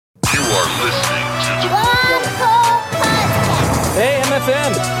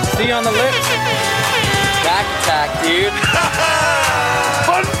in. See you on the lift. Back attack, dude.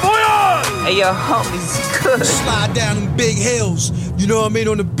 Bon voyage! Hey, yo, homies, good. Slide down them big hills, you know what I mean,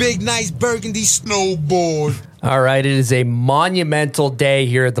 on the big, nice burgundy snowboard. All right, it is a monumental day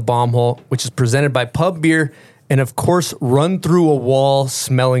here at the Bomb Hole, which is presented by Pub Beer and, of course, Run Through a Wall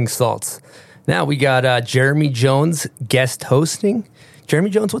Smelling Salts. Now we got Jeremy Jones guest hosting. Jeremy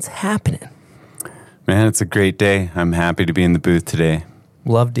Jones, what's happening? Man, it's a great day. I'm happy to be in the booth today.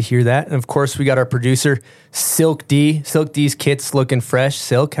 Love to hear that. And, of course, we got our producer, Silk D. Silk D's kit's looking fresh.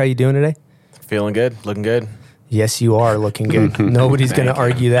 Silk, how you doing today? Feeling good, looking good. Yes, you are looking good. Nobody's going to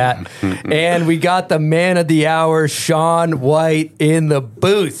argue that. And we got the man of the hour, Shaun White, in the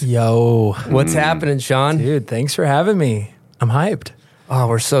booth. Yo. What's happening, Shaun? Dude, thanks for having me. I'm hyped. Oh,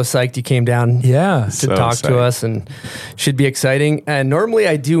 we're so psyched you came down Yeah. to So talk psyched. to us, and should be exciting. And normally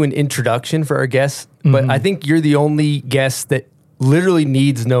I do an introduction for our guests, but I think you're the only guest that literally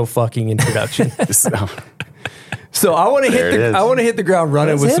needs no fucking introduction. So I want to hit the ground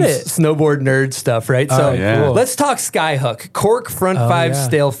running Let's with hit some it. snowboard nerd stuff, right? All So right, yeah. cool. let's talk Skyhook, Cork Front Oh, 5 yeah.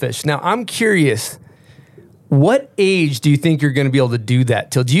 Stalefish. Now I'm curious, what age do you think you're going to be able to do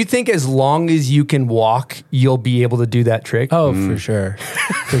that till? Do you think as long as you can walk, you'll be able to do that trick? Oh, for sure.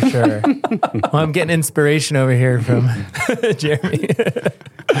 For sure. Well, I'm getting inspiration over here from Jeremy.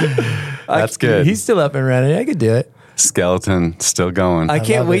 That's good. He's still up and running. I could do it. Skeleton still going. I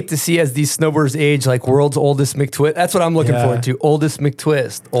can't love wait it. to see as these snowboarders age, like world's oldest McTwist. That's what I'm looking Yeah. forward to. Oldest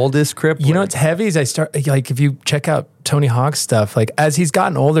McTwist, oldest crippler. You know what's heavy is I start, like, if you check out Tony Hawk's stuff, like, as he's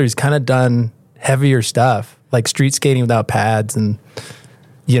gotten older, he's kind of done heavier stuff, like street skating without pads. And,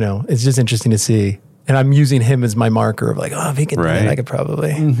 you know, it's just interesting to see. And I'm using him as my marker of like, oh, if he can do Right. it, I could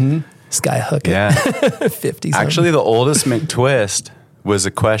probably skyhook it. Yeah. 50 something. Actually, the oldest McTwist was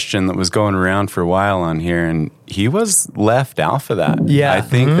a question that was going around for a while on here, and he was left out for that. Yeah. I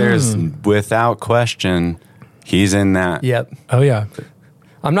think there's, without question, he's in that. Yep. Oh, yeah.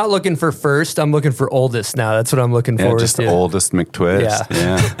 I'm not looking for first. I'm looking for oldest now. That's what I'm looking Yeah, forward just to. the oldest McTwist. Yeah.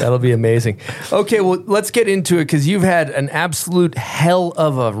 Yeah. That'll be amazing. Okay, well, let's get into it because you've had an absolute hell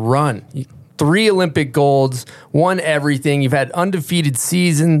of a run. 3 Olympic golds, won everything. You've had undefeated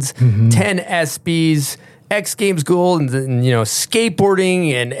seasons, 10 ESPYs, X Games gold, and you know,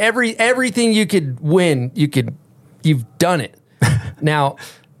 skateboarding and everything you could win. You've done it. Now,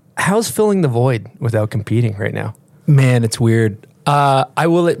 how's filling the void without competing right now? Man, it's weird. I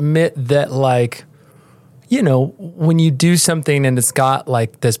will admit that, like, you know, when you do something and it's got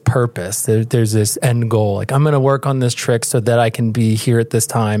like this purpose, there's this end goal. Like, I'm going to work on this trick so that I can be here at this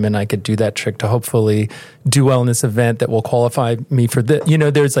time and I could do that trick to hopefully do well in this event that will qualify me for this. You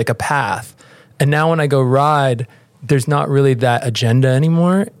know, there's like a path. And now when I go ride, there's not really that agenda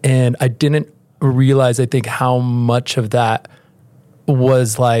anymore. And I didn't realize, I think, how much of that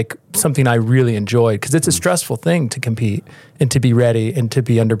was like something I really enjoyed, because it's a stressful thing to compete and to be ready and to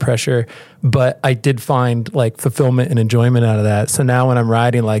be under pressure. But I did find like fulfillment and enjoyment out of that. So now when I'm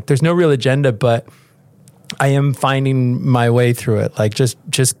riding, like, there's no real agenda, but I am finding my way through it. Like just,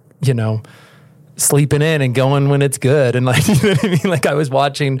 you know, sleeping in and going when it's good. And like, you know what I mean? Like, I was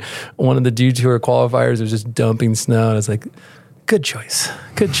watching one of the Dew Tour qualifiers was just dumping snow, and I was like, good choice.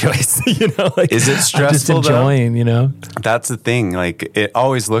 You know, like, Is it I'm just stressful, enjoying, you know? That's the thing. Like, it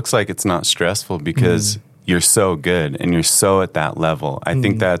always looks like it's not stressful because you're so good and you're so at that level. I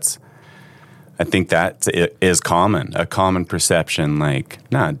think that is a common perception. Like,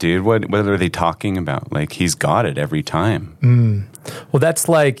 nah, dude, what are they talking about? Like, he's got it every time. Well, that's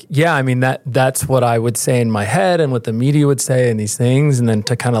like, yeah, I mean, that's what I would say in my head and what the media would say and these things. And then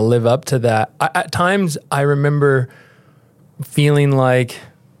to kind of live up to that. At times I remember feeling like,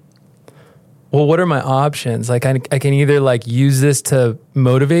 well, what are my options? Like, I can either like use this to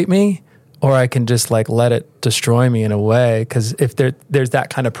motivate me, or I can just like let it destroy me in a way. Because if there's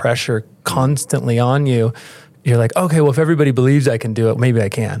that kind of pressure constantly on you, you're like, okay, well, if everybody believes I can do it, maybe I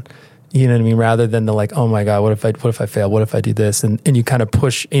can. You know what I mean? Rather than the like, oh my God, what if I fail? What if I do this? And you kind of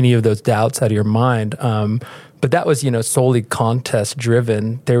push any of those doubts out of your mind. But that was, you know, solely contest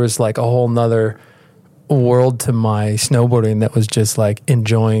driven. There was like a whole nother world to my snowboarding that was just like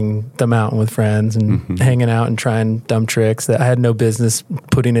enjoying the mountain with friends and hanging out and trying dumb tricks that I had no business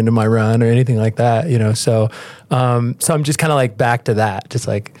putting into my run or anything like that, you know? So I'm just kind of like back to that, just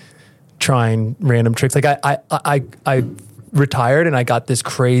like trying random tricks. Like I retired and I got this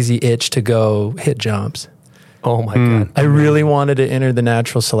crazy itch to go hit jumps. Oh my God. I really wanted to enter the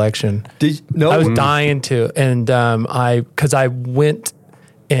natural selection. I was dying to. And cause I went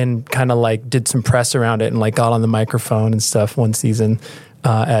and kind of like did some press around it and like got on the microphone and stuff one season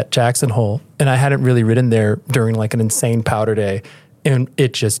at Jackson Hole. And I hadn't really ridden there during like an insane powder day. and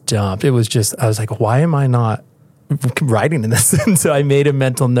it just dumped. It was just, I was like, why am I not riding in this? And so I made a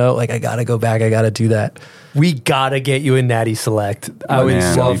mental note, like, I got to go back. I got to do that. We got to get you in Natty Select. I would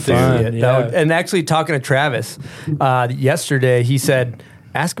man, love to see fun, it. yeah. And actually talking to Travis yesterday, he said,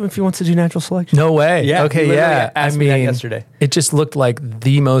 ask him if he wants to do natural selection. No way. Yeah. Okay. he literally Yeah. asked me that yesterday. It just looked like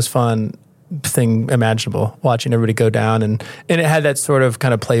the most fun thing imaginable, watching everybody go down, and it had that sort of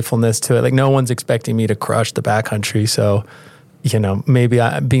kind of playfulness to it. Like, no one's expecting me to crush the backcountry, so maybe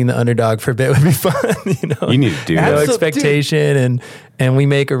being the underdog for a bit would be fun. You need to do no that. expectation, and we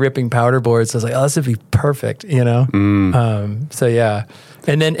make a ripping powder board. So I was like, oh, this would be perfect. So yeah,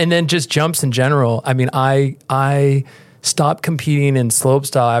 and then just jumps in general. I mean, I stopped competing in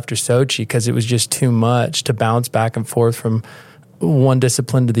slopestyle after Sochi because it was just too much to bounce back and forth from one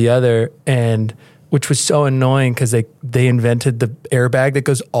discipline to the other, and which was so annoying because they invented the airbag that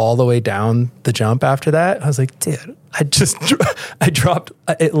goes all the way down the jump after that. I was like, dude, I dropped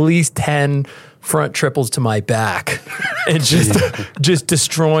at least 10 front triples to my back and just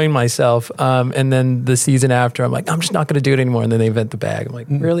destroying myself. And then the season after, I'm like, I'm just not going to do it anymore. And then they invent the bag. I'm like,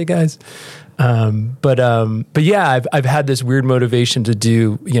 really, guys? But yeah, I've had this weird motivation to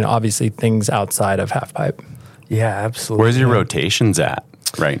do, obviously things outside of half pipe. Yeah, absolutely. Where's your rotations at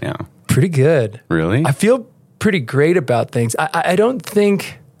right now? Pretty good. Really? I feel pretty great about things. I don't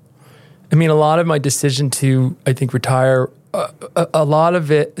think, a lot of my decision to, I think, retire, a lot of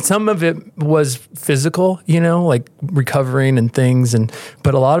it, some of it was physical, like recovering and things,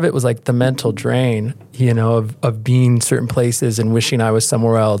 but a lot of it was like the mental drain, of being certain places and wishing I was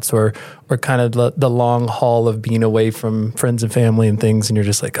somewhere else, or kind of the long haul of being away from friends and family and things. And you're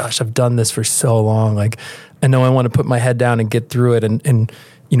just like, gosh, I've done this for so long. Like, I know I want to put my head down and get through it and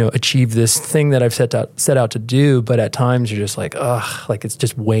achieve this thing that I've set out to do. But at times you're just like, ugh, like it's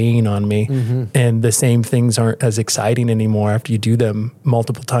just weighing on me. Mm-hmm. And the same things aren't as exciting anymore after you do them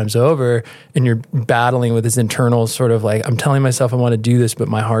multiple times over. And you're battling with this internal sort of like, I'm telling myself I want to do this, but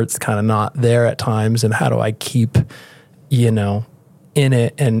my heart's kind of not there at times. And how do I keep, in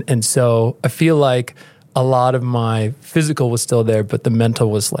it? And so I feel like a lot of my physical was still there, but the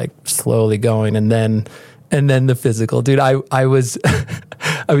mental was like slowly going. And then the physical, dude, I was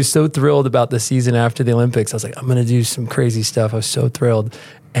I was so thrilled about the season after the Olympics. I was like, I'm going to do some crazy stuff. I was so thrilled.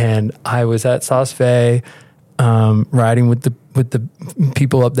 And I was at Sauce Fe, riding with the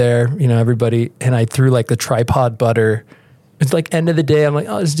people up there, everybody. And I threw like the tripod butter. It's like end of the day. I'm like,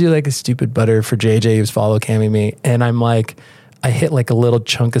 oh, let's do like a stupid butter for JJ who's follow camming me. And I'm like, I hit like a little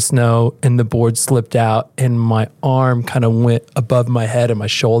chunk of snow and the board slipped out and my arm kind of went above my head and my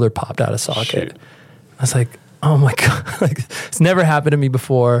shoulder popped out of socket. Shoot. I was like, oh my God, like it's never happened to me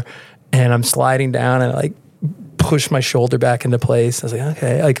before. And I'm sliding down and I like push my shoulder back into place. I was like,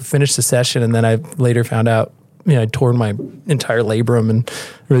 okay, I could finish the session. And then I later found out, I torn my entire labrum and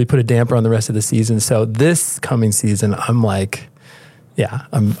really put a damper on the rest of the season. So this coming season, I'm like, yeah,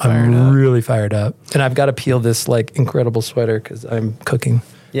 I'm really fired up. And I've got to peel this like incredible sweater because I'm cooking.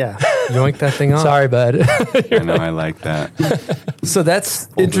 Yeah, yoink that thing off. Sorry, bud. I know, I like that. So that's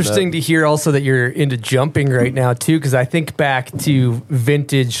interesting to hear also that you're into jumping right now too, because I think back to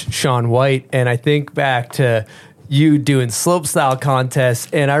vintage Shaun White and I think back to you doing slopestyle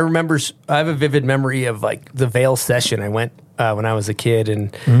contests. And I remember, I have a vivid memory of like the Vail session. I went when I was a kid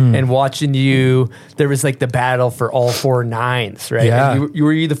and watching you, there was like the battle for all 4 9s, right? Yeah. And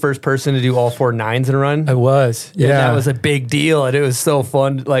were you the first person to do all 4 9s in a run? I was. Yeah. And that was a big deal. And it was so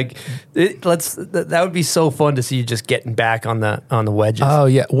fun. Like that would be so fun to see you just getting back on the wedges. Oh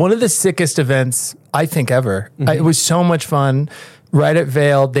yeah. One of the sickest events I think ever. Mm-hmm. It was so much fun. Right at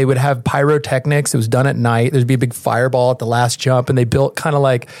Vail, they would have pyrotechnics. It was done at night. There'd be a big fireball at the last jump. And they built kind of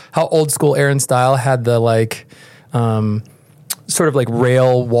like how old school Aaron Style had the like, sort of like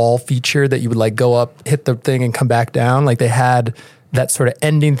rail wall feature that you would like go up, hit the thing and come back down. Like they had that sort of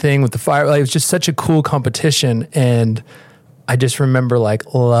ending thing with the fire. Like, it was just such a cool competition. And I just remember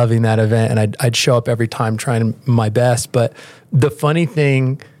like loving that event and I'd show up every time trying my best. But the funny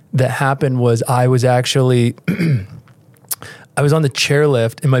thing that happened was I was actually, I was on the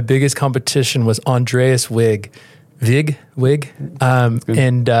chairlift and my biggest competition was Andreas Wig.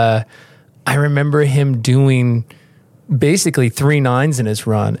 And I remember him doing basically 3 9s in his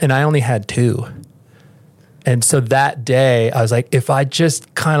run and I only had 2. And so that day I was like, if I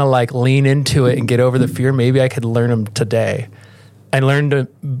just kind of like lean into it and get over the fear, maybe I could learn them today. I learned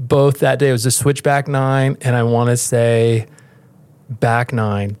both that day. It was a switchback 9 and I want to say back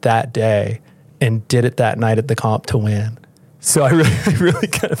 9 that day and did it that night at the comp to win. So I really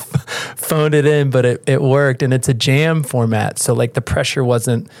kind of phoned it in, but it worked and it's a jam format. So like the pressure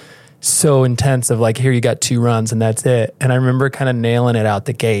wasn't, so intense of like, here you got 2 runs and that's it. And I remember kind of nailing it out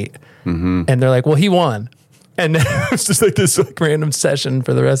the gate. And they're like, well, he won. And then it was just like this like random session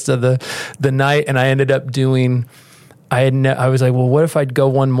for the rest of the night. And I ended up doing, I was like, well, what if I'd go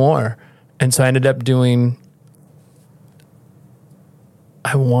one more? And so I ended up doing,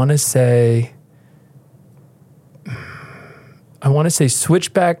 I want to say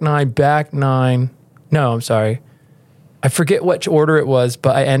switchback 9, back 9. No, I'm sorry. I forget which order it was,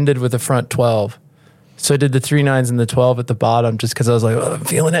 but I ended with a front 12. So I did the 3 9s and the 12 at the bottom just because I was like, oh, I'm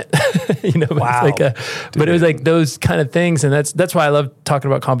feeling it. Wow. But it was like those kind of things. And that's why I love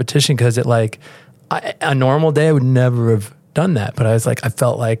talking about competition, because it like, a normal day I would never have done that. But I was like, I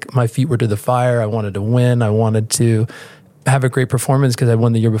felt like my feet were to the fire. I wanted to win. I wanted to have a great performance because I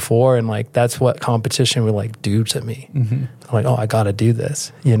won the year before. And like, that's what competition would like do to me. I'm like, oh, I got to do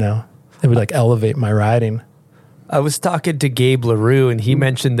this. It would like elevate my riding. I was talking to Gabe LaRue, and he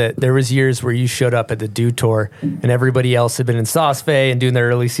mentioned that there was years where you showed up at the Dew Tour and everybody else had been in Saas-Fee and doing their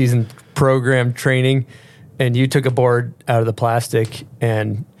early season program training, and you took a board out of the plastic,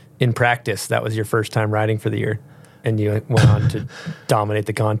 and in practice, that was your first time riding for the year, and you went on to dominate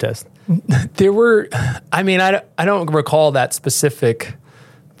the contest. There were, I mean, I don't recall that specific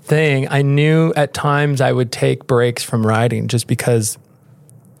thing. I knew at times I would take breaks from riding just because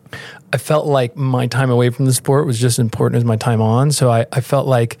I felt like my time away from the sport was just as important as my time on. So I felt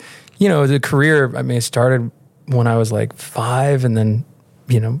like, the career, I mean, I started when I was like 5 and then,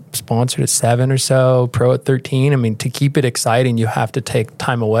 sponsored at 7 or so, pro at 13. I mean, to keep it exciting, you have to take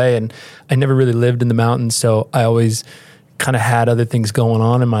time away. And I never really lived in the mountains, so I always kind of had other things going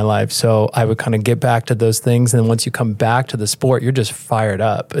on in my life. So I would kind of get back to those things. And then once you come back to the sport, you're just fired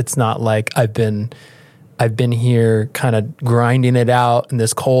up. It's not like I've been here kind of grinding it out in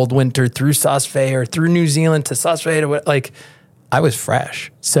this cold winter through Saas-Fee or through New Zealand to Saas-Fee to what, like I was fresh.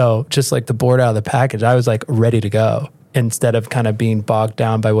 So just like the board out of the package, I was like ready to go instead of kind of being bogged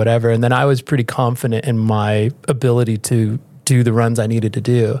down by whatever. And then I was pretty confident in my ability to do the runs I needed to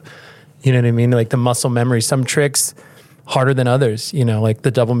do. You know what I mean? Like the muscle memory, some tricks harder than others, like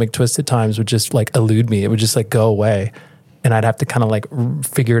the double McTwist at times would just like elude me. It would just like go away. And I'd have to kind of like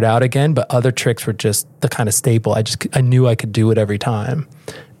figure it out again. But other tricks were just the kind of staple. I knew I could do it every time.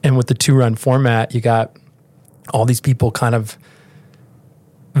 And with the 2-run format, you got all these people kind of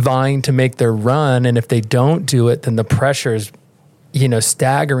vying to make their run. And if they don't do it, then the pressure's,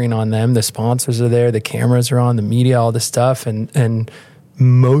 staggering on them. The sponsors are there, the cameras are on, the media, all this stuff. And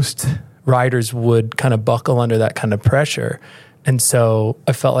most riders would kind of buckle under that kind of pressure. And so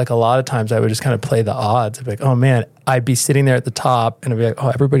I felt like a lot of times I would just kind of play the odds. I'd be like, oh man, I'd be sitting there at the top and I'd be like, oh,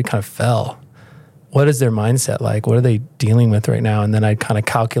 everybody kind of fell. What is their mindset like? What are they dealing with right now? And then I'd kind of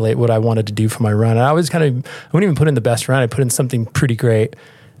calculate what I wanted to do for my run. And I wouldn't even put in the best run. I'd put in something pretty great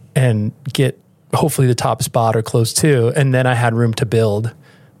and get hopefully the top spot or close to. And then I had room to build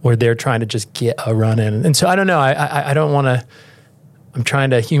where they're trying to just get a run in. And so I don't know. I don't want to, I'm trying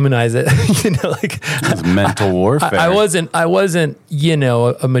to humanize it, It's mental warfare. I wasn't,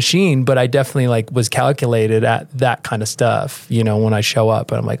 a machine, but I definitely like was calculated at that kind of stuff, when I show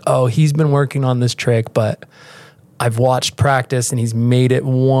up and I'm like, oh, he's been working on this trick, but I've watched practice and he's made it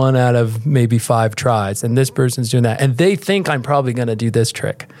 1 out of maybe 5 tries. And this person's doing that. And they think I'm probably going to do this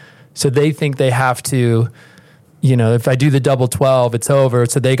trick. So they think they have to, if I do the double 12, it's over.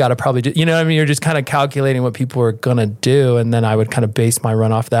 So they got to probably do, what I mean? You're just kind of calculating what people are going to do. And then I would kind of base my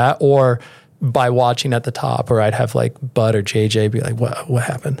run off that, or by watching at the top, or I'd have like Bud or JJ be like, what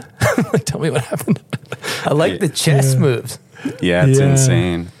happened? Like, tell me what happened. I like the chess moves. Yeah, it's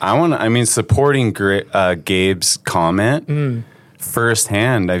insane. Supporting Gabe's comment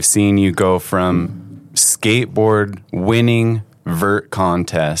firsthand, I've seen you go from skateboard winning vert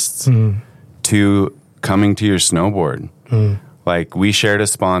contests to coming to your snowboard. Like we shared a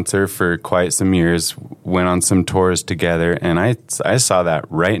sponsor for quite some years, went on some tours together, and I saw that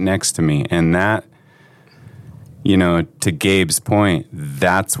right next to me. And that, to Gabe's point,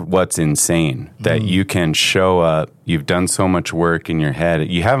 that's what's insane, that you can show up, you've done so much work in your head,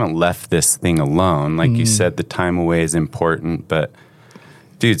 you haven't left this thing alone. Like you said, the time away is important, but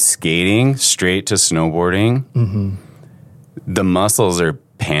dude, skating straight to snowboarding, the muscles are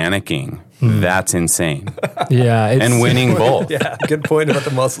panicking. That's insane. Yeah. And winning both. Yeah, good point about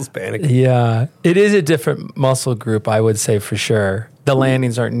the muscles panicking. Yeah. It is a different muscle group, I would say, for sure. The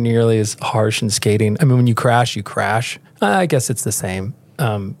landings aren't nearly as harsh in skating. I mean, when you crash, you crash. I guess it's the same,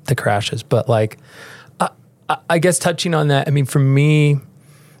 the crashes. But like, I guess touching on that, I mean, for me,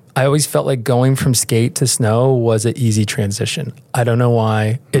 I always felt like going from skate to snow was an easy transition. I don't know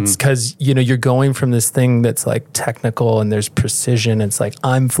why. It's because, you're going from this thing that's like technical and there's precision. It's like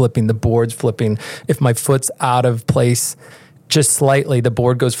I'm flipping, the board's flipping. If my foot's out of place just slightly, the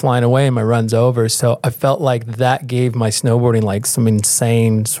board goes flying away and my run's over. So I felt like that gave my snowboarding like some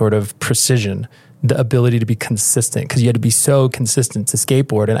insane sort of precision, the ability to be consistent, because you had to be so consistent to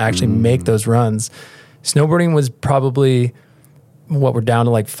skateboard and actually make those runs. Snowboarding was probably... we're down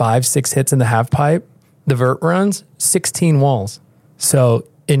to like 5-6 hits in the half pipe. The vert runs, 16 walls. So,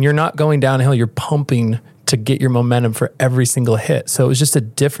 and you're not going downhill, you're pumping to get your momentum for every single hit. So it was just a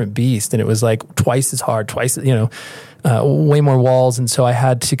different beast. And it was like twice as hard, way more walls. And so I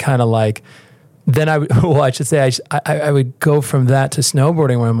had to kind of like, then I would go from that to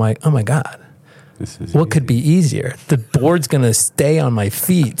snowboarding where I'm like, oh my God. What could be easier? The board's going to stay on my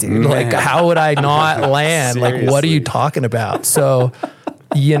feet, dude. Like, how would I not land? Like, what are you talking about? So,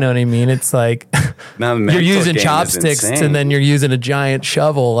 you know what I mean? It's like you're using chopsticks and then you're using a giant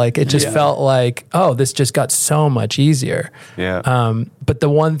shovel. Like, it just felt like, oh, this just got so much easier. Yeah. But the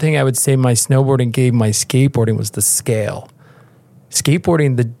one thing I would say my snowboarding gave my skateboarding was the scale.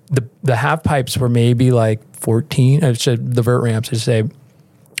 Skateboarding, the half pipes were maybe like 14. The vert ramps, I should say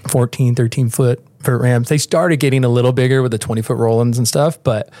 14, 13 foot vert ramps. They started getting a little bigger with the 20-foot roll-ins and stuff,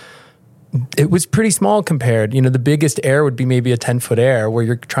 but it was pretty small compared. The biggest air would be maybe a 10-foot air where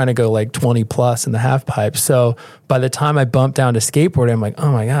you're trying to go like 20 plus in the half pipe. So by the time I bumped down to skateboarding, I'm like,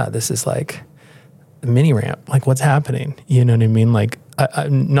 oh my God, this is like a mini ramp. Like, what's happening? You know what I mean? Like, I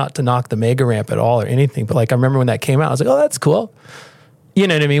not to knock the mega ramp at all or anything, but like I remember when that came out, I was like, oh, that's cool. You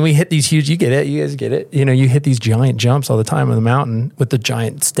know what I mean? We hit these huge, you get it, you guys get it. You hit these giant jumps all the time on the mountain with the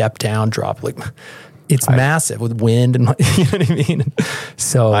giant step down drop. Like, it's massive with wind and, you know what I mean?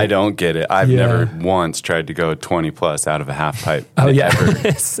 So I don't get it. I've never once tried to go 20 plus out of a half pipe. Oh, yeah.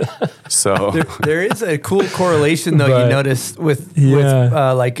 So there is a cool correlation though, you notice with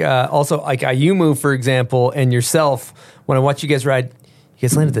also like Ayumu, for example, and yourself. When I watch you guys ride, you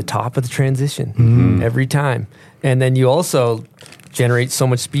guys land at the top of the transition every time. And then you also generate so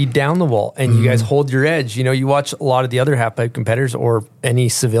much speed down the wall and you guys hold your edge. You watch a lot of the other half pipe competitors or any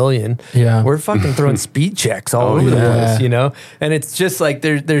civilian. Yeah. We're fucking throwing speed checks all over the place, And it's just like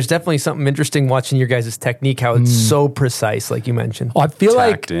there's definitely something interesting watching your guys' technique, how it's so precise, like you mentioned. Well, I feel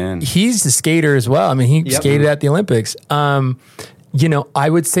like he's a skater as well. I mean, he skated at the Olympics. I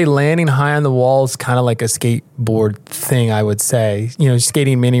would say landing high on the wall is kind of like a skateboard thing, I would say.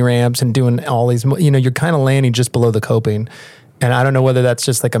 Skating mini ramps and doing all these, you're kind of landing just below the coping. And I don't know whether that's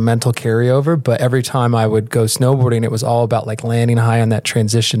just like a mental carryover, but every time I would go snowboarding, it was all about like landing high on that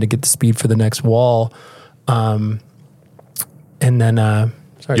transition to get the speed for the next wall. And then,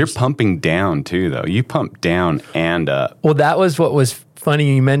 you're pumping down too, though. You pump down and up. Well, that was what was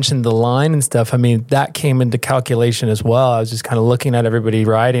funny. You mentioned the line and stuff. I mean, that came into calculation as well. I was just kind of looking at everybody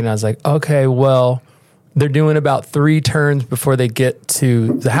riding. I was like, okay, well, they're doing about 3 turns before they get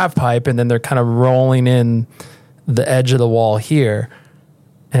to the half pipe, and then they're kind of rolling in the edge of the wall here,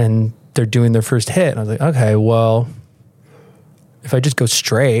 and they're doing their first hit. And I was like, okay, well, if I just go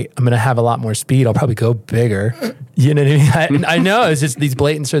straight, I'm going to have a lot more speed. I'll probably go bigger. You know what I mean? I know it's just these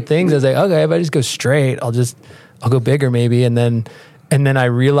blatant sort of things. I was like, okay, if I just go straight, I'll go bigger maybe. And then I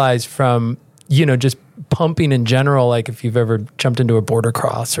realized from, just pumping in general, like if you've ever jumped into a border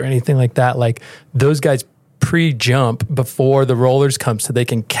cross or anything like that, like those guys pre-jump before the rollers come so they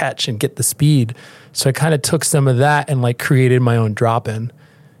can catch and get the speed. So I kind of took some of that and like created my own drop-in.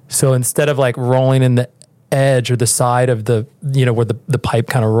 So instead of like rolling in the edge or the side of the, where the pipe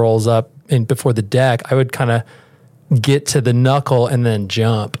kind of rolls up in before the deck, I would kind of get to the knuckle and then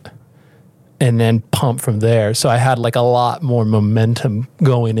jump and then pump from there. So I had like a lot more momentum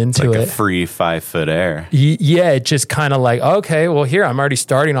going into like it. Like a free 5-foot air. Yeah, it just kind of like, okay, well here I'm already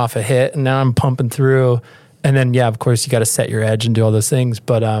starting off a hit and now I'm pumping through. And then, of course, you got to set your edge and do all those things.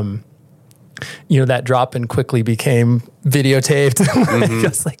 But, that drop-in quickly became videotaped. I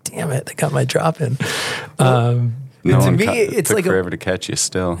was like, damn it, they got my drop-in. To me, it's took like forever to catch you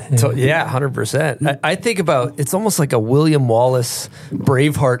still. So, 100%. I think about it's almost like a William Wallace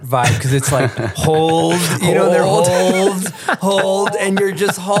Braveheart vibe because it's like hold, they're hold, and you're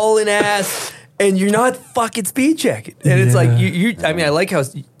just hauling ass. And you're not fucking speed checking. And it's like, I like how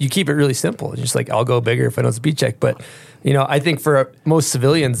you keep it really simple. It's just like, I'll go bigger if I don't speed check. But, I think for most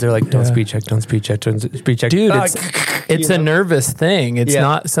civilians, they're like, don't speed check, don't speed check, don't speed check. Dude, it's a nervous thing. It's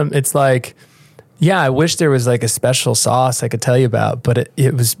not it's like, I wish there was like a special sauce I could tell you about, but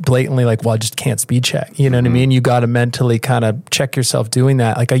it was blatantly like, well, I just can't speed check. You know what I mean? You got to mentally kind of check yourself doing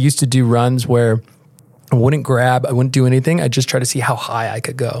that. Like I used to do runs where I wouldn't grab, I wouldn't do anything. I'd just try to see how high I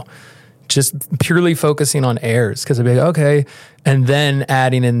could go. Just purely focusing on airs, because I'd be like, okay, and then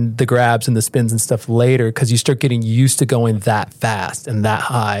adding in the grabs and the spins and stuff later, because you start getting used to going that fast and that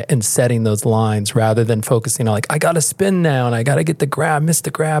high and setting those lines rather than focusing on like, I got to spin now and I got to get the grab, miss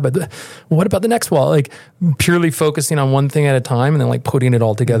the grab. What about the next wall? Like purely focusing on one thing at a time and then like putting it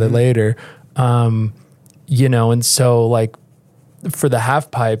all together later. And so like, for the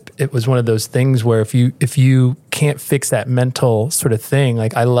half pipe, it was one of those things where if you can't fix that mental sort of thing,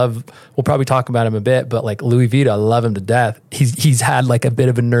 like we'll probably talk about him a bit, but like Louis Vito, I love him to death. He's had like a bit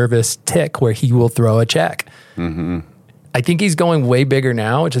of a nervous tick where he will throw a check. Mm-hmm. I think he's going way bigger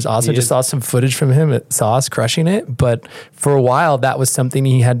now, which is awesome. Just saw some footage from him at Sauce crushing it, but for a while that was something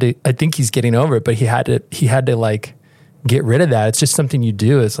he had to. I think he's getting over it, but he had to like get rid of that. It's just something you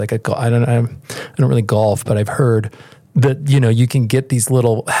do. It's like I don't really golf, but I've heard that, you can get these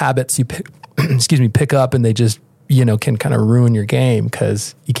little habits you pick, pick up, and they just, can kind of ruin your game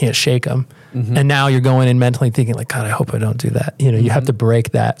because you can't shake them. Mm-hmm. And now you're going in mentally thinking like, God, I hope I don't do that. You have to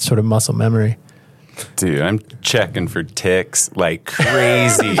break that sort of muscle memory. Dude, I'm checking for ticks like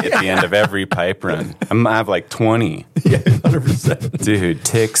crazy at the end of every pipe run. I have like 20. Yeah, 100%. Dude,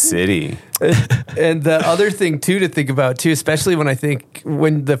 Tick City. And the other thing too to think about too, especially when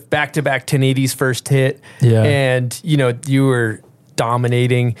the back-to-back 1080s first hit, and you were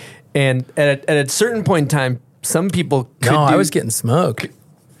dominating, and at a certain point in time, some people could I was getting smoked.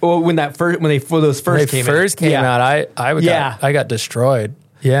 Well, when those first came out, I got destroyed.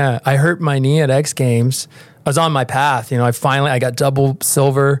 Yeah, I hurt my knee at X Games. I was on my path. I got double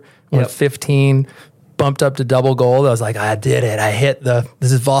silver, went 15, bumped up to double gold. I was like, I did it. I hit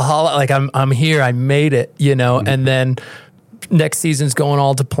this is Valhalla. Like I'm here. I made it. And then next season's going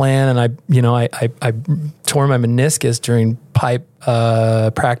all to plan, and I tore my meniscus during pipe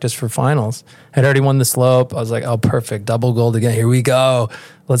practice for finals. I'd already won the slope. I was like, oh, perfect, double gold again. Here we go.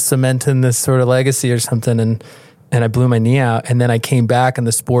 Let's cement in this sort of legacy or something. And I blew my knee out, and then I came back, and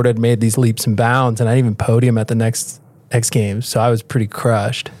the sport had made these leaps and bounds, and I didn't even podium at the next X Games, so I was pretty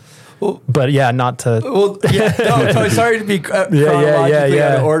crushed. Well, but yeah, not to. Well, yeah, no, sorry to be chronologically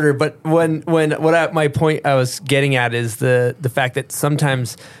out of order, but my point I was getting at is the fact that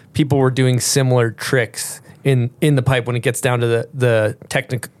sometimes people were doing similar tricks in the pipe when it gets down to the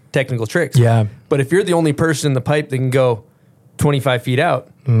technical tricks. Yeah, but if you're the only person in the pipe that can go 25 feet out,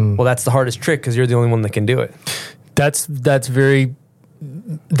 well, that's the hardest trick because you're the only one that can do it. That's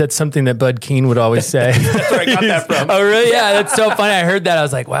something that Bud Keane would always say. That's where I got that from. Oh, really? Yeah, that's so funny. I heard that. I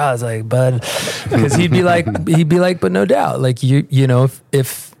was like, wow. I was like, Bud, because he'd be like, but no doubt, like if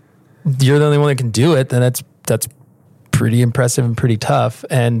you're the only one that can do it, then that's pretty impressive and pretty tough,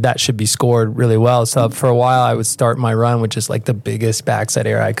 and that should be scored really well. So for a while, I would start my run with just like the biggest backside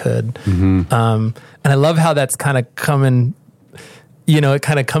air I could, and I love how that's kind of coming. It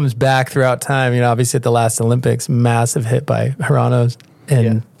kind of comes back throughout time. Obviously at the last Olympics, massive hit by Hiranos.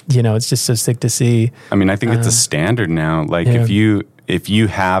 And, it's just so sick to see. I mean, I think it's a standard now. Like if you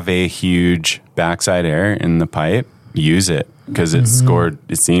have a huge backside air in the pipe, use it because it's scored.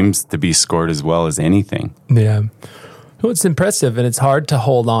 It seems to be scored as well as anything. Yeah. Well, it's impressive, and it's hard to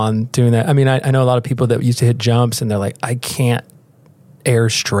hold on doing that. I mean, I know a lot of people that used to hit jumps and they're like, I can't air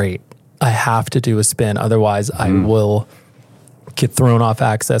straight. I have to do a spin. Otherwise I will get thrown off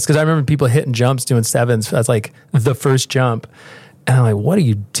access. Because I remember people hitting jumps doing sevens. That's like the first jump, and I'm like, "What are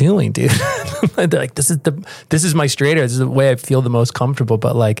you doing, dude?" They're like, "This is my straight air. This is the way I feel the most comfortable."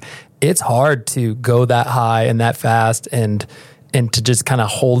 But like, it's hard to go that high and that fast, and to just kind of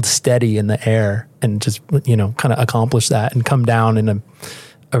hold steady in the air and just kind of accomplish that and come down in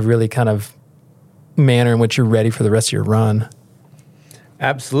a really kind of manner in which you're ready for the rest of your run.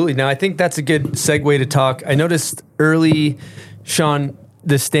 Absolutely. Now, I think that's a good segue to talk. I noticed early, Shaun,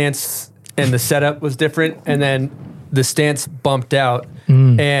 the stance and the setup was different, and then the stance bumped out.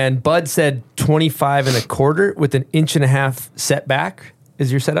 And Bud said 25 and a quarter with an 1.5 inch setback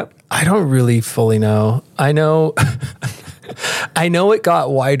is your setup? I don't really fully know. I know it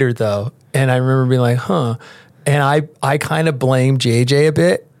got wider though, and I remember being like, huh. And I kind of blame JJ a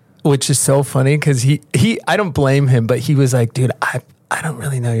bit, which is so funny because he I don't blame him, but he was like, dude, I don't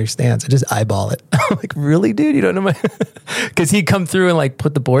really know your stance. I just eyeball it. I'm like, really, dude? You don't know my... Because he'd come through and like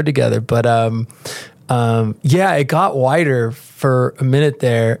put the board together. But yeah, it got wider for a minute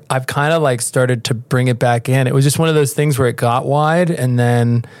there. I've kind of like started to bring it back in. It was just one of those things where it got wide, and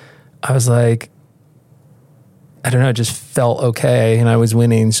then I was like, I don't know, it just felt okay, and I was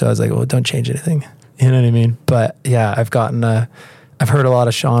winning. So I was like, well, don't change anything. You know what I mean? But yeah, I've heard a lot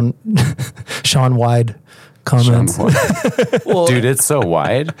of Shaun wide comments. Well, Dude, it's so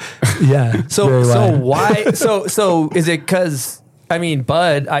wide. Yeah. very So wide. why? So is it because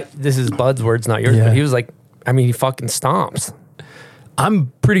Bud? This is Bud's words, not yours. Yeah. But he was like, he fucking stomps.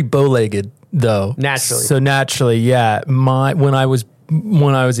 I'm pretty bow-legged though. Naturally. So naturally, yeah. When I was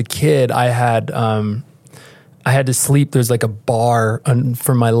a kid, I had to sleep. There's like a bar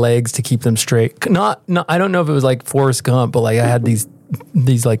for my legs to keep them straight. Not. I don't know if it was like Forrest Gump, but like I had these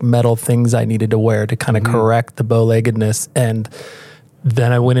like metal things I needed to wear to kind of correct the bow-leggedness. And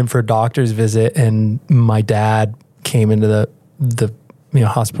then I went in for a doctor's visit, and my dad came into the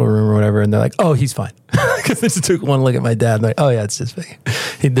hospital room or whatever, and they're like, "Oh, he's fine." Because they just took one look at my dad, and like, "Oh yeah, it's just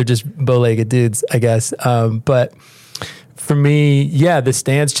they're just bow-legged dudes, I guess." But for me, yeah, the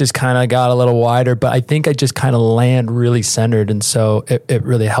stance just kind of got a little wider, but I think I just kind of land really centered, and so it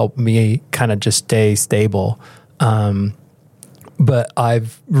really helped me kind of just stay stable. But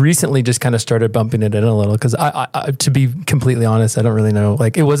I've recently just kind of started bumping it in a little because I, to be completely honest, I don't really know.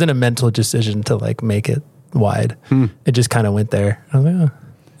 Like, it wasn't a mental decision to like make it wide. It just kind of went there. I was like, oh,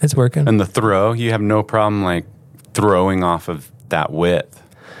 it's working. And the throw, you have no problem like throwing off of that width.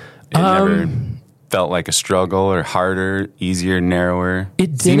 It never felt like a struggle or harder, easier, narrower.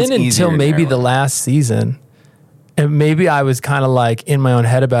 It Seems didn't easier, until maybe the narrower. last season. And maybe I was kind of like in my own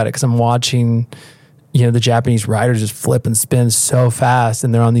head about it because I'm watching, the Japanese riders just flip and spin so fast,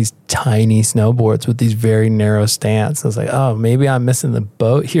 and they're on these tiny snowboards with these very narrow stance. I was like, oh, maybe I'm missing the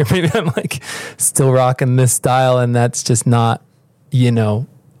boat here. Maybe I'm like still rocking this style, and that's just not,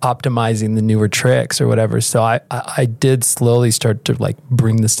 optimizing the newer tricks or whatever. So I did slowly start to like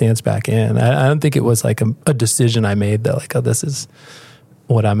bring the stance back in. I don't think it was like a decision I made that like, oh, this is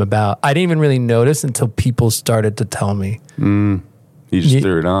what I'm about. I didn't even really notice until people started to tell me. You just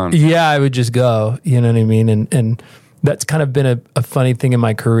threw it on. Yeah, I would just go, you know what I mean? And that's kind of been a funny thing in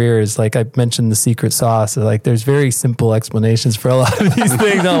my career is like I mentioned the secret sauce. So like there's very simple explanations for a lot of these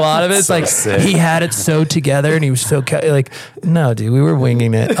things. A lot of it's So like sick. he had it so together and he was so like, no, dude, we were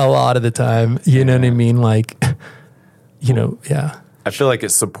winging it a lot of the time. You know what I mean? Like, yeah. I feel like it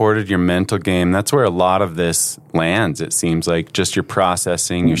supported your mental game. That's where a lot of this lands, it seems like. Just your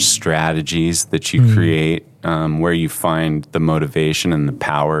processing, your strategies that you create, where you find the motivation and the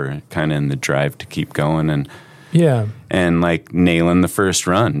power kind of in the drive to keep going and like nailing the first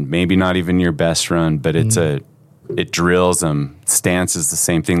run. Maybe not even your best run, but it drills them. Stance is the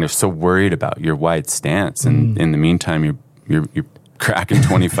same thing. They're so worried about your wide stance. And in the meantime, you're cracking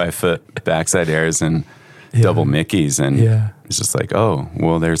 25-foot backside airs and double Mickeys. And it's just like, oh,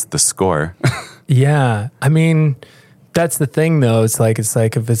 well, there's the score. Yeah. I mean, that's the thing though. It's like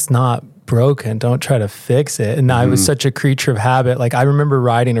if it's not broken, don't try to fix it. And I was such a creature of habit. Like I remember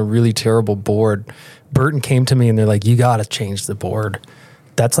riding a really terrible board. Burton came to me and they're like, you got to change the board.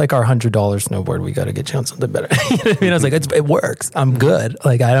 That's like our $100 snowboard. We got to get you on something better. You know what I mean? I was like, it works. I'm good.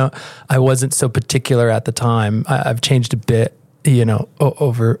 Like I wasn't so particular at the time. I've changed a bit,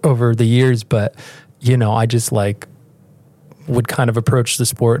 over the years, but I just like would kind of approach the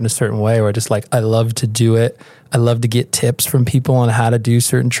sport in a certain way where I just like, I love to do it. I love to get tips from people on how to do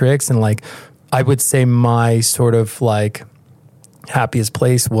certain tricks. And like, I would say my sort of like happiest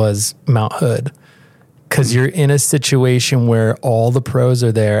place was Mount Hood. Cause you're in a situation where all the pros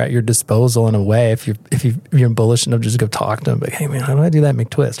are there at your disposal in a way. If you're bullish enough, just go talk to them. Like, hey man, how do I do that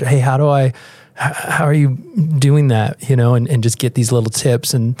McTwist? Or hey, how are you doing that? And just get these little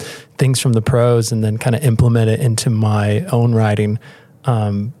tips and things from the pros and then kind of implement it into my own riding.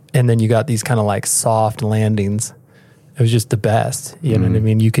 And then you got these kind of like soft landings. It was just the best. You know what I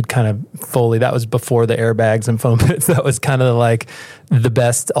mean? You could kind of fully, that was before the airbags and foam pits. That was kind of like the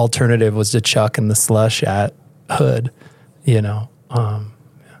best alternative was to chuck in the slush at Hood,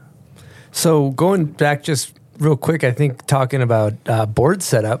 So going back just real quick, I think talking about board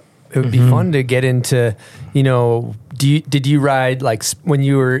setup, it would be fun to get into, did you ride like when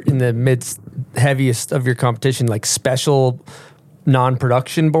you were in the heaviest of your competition, like special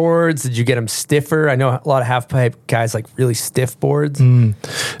non-production boards? Did you get them stiffer? I know a lot of half pipe guys like really stiff boards. The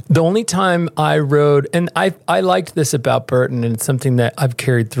only time I rode, and I liked this about Burton, and it's something that I've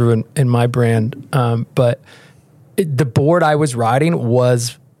carried through in my brand, but the board I was riding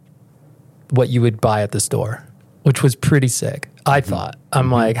was what you would buy at the store, which was pretty sick. I thought. I'm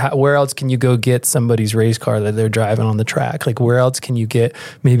like, where else can you go get somebody's race car that they're driving on the track? Like, where else can you get,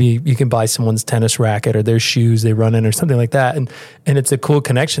 maybe you can buy someone's tennis racket or their shoes they run in or something like that. And it's a cool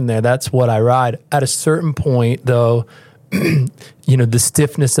connection there. That's what I ride. At a certain point, though, the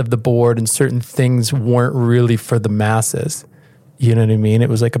stiffness of the board and certain things weren't really for the masses. You know what I mean? It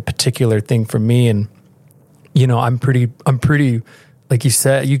was like a particular thing for me. And, I'm pretty like you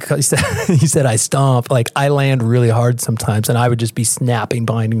said, you said I stomp. Like I land really hard sometimes, and I would just be snapping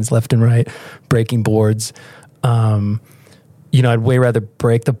bindings left and right, breaking boards. I'd way rather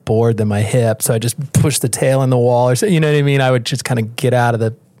break the board than my hip, so I just push the tail in the wall, or so, you know what I mean. I would just kind of get out of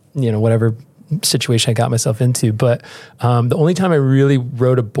the, whatever situation I got myself into. But the only time I really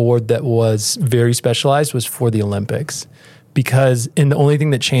rode a board that was very specialized was for the Olympics, and the only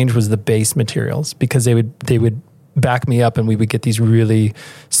thing that changed was the base materials, because they would back me up and we would get these really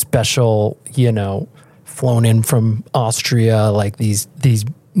special, flown in from Austria, like these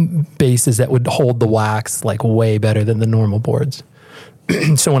bases that would hold the wax like way better than the normal boards.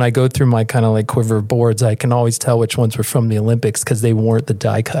 So when I go through my kind of like quiver of boards, I can always tell which ones were from the Olympics because they weren't the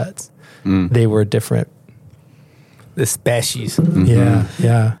die cuts. They were different. The species.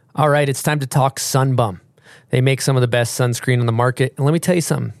 Yeah. All right, it's time to talk Sunbum. They make some of the best sunscreen on the market. And let me tell you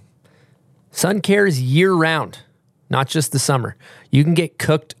something. Sun care is year-round, not just the summer. You can get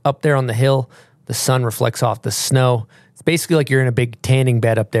cooked up there on the hill. The sun reflects off the snow. It's basically like you're in a big tanning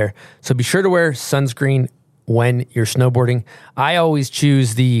bed up there. So be sure to wear sunscreen when you're snowboarding. I always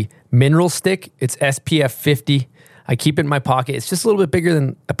choose the mineral stick. It's SPF 50. I keep it in my pocket. It's just a little bit bigger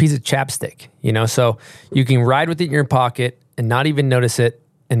than a piece of chapstick, so you can ride with it in your pocket and not even notice it,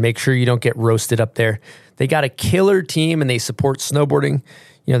 and make sure you don't get roasted up there. They got a killer team and they support snowboarding.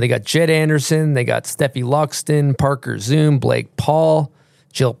 They got Jed Anderson, they got Steffi Luxton, Parker Zoom, Blake Paul,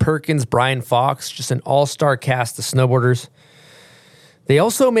 Jill Perkins, Brian Fox, just an all-star cast of snowboarders. They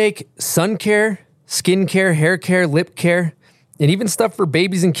also make sun care, skin care, hair care, lip care, and even stuff for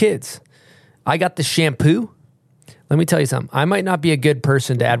babies and kids. I got the shampoo. Let me tell you something. I might not be a good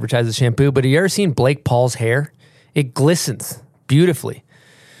person to advertise the shampoo, but have you ever seen Blake Paul's hair? It glistens beautifully.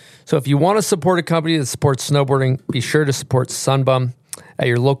 So if you want to support a company that supports snowboarding, be sure to support Sunbum at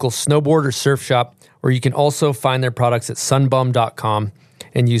your local snowboard or surf shop, or you can also find their products at sunbum.com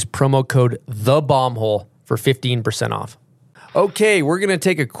and use promo code THEBOMBHOLE for 15% off. Okay, we're going to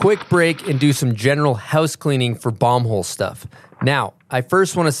take a quick break and do some general house cleaning for Bombhole stuff. Now, I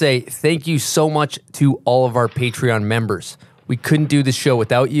first want to say thank you so much to all of our Patreon members. We couldn't do this show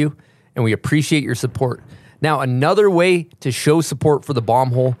without you, and we appreciate your support. Now, another way to show support for the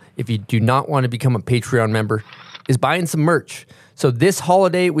Bombhole, if you do not want to become a Patreon member, is buying some merch. So this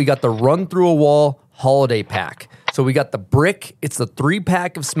holiday, we got the Run Through a Wall holiday pack. So we got the brick. It's the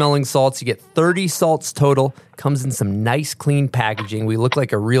 3-pack of smelling salts. You get 30 salts total. Comes in some nice, clean packaging. We look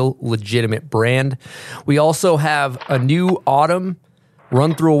like a real legitimate brand. We also have a new autumn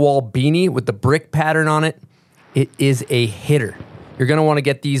Run Through a Wall beanie with the brick pattern on it. It is a hitter. You're going to want to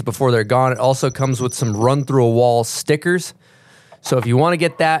get these before they're gone. It also comes with some Run Through a Wall stickers. So if you want to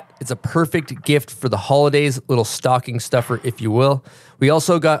get that, it's a perfect gift for the holidays, little stocking stuffer, if you will. We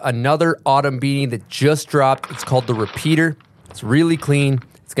also got another autumn beanie that just dropped. It's called the Repeater. It's really clean.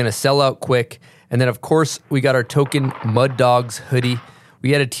 It's going to sell out quick. And then, of course, we got our token Mud Dogs hoodie.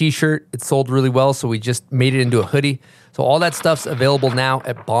 We had a t-shirt. It sold really well, so we just made it into a hoodie. So all that stuff's available now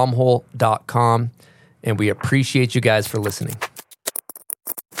at bombhole.com. And we appreciate you guys for listening.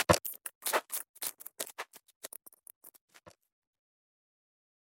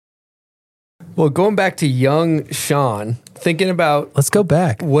 Well, going back to young Shaun, thinking about... Let's go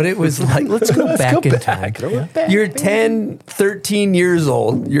back. What it was like. Let's go back in time. You're 10, 13 years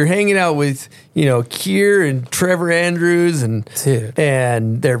old. You're hanging out with, Keir and Trevor Andrews,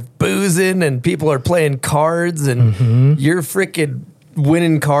 and they're boozing, and people are playing cards, and you're freaking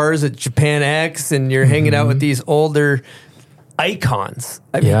winning cars at Japan X, and you're hanging out with these older icons.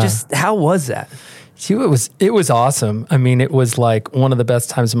 I mean, just how was that? See, it was awesome. I mean, it was like one of the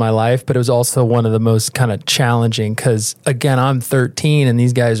best times of my life, but it was also one of the most kind of challenging because, again, I'm 13 and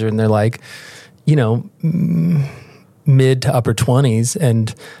these guys are in their like, mid to upper 20s,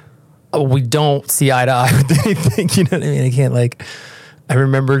 and we don't see eye to eye with anything. You know what I mean? I can't I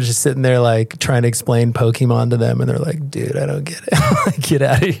remember just sitting there like trying to explain Pokemon to them, and they're like, "Dude, I don't get it. Get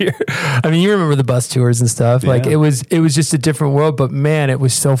out of here." I mean, you remember the bus tours and stuff. Like it was just a different world, but man, it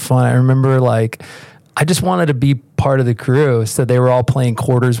was so fun. I remember I just wanted to be part of the crew. So they were all playing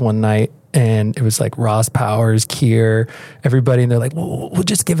quarters one night, and it was like Ross Powers, Keir, everybody, and they're like, we'll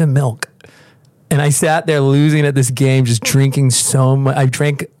just give him milk. And I sat there losing at this game, just drinking so much. I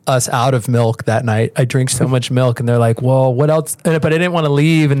drank us out of milk that night. I drank so much milk, and they're like, well, what else? But I didn't want to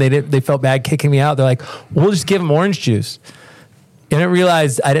leave, and they felt bad kicking me out. They're like, we'll just give him orange juice. didn't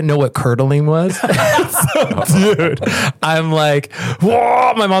realize I didn't know what curdling was. So, dude, I'm like,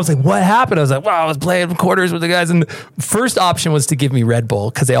 whoa. My mom's like, what happened? I was like, wow, I was playing quarters with the guys. And the first option was to give me Red Bull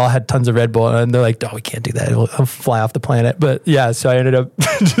because they all had tons of Red Bull. And they're like, no, we can't do that. I'll fly off the planet. But yeah, so I ended up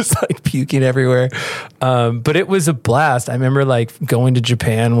just like puking everywhere. But it was a blast. I remember like going to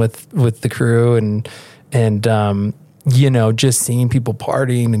Japan with the crew and just seeing people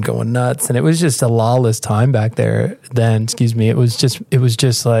partying and going nuts. And it was just a lawless time back there then, It was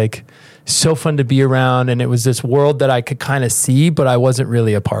just like so fun to be around. And it was this world that I could kind of see, but I wasn't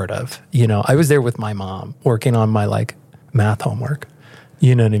really a part of, I was there with my mom working on my like math homework,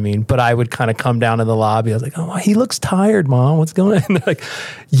 you know what I mean? But I would kind of come down to the lobby. I was like, oh, he looks tired, Mom. What's going on? And they're like,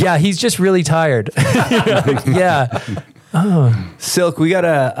 yeah, he's just really tired. Yeah. Oh. Silk, we got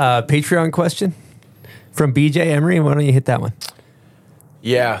a Patreon question from BJ Emery. Why don't you hit that one?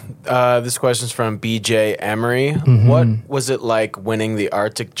 Yeah, this question's from BJ Emery. What was it like winning the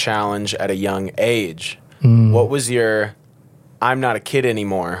Arctic Challenge at a young age? What was your "I'm not a kid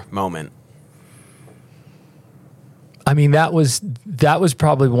anymore" moment? I mean, that was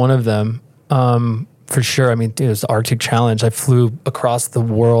probably one of them, for sure. I mean, dude, it was the Arctic Challenge. I flew across the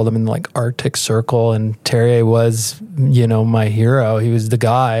world. I'm in like Arctic Circle, and Terje was, my hero. He was the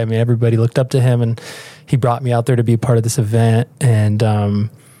guy. I mean, everybody looked up to him, and he brought me out there to be a part of this event. And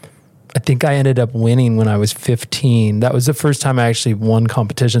I think I ended up winning when I was 15. That was the first time I actually won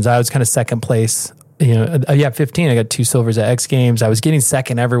competitions. I was kind of second place. 15. I got 2 silvers at X Games. I was getting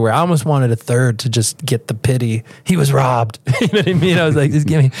second everywhere. I almost wanted a third to just get the pity. He was robbed. You know what I mean? I was like, just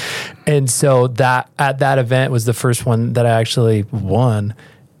give me. And so that at that event was the first one that I actually won.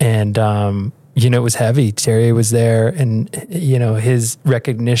 And, it was heavy. Terje was there, and, his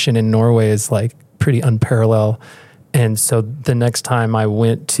recognition in Norway is like pretty unparalleled. And so the next time I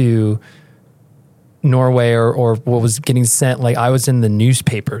went to Norway or what was getting sent, like I was in the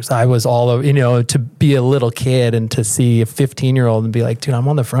newspapers. I was all over, to be a little kid and to see a 15-year-old and be like, dude, I'm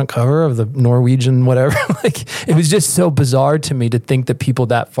on the front cover of the Norwegian, whatever. Like, it was just so bizarre to me to think that people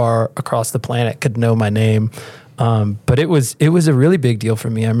that far across the planet could know my name. But it was a really big deal for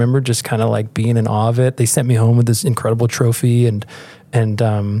me. I remember just kind of like being in awe of it. They sent me home with this incredible trophy and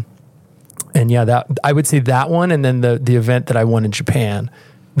yeah, that I would say that one, and then the event that I won in Japan,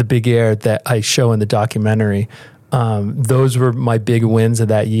 the big air that I show in the documentary. Those were my big wins of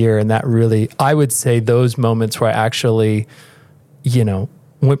that year. And that really, I would say those moments where I actually,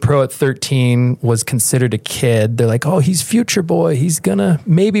 went pro at 13, was considered a kid. They're like, oh, he's future boy. He's gonna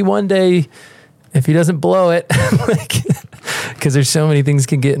maybe one day, if he doesn't blow it, because there's so many things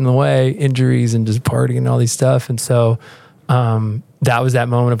can get in the way, injuries and just partying and all these stuff. And so, that was that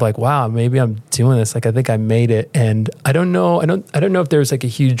moment of like, wow, maybe I'm doing this. Like, I think I made it. And I don't know if there was like a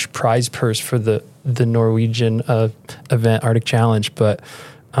huge prize purse for the Norwegian event, Arctic Challenge, but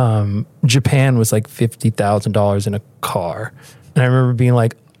Japan was like $50,000 in a car. And I remember being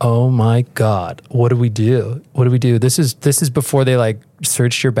like, oh my God, what do we do? What do we do? This is before they like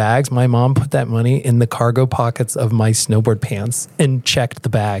searched your bags. My mom put that money in the cargo pockets of my snowboard pants and checked the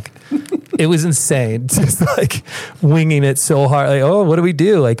bag. It was insane. Just like winging it so hard. Like, oh, what do we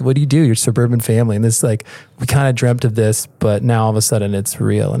do? Like, what do you do? Your suburban family. And this, like, we kind of dreamt of this, but now all of a sudden it's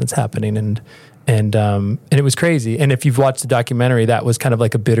real and it's happening. And it was crazy. And if you've watched the documentary, that was kind of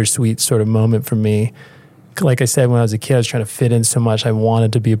like a bittersweet sort of moment for me. Like I said, when I was a kid, I was trying to fit in so much. I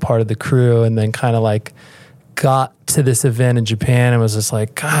wanted to be a part of the crew, and then kind of like got to this event in Japan and was just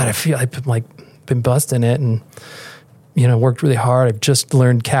like, God, I feel I've been busting it and, worked really hard. I've just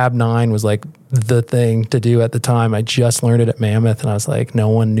learned Cab 9 was like the thing to do at the time. I just learned it at Mammoth, and I was like, no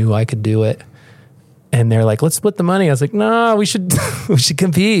one knew I could do it. And they're like, let's split the money. I was like, no, we should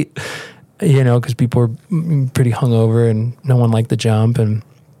compete, because people were pretty hungover and no one liked the jump. And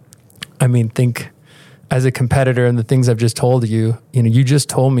I mean, think as a competitor and the things I've just told you, you just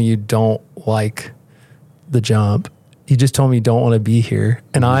told me you don't like the jump. You just told me you don't want to be here.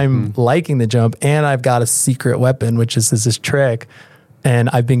 And I'm liking the jump, and I've got a secret weapon, which is this trick. And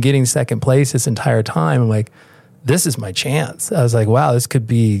I've been getting second place this entire time. I'm like, this is my chance. I was like, wow, this could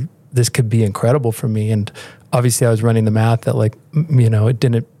be incredible for me. And obviously I was running the math that like, it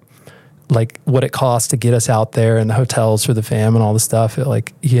didn't, like what it cost to get us out there and the hotels for the fam and all the stuff. It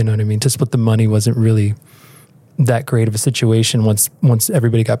like, you know what I mean? To split the money wasn't really that great of a situation once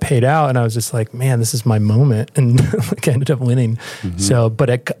everybody got paid out. And I was just like, man, this is my moment. And like I ended up winning. So, but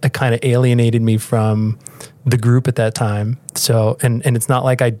it kind of alienated me from the group at that time. So, and it's not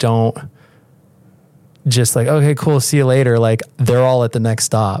like I don't just like, okay, cool, see you later. Like they're all at the next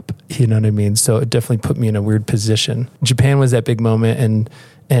stop. You know what I mean? So it definitely put me in a weird position. Japan was that big moment.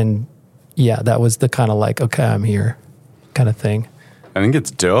 And yeah, that was the kind of like, okay, I'm here kind of thing. think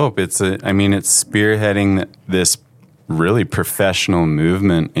it's dope. It's spearheading this really professional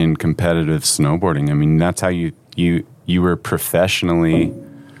movement in competitive snowboarding. I mean, that's how you were professionally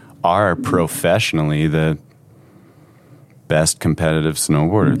the best competitive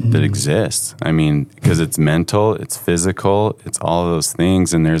snowboarder that exists. I mean, because it's mental, it's physical, it's all of those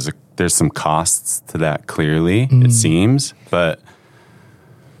things, and there's some costs to that, clearly, it seems. But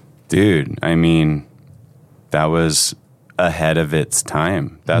dude, I mean, that was ahead of its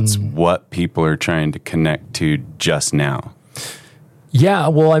time. That's what people are trying to connect to just now. Yeah,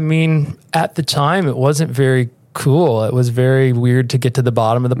 well, I mean, at the time, it wasn't very cool. It was very weird to get to the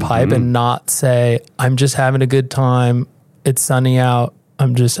bottom of the pipe and not say, I'm just having a good time. It's sunny out.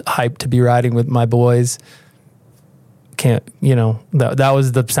 I'm just hyped to be riding with my boys. That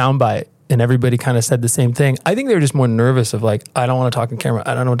was the soundbite. And everybody kind of said the same thing. I think they were just more nervous of like, I don't want to talk on camera.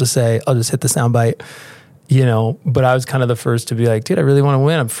 I don't know what to say. I'll just hit the soundbite. But I was kind of the first to be like, dude, I really want to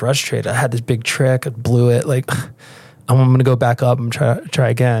win. I'm frustrated. I had this big trick. I blew it. Like, I'm going to go back up and try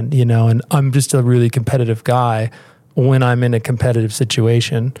again, and I'm just a really competitive guy when I'm in a competitive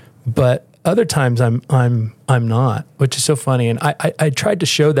situation. But other times I'm not, which is so funny. And I tried to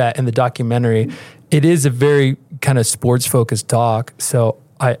show that in the documentary. It is a very kind of sports focused doc. So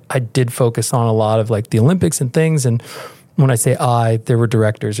I did focus on a lot of like the Olympics and things. And when I say there were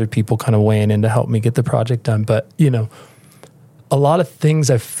directors or people kind of weighing in to help me get the project done. But, a lot of things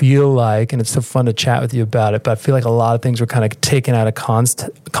I feel like, and it's so fun to chat with you about it, but I feel like a lot of things were kind of taken out of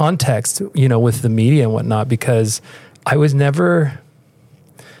context, with the media and whatnot, because I was never,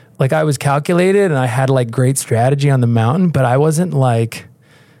 like, I was calculated and I had like great strategy on the mountain, but I wasn't like,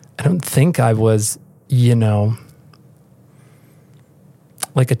 I don't think I was,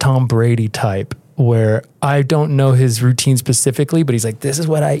 like a Tom Brady type, where I don't know his routine specifically, but he's like, this is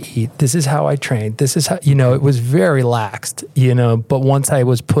what I eat. This is how I train. This is how, it was very laxed, but once I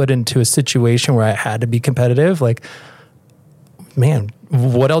was put into a situation where I had to be competitive, like, man,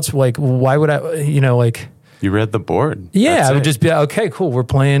 what else? Like, why would I, like, you read the board. Yeah. That's I would it. just be, okay, cool. We're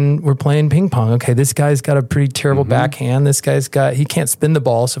playing ping pong. Okay. This guy's got a pretty terrible backhand. This guy's he can't spin the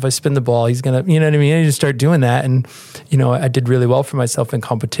ball. So if I spin the ball, he's going to, you know what I mean? I just start doing that. And, I did really well for myself in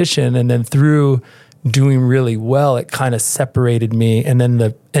competition. And then through doing really well, it kind of separated me. And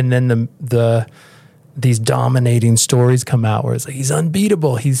then these dominating stories come out where it's like, he's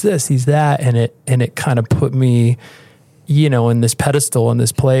unbeatable. He's this, he's that. And it kind of put me, in this pedestal, in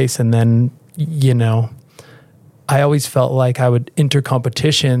this place. And then, I always felt like I would enter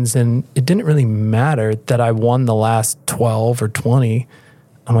competitions and it didn't really matter that I won the last 12 or 20.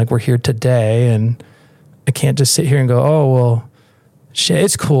 I'm like, we're here today and I can't just sit here and go, oh, well, shit,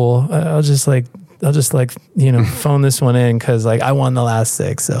 it's cool. I'll just phone this one in because like I won the last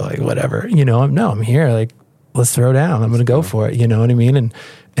 6. So like, whatever, I'm here. Like, let's throw down. I'm going to go for it. You know what I mean? And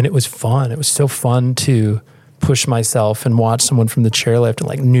it was fun. It was so fun to push myself and watch someone from the chairlift and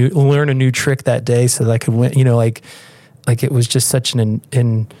like learn a new trick that day so that I could win, like it was just such an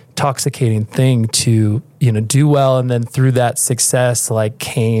intoxicating thing to, do well. And then through that success, like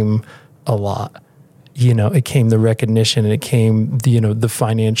came a lot, it came the recognition and it came the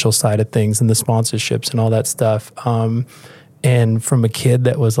financial side of things and the sponsorships and all that stuff. And from a kid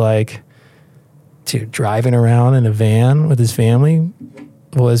that was like, dude, driving around in a van with his family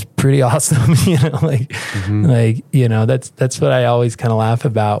was pretty awesome, that's what I always kind of laugh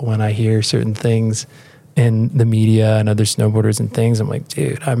about when I hear certain things in the media and other snowboarders and things. I'm like,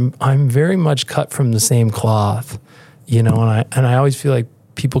 dude, I'm very much cut from the same cloth, and I always feel like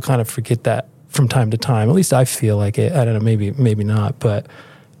people kind of forget that from time to time. At least I feel like it. I don't know, maybe not, but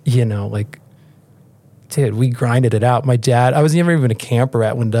dude, we grinded it out. My dad, I was never even a camper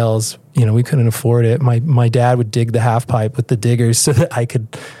at Wendell's. We couldn't afford it. My dad would dig the half pipe with the diggers so that I could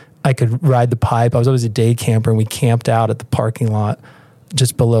ride the pipe. I was always a day camper, and we camped out at the parking lot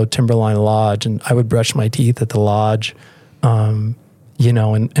just below Timberline Lodge, and I would brush my teeth at the lodge. And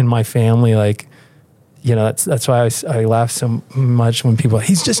my family, like, that's why I laugh so much when people,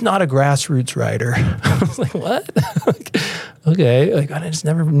 he's just not a grassroots rider. I was like, what? Like, okay. Like, I just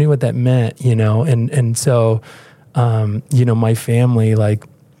never knew what that meant, and so, my family, like,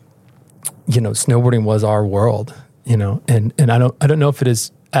 snowboarding was our world, and I don't know if it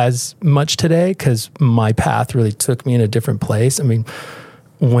is as much today because my path really took me in a different place. I mean,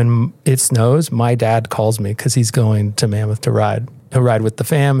 when it snows, my dad calls me because he's going to Mammoth to ride. He'll ride with the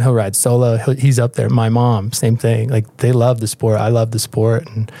fam. He'll ride solo. He's up there. My mom, same thing. Like, they love the sport. I love the sport.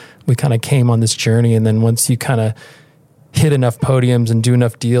 And we kind of came on this journey. And then once you kind of hit enough podiums and do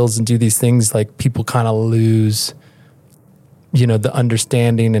enough deals and do these things, like, people kind of lose, the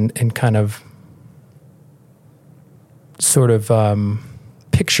understanding and kind of sort of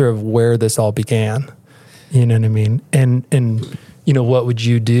picture of where this all began. You know what I mean? And you know, what would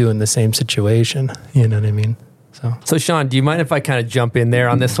you do in the same situation? You know what I mean? So Shaun, do you mind if I kind of jump in there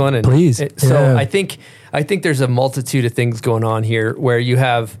on this one? And Please. So I think there's a multitude of things going on here where you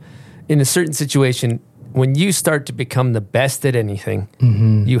have, in a certain situation, when you start to become the best at anything,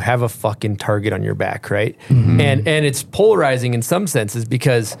 you have a fucking target on your back, right? And it's polarizing in some senses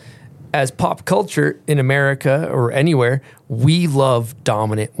because as pop culture in America or anywhere, we love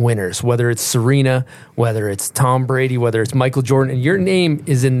dominant winners, whether it's Serena, whether it's Tom Brady, whether it's Michael Jordan, and your name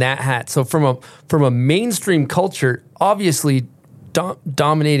is in that hat. So from a mainstream culture, obviously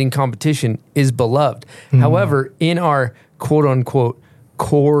dominating competition is beloved. However, in our quote unquote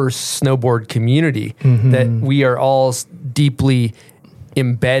core snowboard community that we are all deeply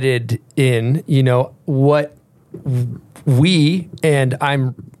embedded in, you know, what we, and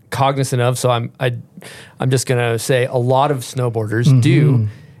I'm cognizant of, so I'm just gonna say a lot of snowboarders do,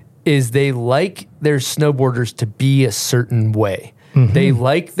 is they like their snowboarders to be a certain way. They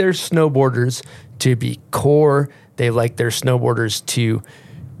like their snowboarders to be core. They like their snowboarders to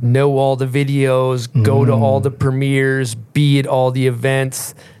know all the videos, go to all the premieres, be at all the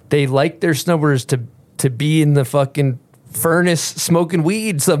events. They like their snowboarders to be in the fucking furnace smoking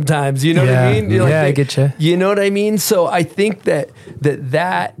weed sometimes. You know what I mean? I get you. You know what I mean? So I think that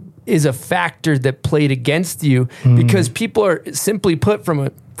is a factor that played against you because people are, simply put, from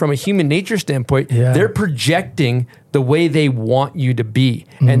a human nature standpoint, they're projecting the way they want you to be.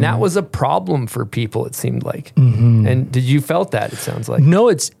 And that was a problem for people, it seemed like. And did you felt that, it sounds like? No,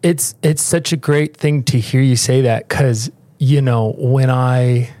 it's such a great thing to hear you say that, because, you know, when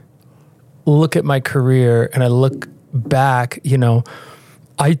I look at my career and I look back, you know,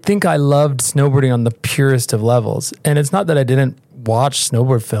 I think I loved snowboarding on the purest of levels. And it's not that I didn't watch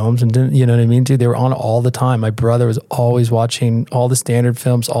snowboard films and didn't, you know what I mean, dude? They were on all the time. My brother was always watching all the standard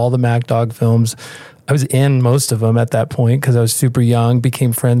films, all the Mac Dog films. I was in most of them at that point because I was super young,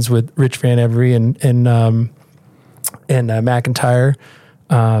 became friends with Rich Van Every and McIntyre,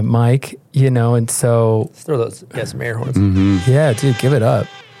 Mike, you know, and so... Let's throw those, some air horns. Yeah, dude, give it up.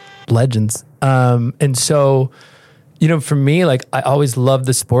 Legends. And so, you know, for me, like, I always loved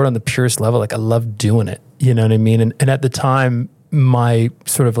the sport on the purest level. Like, I loved doing it, you know what I mean? And at the time, my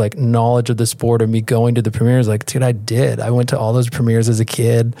sort of like knowledge of the sport or me going to the premieres, like, dude, I went to all those premieres as a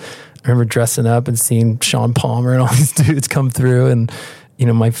kid. I remember dressing up and seeing Shaun Palmer and all these dudes come through. And, you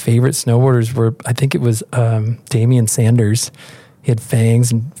know, my favorite snowboarders were, I think it was Damian Sanders. He had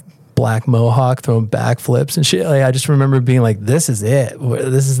fangs and black mohawk, throwing backflips and shit. Like, I just remember being like, this is it.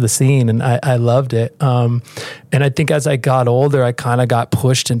 This is the scene. And I loved it. And I think as I got older, I kind of got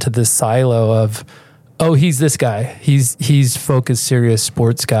pushed into this silo of, oh, he's this guy. He's focused, serious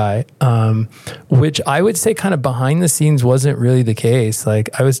sports guy, which I would say kind of behind the scenes wasn't really the case. Like,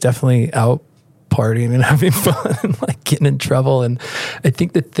 I was definitely out partying and having fun and like getting in trouble. And I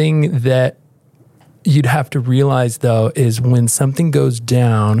think the thing that you'd have to realize, though, is when something goes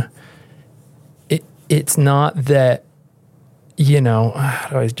down, it's not that, you know, how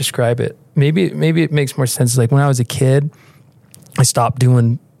do I describe it? Maybe it makes more sense. Like, when I was a kid, I stopped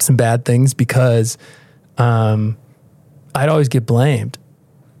doing some bad things because I'd always get blamed.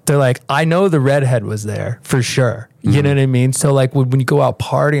 They're like, I know the redhead was there for sure. You know what I mean? So like when you go out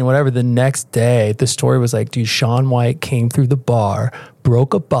partying, whatever, the next day, the story was like, dude, Shaun White came through the bar,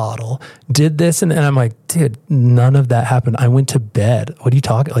 broke a bottle, did this. And I'm like, dude, none of that happened. I went to bed. What are you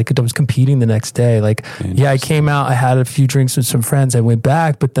talking? Like, I was competing the next day. Like, yeah, I came out, I had a few drinks with some friends. I went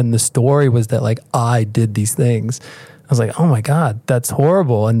back, but then the story was that like, I did these things. I was like, oh my God, that's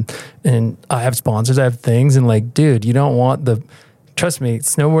horrible. And I have sponsors, I have things. And like, dude, you don't want trust me,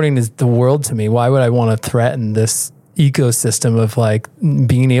 snowboarding is the world to me. Why would I want to threaten this ecosystem of like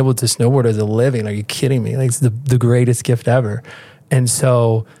being able to snowboard as a living? Are you kidding me? Like, it's the greatest gift ever. And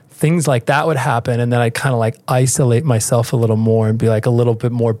so things like that would happen. And then I kind of like isolate myself a little more and be like a little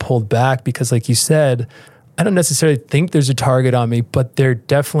bit more pulled back because, like you said, I don't necessarily think there's a target on me, but there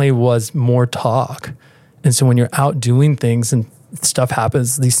definitely was more talk. And so when you're out doing things and stuff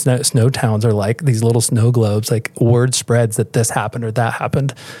happens, these snow towns are like these little snow globes, like word spreads that this happened or that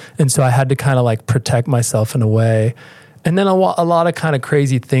happened. And so I had to kind of like protect myself in a way. And then a lot of kind of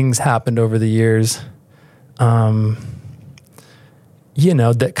crazy things happened over the years, you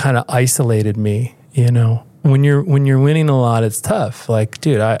know, that kind of isolated me. You know, when you're winning a lot, it's tough. Like,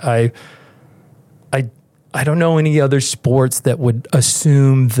 dude, I don't know any other sports that would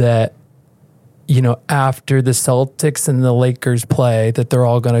assume that, you know, after the Celtics and the Lakers play, that they're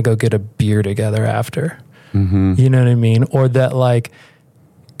all going to go get a beer together after. You know what I mean? Or that like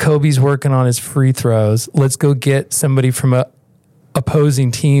Kobe's working on his free throws. Let's go get somebody from a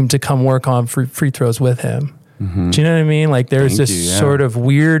opposing team to come work on free throws with him. Do you know what I mean? Like there's this sort of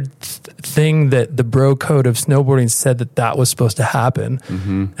weird thing that the bro code of snowboarding said that was supposed to happen.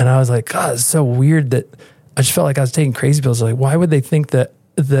 And I was like, God, it's so weird that I just felt like I was taking crazy pills. Like, why would they think that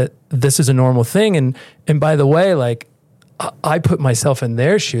this is a normal thing? And by the way, like I put myself in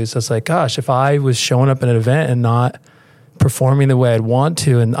their shoes. I was like, gosh, if I was showing up at an event and not performing the way I'd want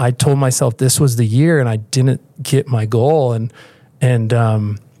to, and I told myself this was the year and I didn't get my goal, and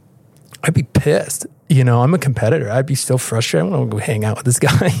I'd be pissed. You know, I'm a competitor. I'd be so frustrated. I want to go hang out with this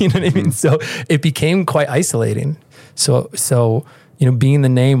guy. You know what I mean? So it became quite isolating. So you know, being the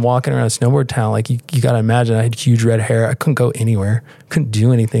name, walking around a snowboard town, like you got to imagine I had huge red hair. I couldn't go anywhere. Couldn't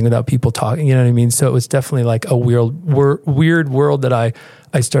do anything without people talking. You know what I mean? So it was definitely like a weird world that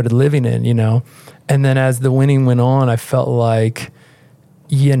I started living in, you know? And then as the winning went on, I felt like,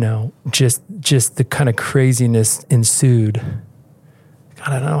 you know, just the kind of craziness ensued. God,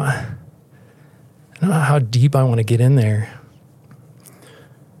 I don't know how deep I want to get in there.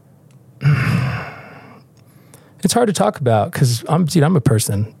 It's hard to talk about because I'm a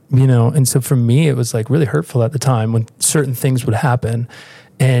person, you know, and so for me it was like really hurtful at the time when certain things would happen,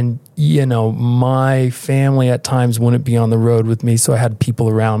 and you know, my family at times wouldn't be on the road with me, so I had people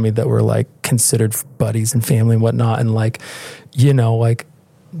around me that were like considered buddies and family and whatnot, and like, you know, like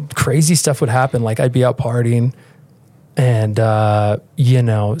crazy stuff would happen. Like I'd be out partying, and you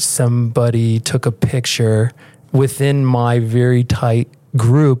know, somebody took a picture within my very tight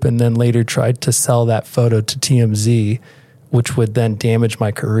group and then later tried to sell that photo to TMZ, which would then damage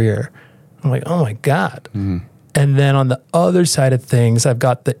my career. I'm like, oh my God. And then on the other side of things, I've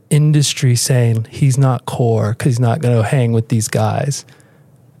got the industry saying he's not core because he's not going to hang with these guys,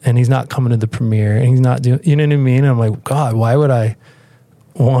 and he's not coming to the premiere, and he's not doing, you know what I mean? I'm like, God, why would I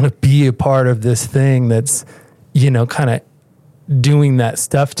want to be a part of this thing that's, you know, kind of doing that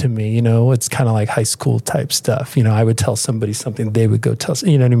stuff to me? You know, it's kind of like high school type stuff. You know, I would tell somebody something, they would go tell,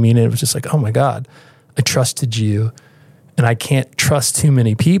 you know what I mean? And it was just like, oh my God, I trusted you, and I can't trust too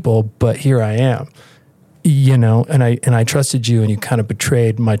many people, but here I am, you know, and I trusted you, and you kind of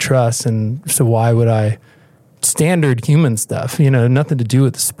betrayed my trust. And so why would I, standard human stuff, you know, nothing to do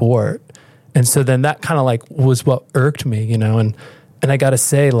with the sport. And so then that kind of like was what irked me, you know, and I got to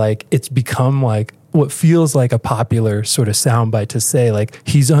say, like, it's become like what feels like a popular sort of soundbite to say, like,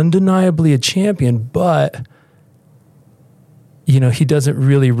 he's undeniably a champion, but, you know, he doesn't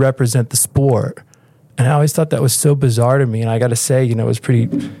really represent the sport. And I always thought that was so bizarre to me. And I got to say, you know, it was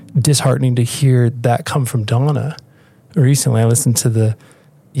pretty disheartening to hear that come from Donna. Recently, I listened to the,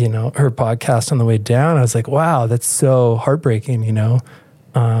 you know, her podcast on the way down. I was like, wow, that's so heartbreaking, you know?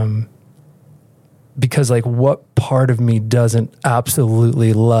 Because like what part of me doesn't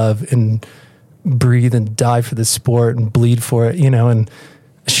absolutely love and breathe and die for the sport and bleed for it, you know, and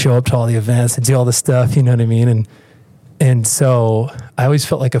show up to all the events and do all the stuff, you know what I mean? And so I always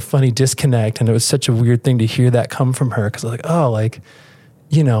felt like a funny disconnect, and it was such a weird thing to hear that come from her, because I was like, oh, like,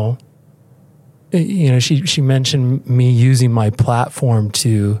 you know, she mentioned me using my platform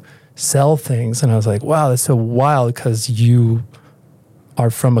to sell things, and I was like, wow, that's so wild, because you are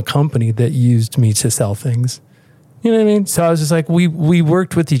from a company that used me to sell things. You know what I mean? So I was just like, we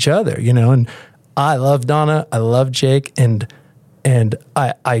worked with each other, you know, and I love Donna, I love Jake, and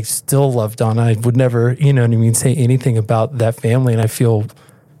I still love Donna. I would never, you know what I mean, say anything about that family, and I feel,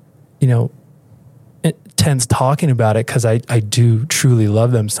 you know, tense talking about it because I do truly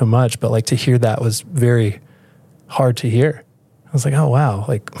love them so much, but like to hear that was very hard to hear. I was like, oh wow,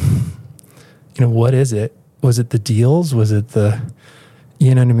 like, you know, what is it? Was it the deals? Was it the,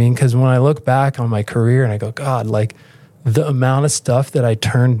 you know what I mean? Because when I look back on my career and I go, God, like the amount of stuff that I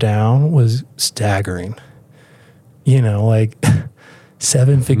turned down was staggering. You know, like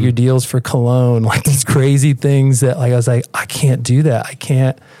 7-figure deals for cologne, like these crazy things that like, I was like, I can't do that. I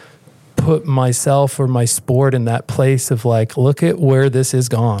can't put myself or my sport in that place of like, look at where this is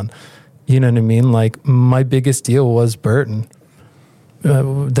gone. You know what I mean? Like my biggest deal was Burton.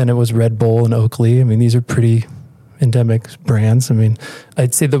 Then it was Red Bull and Oakley. I mean, these are pretty endemic brands. I mean,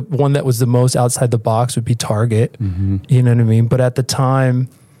 I'd say the one that was the most outside the box would be Target. You know what I mean? But at the time,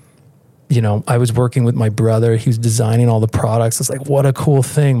 you know, I was working with my brother. He was designing all the products. It's like, what a cool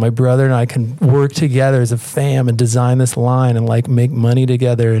thing. My brother and I can work together as a fam and design this line and like make money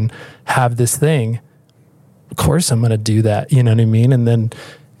together and have this thing. Of course I'm going to do that. You know what I mean? And then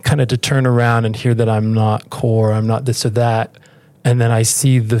kind of to turn around and hear that I'm not core, I'm not this or that. And then I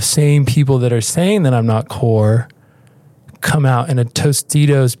see the same people that are saying that I'm not core come out in a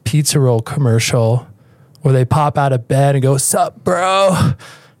Tostitos pizza roll commercial where they pop out of bed and go, "Sup, bro?"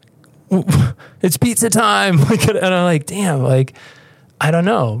 it's pizza time. And I'm like, damn, like, I don't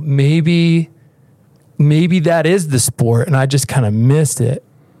know. Maybe that is the sport and I just kind of missed it.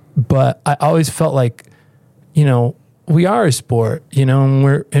 But I always felt like, you know, we are a sport, you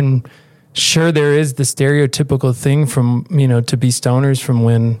know, and sure there is the stereotypical thing from, you know, to be stoners from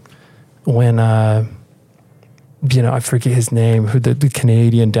when you know, I forget his name, who the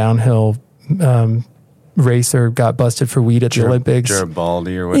Canadian downhill racer got busted for weed at the Olympics.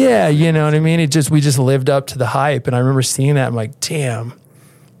 Garibaldi or whatever. Yeah, you know what I mean? We just lived up to the hype. And I remember seeing that. I'm like, damn,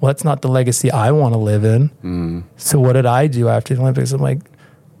 well, that's not the legacy I want to live in. So what did I do after the Olympics? I'm like,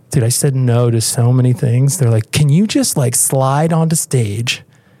 dude, I said no to so many things. They're like, can you just like slide onto stage,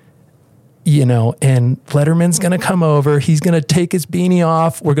 you know, and Letterman's going to come over. He's going to take his beanie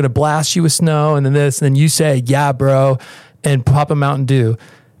off. We're going to blast you with snow and then this. And then you say, yeah, bro, and pop a Mountain Dew.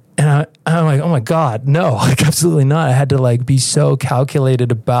 And I'm like, oh my God, no, like absolutely not. I had to like be so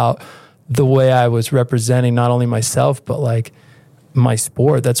calculated about the way I was representing not only myself, but like my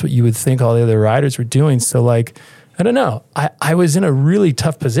sport. That's what you would think all the other riders were doing. So like, I don't know. I was in a really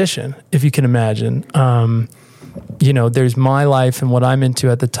tough position, if you can imagine. You know, there's my life and what I'm into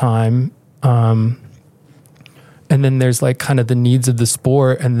at the time. And then there's like kind of the needs of the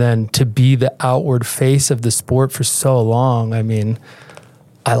sport. And then to be the outward face of the sport for so long, I mean,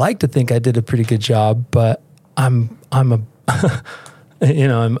 I like to think I did a pretty good job, but I'm a, you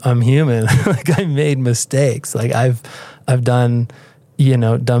know, I'm human. Like I made mistakes. Like I've done, you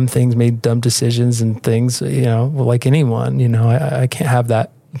know, dumb things, made dumb decisions and things, you know, like anyone, you know, I can't have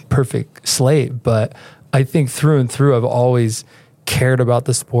that perfect slate, but I think through and through, I've always cared about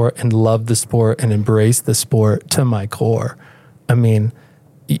the sport and loved the sport and embraced the sport to my core. I mean,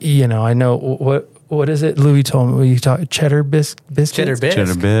 you know, I know what is it? Louis told me, you talk cheddar biscuits? Cheddar biscuits.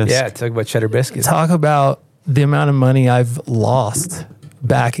 Cheddar biscuits. Yeah, talk about cheddar biscuits. Talk about the amount of money I've lost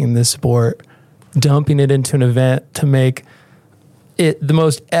backing this sport, dumping it into an event to make it the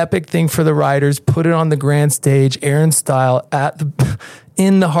most epic thing for the riders, put it on the grand stage, Aaron style,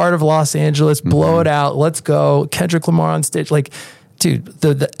 in the heart of Los Angeles, blow it out, let's go, Kendrick Lamar on stage. Like, dude,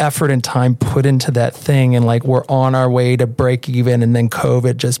 the effort and time put into that thing, and like we're on our way to break even, and then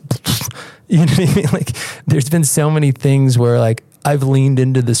COVID just, you know what I mean? Like, there's been so many things where like I've leaned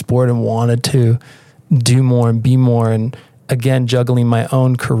into the sport and wanted to do more and be more, and again, juggling my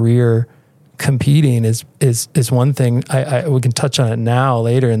own career. Competing is one thing. We can touch on it now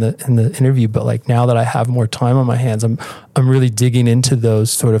later in the interview, but like now that I have more time on my hands, I'm really digging into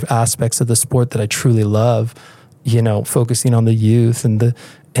those sort of aspects of the sport that I truly love. You know, focusing on the youth and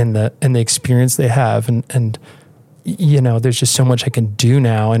the experience they have, and you know, there's just so much I can do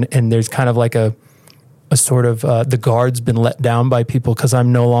now, and there's kind of like a sort of the guard's been let down by people because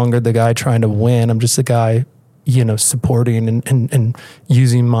I'm no longer the guy trying to win. I'm just the guy, you know, supporting and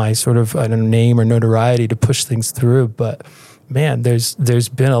using my sort of, I don't know, name or notoriety to push things through. But man, there's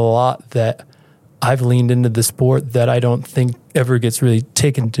been a lot that I've leaned into the sport that I don't think ever gets really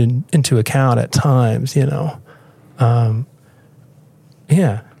taken into account at times, you know.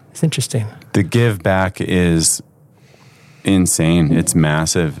 Yeah, it's interesting. The give back is insane. It's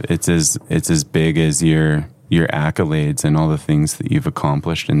massive. It's as big as your accolades and all the things that you've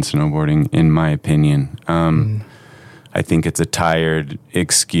accomplished in snowboarding, in my opinion. I think it's a tired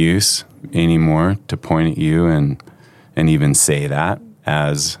excuse anymore to point at you and even say that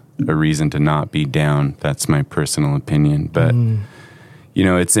as a reason to not be down. That's my personal opinion. But, you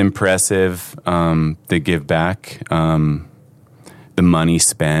know, it's impressive, the give back, the money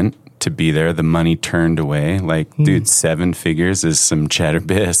spent to be there, the money turned away. Like, dude, 7 figures is some cheddar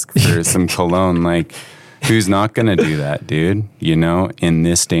bisque for some cologne. Like, who's not going to do that, dude? You know, in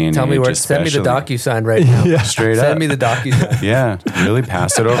this day and Tell age, me where. Send me the DocuSign right now. Yeah. Straight up. Send me the DocuSign. Yeah, really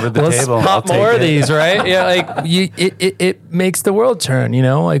pass it over the table. Let's pop I'll more take of it. these, right? Yeah, like it makes the world turn. You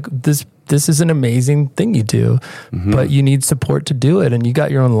know, like this is an amazing thing you do, but you need support to do it, and you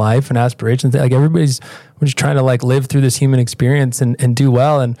got your own life and aspirations. Like we're just trying to like live through this human experience and do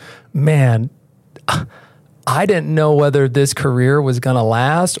well. And man, I didn't know whether this career was going to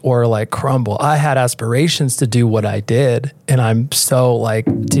last or like crumble. I had aspirations to do what I did. And I'm so like,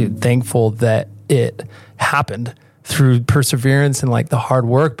 dude, thankful that it happened through perseverance and like the hard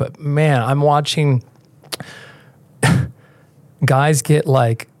work. But man, I'm watching guys get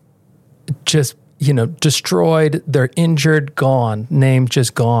like just, you know, destroyed. They're injured, gone, name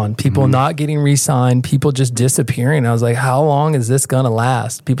just gone. People not getting re-signed, people just disappearing. I was like, how long is this going to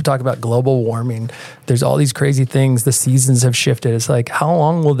last? People talk about global warming. There's all these crazy things. The seasons have shifted. It's like, how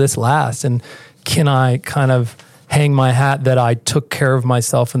long will this last? And can I kind of hang my hat that I took care of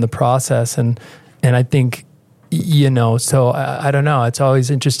myself in the process? And I think, So I don't know. It's always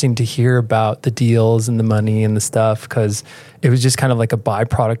interesting to hear about the deals and the money and the stuff, because it was just kind of like a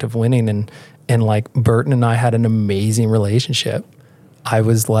byproduct of winning. And like Burton and I had an amazing relationship. I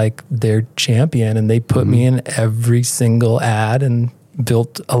was like their champion, and they put me in every single ad and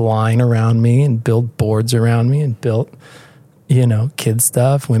built a line around me and built boards around me and built, kids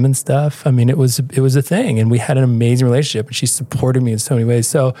stuff, women's stuff. I mean, it was a thing, and we had an amazing relationship, and she supported me in so many ways.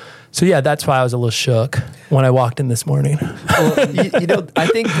 So yeah, that's why I was a little shook when I walked in this morning. Well, I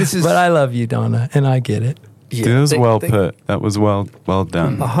think this is. But I love you, Donna, and I get it. Yeah, it was well put. That was well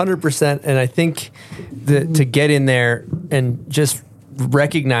done. 100%. And I think to get in there and just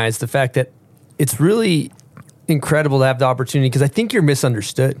recognize the fact that it's really incredible to have the opportunity, because I think you're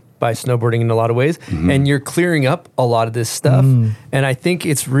misunderstood by snowboarding in a lot of ways, and you're clearing up a lot of this stuff. And I think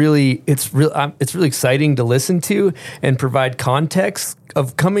it's really exciting to listen to and provide context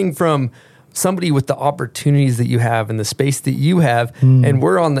of coming from somebody with the opportunities that you have and the space that you have. And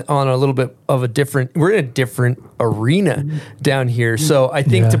we're on a little bit of we're in a different arena down here. So I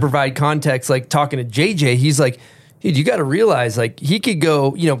think to provide context, like talking to JJ, he's like, dude, you got to realize, like, he could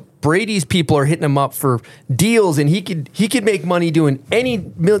go, Brady's people are hitting him up for deals, and he could make money doing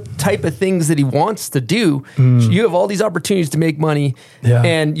any type of things that he wants to do. You have all these opportunities to make money,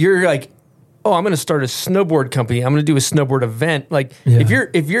 and you're like, oh, I'm going to start a snowboard company. I'm going to do a snowboard event. Like, if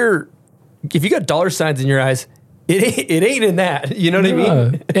you got dollar signs in your eyes, it ain't in that. You know what I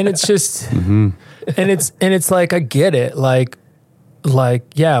mean? And it's just, and it's like, I get it. Like,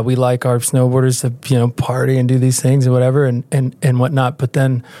 yeah, we like our snowboarders to, party and do these things and whatever and whatnot. But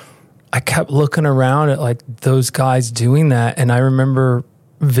then I kept looking around at like those guys doing that. And I remember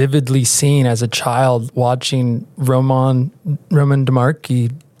vividly seeing as a child watching Roman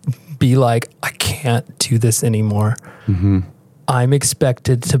DeMarchi be like, I can't do this anymore. I'm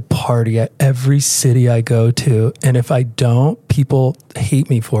expected to party at every city I go to. And if I don't, people hate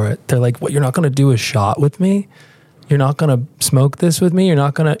me for it. They're like, what, you're not going to do a shot with me? You're not going to smoke this with me? You're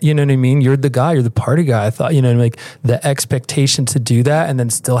not going to, you know what I mean? You're the guy, you're the party guy. I thought, like the expectation to do that and then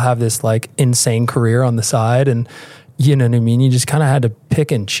still have this like insane career on the side. And you know what I mean? You just kind of had to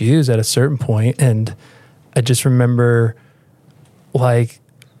pick and choose at a certain point. And I just remember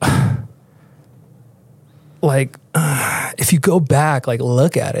if you go back, like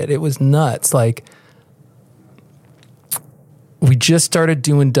look at it, it was nuts. Like we just started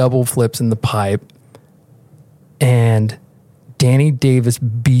doing double flips in the pipe, and Danny Davis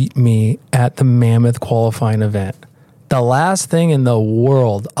beat me at the Mammoth qualifying event. The last thing in the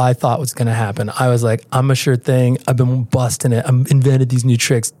world I thought was going to happen. I was like, I'm a sure thing. I've been busting it. I've invented these new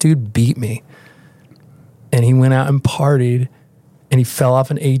tricks. Dude beat me. And he went out and partied, and he fell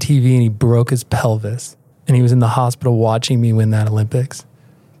off an ATV and he broke his pelvis. And he was in the hospital watching me win that Olympics.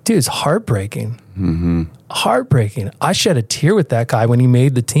 Dude, it's heartbreaking. Heartbreaking. I shed a tear with that guy when he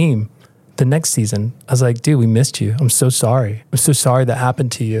made the team the next season. I was like, dude, we missed you. I'm so sorry. I'm so sorry that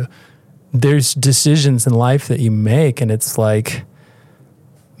happened to you. There's decisions in life that you make, and it's like,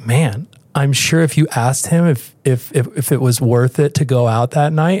 man, I'm sure if you asked him if it was worth it to go out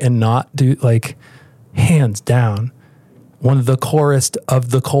that night and not do, like, hands down, one of the corest of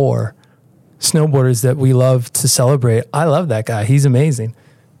the core snowboarders that we love to celebrate. I love that guy. He's amazing.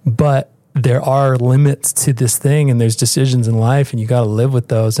 But there are limits to this thing, and there's decisions in life, and you got to live with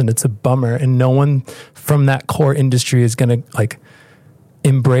those, and it's a bummer. And no one from that core industry is going to like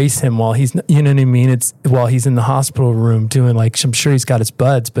embrace him while he's, you know what I mean? It's while he's in the hospital room doing, like, I'm sure he's got his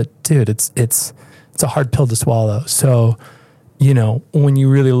buds, but dude, it's a hard pill to swallow. So, you know, when you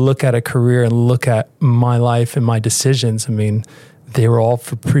really look at a career and look at my life and my decisions, I mean, they were all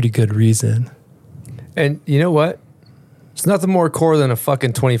for pretty good reason. And you know what? It's nothing more core than a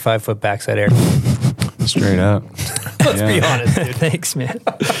fucking 25-foot backside air. Straight up. Let's be honest, dude. Thanks, man.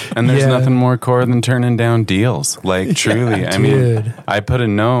 And there's nothing more core than turning down deals. Like, truly. I mean, I put a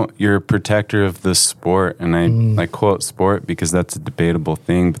note, you're a protector of the sport. And I quote sport because that's a debatable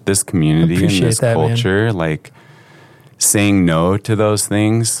thing. But this community and this culture, man, like, saying no to those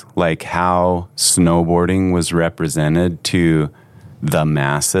things, like how snowboarding was represented to the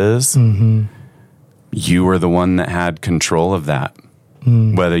masses, you were the one that had control of that.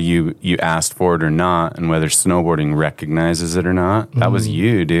 Whether you asked for it or not, and whether snowboarding recognizes it or not, that was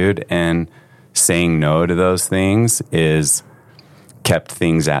you, dude. And saying no to those things kept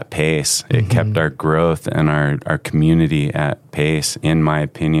things at pace. It kept our growth and our community at pace, in my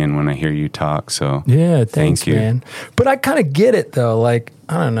opinion, when I hear you talk. So yeah, thanks, thank you, man. But I kind of get it though. Like,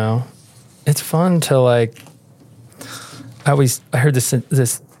 I don't know. It's fun to, like, I heard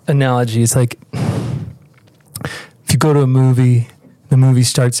this analogy. It's like, if you go to a movie, the movie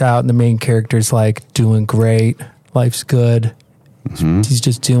starts out and the main character's like doing great, life's good, he's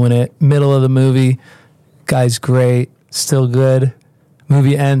just doing it. Middle of the movie, guy's great, still good.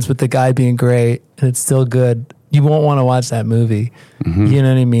 Movie ends with the guy being great and it's still good. You won't want to watch that movie. You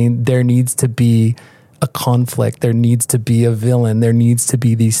know what I mean? There needs to be a conflict. There needs to be a villain. There needs to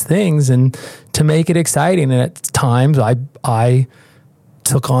be these things, and to make it exciting. And at times, I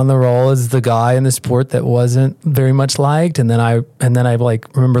took on the role as the guy in the sport that wasn't very much liked, and then I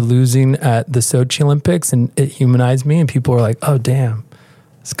like remember losing at the Sochi Olympics, and it humanized me. And people were like, "Oh, damn,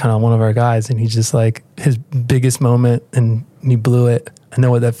 it's kind of one of our guys," and he's just like his biggest moment, and he blew it. I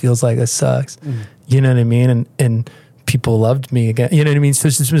know what that feels like. That sucks. You know what I mean? And people loved me again. You know what I mean? So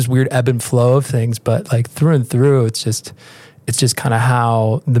it's just this weird ebb and flow of things, but like through and through, it's just kind of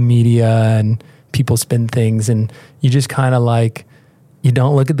how the media and people spin things, and you just kind of like, you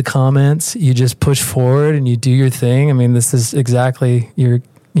don't look at the comments, you just push forward and you do your thing. I mean, this is exactly your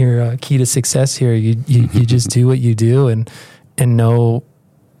key to success here. You just do what you do, and know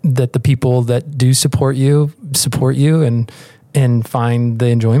that the people that do support you, and find the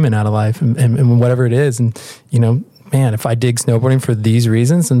enjoyment out of life and whatever it is. And, you know, man, if I dig snowboarding for these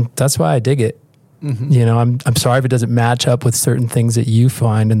reasons, and that's why I dig it. You know, I'm sorry if it doesn't match up with certain things that you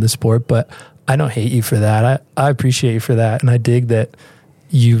find in the sport, but I don't hate you for that. I appreciate you for that. And I dig that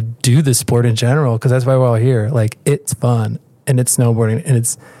you do the sport in general, because that's why we're all here. Like, it's fun, and it's snowboarding, and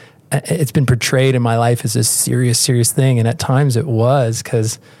it's been portrayed in my life as a serious thing. And at times it was,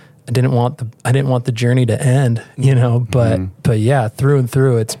 because I didn't want the journey to end, you know, but yeah, through and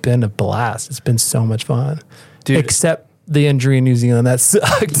through, it's been a blast. It's been so much fun. Dude, except the injury in New Zealand, that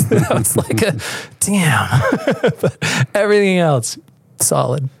sucked. That was like a damn. But everything else,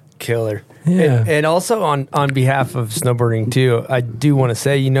 solid. Killer. Yeah. And also on behalf of snowboarding too, I do want to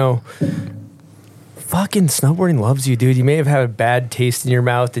say, you know, fucking snowboarding loves you, dude. You may have had a bad taste in your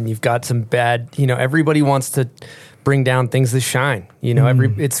mouth, and you've got some bad, you know, everybody wants to bring down things that shine, you know,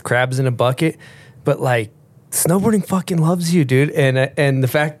 it's crabs in a bucket, but like, snowboarding fucking loves you, dude. And the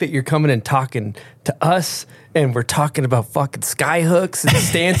fact that you're coming and talking to us, and we're talking about fucking sky hooks and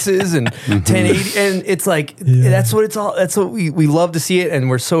stances and 1080, and it's like, that's what we love to see it, and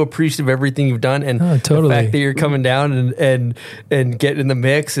we're so appreciative of everything you've done. And totally. The fact that you're coming down and getting in the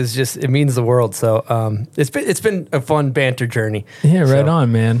mix is just, it means the world. So it's been a fun banter journey. Yeah, right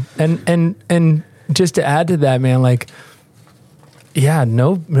on, man. And just to add to that, man, like, yeah,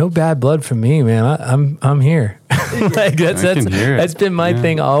 no bad blood from me, man. I'm here. Like that's been my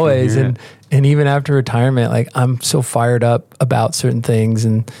thing always, and even after retirement, like, I'm so fired up about certain things.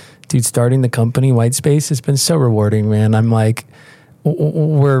 And dude, starting the company White Space has been so rewarding, man. I'm like,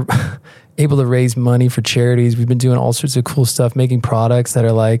 we're able to raise money for charities. We've been doing all sorts of cool stuff, making products that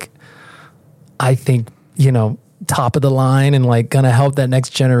are like, I think, you know, top of the line, and like gonna help that next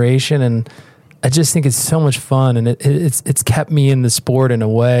generation. And I just think it's so much fun, and it's kept me in the sport in a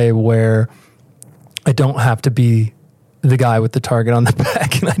way where I don't have to be the guy with the target on the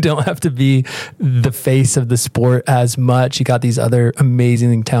back, and I don't have to be the face of the sport as much. You got these other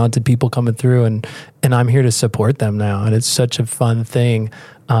amazing, talented people coming through, and I'm here to support them now, and it's such a fun thing.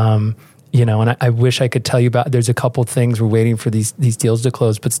 You know, and I wish I could tell you about, there's a couple things we're waiting for these deals to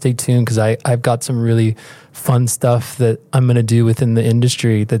close, but stay tuned, because I've got some really fun stuff that I'm going to do within the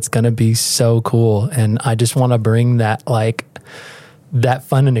industry that's going to be so cool. And I just want to bring that, like, that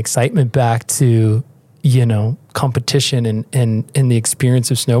fun and excitement back to, you know, competition and the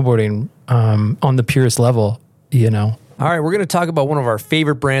experience of snowboarding on the purest level, you know. All right, we're going to talk about one of our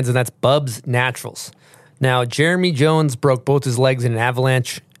favorite brands, and that's Bubs Naturals. Now, Jeremy Jones broke both his legs in an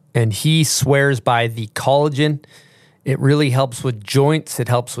avalanche, and he swears by the collagen. It really helps with joints. It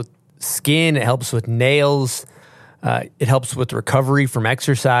helps with skin. It helps with nails. It helps with recovery from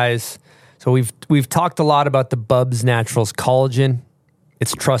exercise. So we've talked a lot about the Bubs Naturals collagen.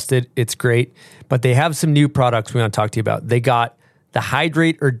 It's trusted. It's great. But they have some new products we want to talk to you about. They got the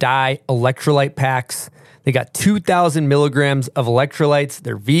Hydrate or Die electrolyte packs. They got 2,000 milligrams of electrolytes.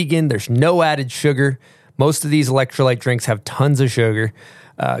 They're vegan. There's no added sugar. Most of these electrolyte drinks have tons of sugar.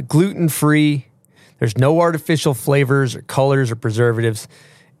 Gluten-free. There's no artificial flavors or colors or preservatives.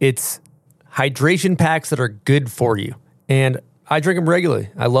 It's hydration packs that are good for you. And I drink them regularly.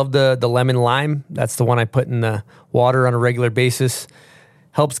 I love the lemon lime. That's the one I put in the water on a regular basis.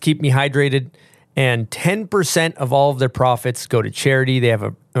 Helps keep me hydrated. And 10% of all of their profits go to charity. They have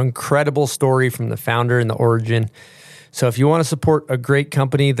an incredible story from the founder and the origin. So if you want to support a great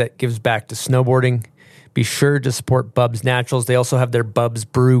company that gives back to snowboarding, be sure to support Bubs Naturals. They also have their Bubs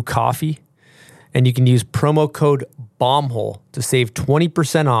Brew coffee. And you can use promo code BOMBHOLE to save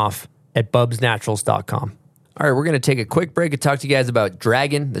 20% off at bubsnaturals.com. All right, we're going to take a quick break and talk to you guys about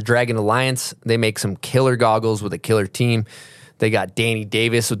Dragon, the Dragon Alliance. They make some killer goggles with a killer team. They got Danny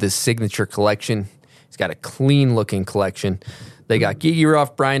Davis with his signature collection. He's got a clean-looking collection. They got Gigi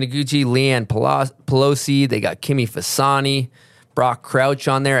Ruff, Brian Noguchi, Leanne Pelosi. They got Kimi Fasani, Brock Crouch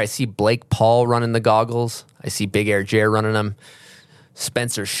on there. I see Blake Paul running the goggles. I see Big Air Jer running them.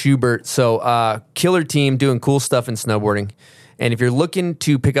 Spencer Schubert. So killer team doing cool stuff in snowboarding. And if you're looking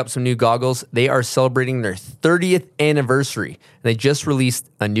to pick up some new goggles, they are celebrating their 30th anniversary. And they just released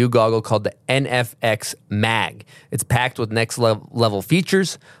a new goggle called the NFX Mag. It's packed with next level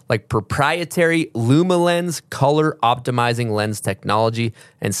features like proprietary LumaLens color optimizing lens technology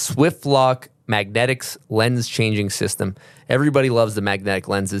and SwiftLock magnetics lens changing system. Everybody loves the magnetic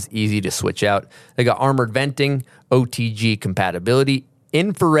lenses, easy to switch out. They got armored venting, OTG compatibility,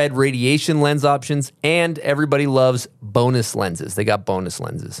 infrared radiation lens options, and everybody loves bonus lenses. They got bonus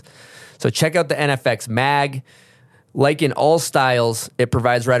lenses. So check out the NFX Mag. Like in all styles, it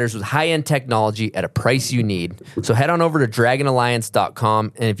provides riders with high-end technology at a price you need. So head on over to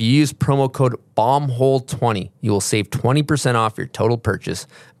dragonalliance.com, and if you use promo code BOMBHOLE20, you will save 20% off your total purchase,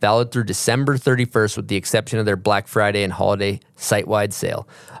 valid through December 31st with the exception of their Black Friday and holiday site-wide sale.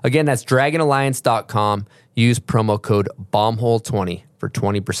 Again, that's dragonalliance.com. Use promo code BOMBHOLE20 for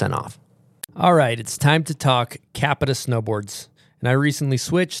 20% off. All right, it's time to talk Capita snowboards. And I recently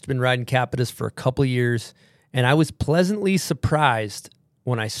switched, been riding Capitas for a couple years, and I was pleasantly surprised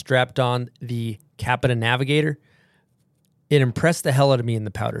when I strapped on the Capita Navigator. It impressed the hell out of me in the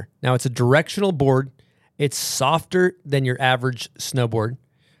powder. Now, it's a directional board. It's softer than your average snowboard,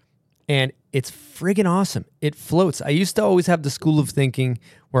 and it's friggin' awesome. It floats. I used to always have the school of thinking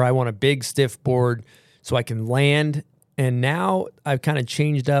where I want a big, stiff board so I can land, and now I've kind of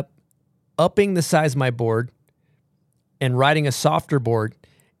changed upping the size of my board and riding a softer board.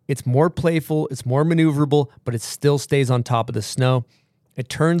 It's more playful, it's more maneuverable, but it still stays on top of the snow. It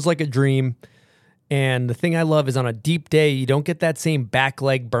turns like a dream. And the thing I love is on a deep day, you don't get that same back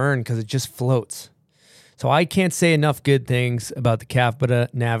leg burn because it just floats. So I can't say enough good things about the Capita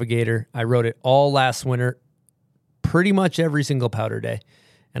Navigator. I rode it all last winter, pretty much every single powder day,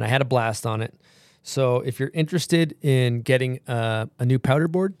 and I had a blast on it. So if you're interested in getting a new powder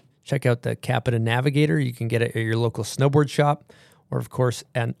board, check out the Capita Navigator. You can get it at your local snowboard shop or, of course,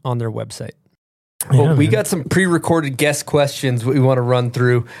 on their website. Well, we got some pre-recorded guest questions we want to run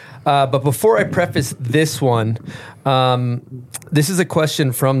through. But before I preface this one, this is a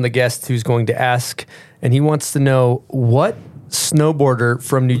question from the guest who's going to ask, and he wants to know what snowboarder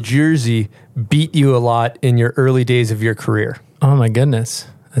from New Jersey beat you a lot in your early days of your career? Oh, my goodness.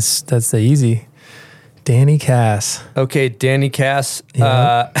 That's the easy. Danny Cass. Okay, Danny Cass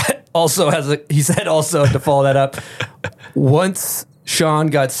also he said also to follow that up, once Shaun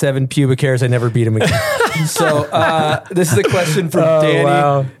got 7 pubic hairs, I never beat him again. So this is a question from Danny.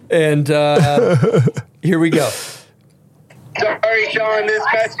 Wow. And here we go. Sorry, Shaun, this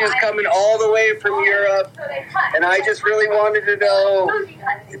message is coming all the way from Europe, and I just really wanted to know,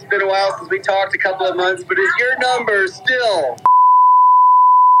 it's been a while since we talked, a couple of months, but is your number still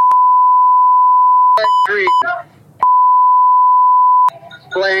 3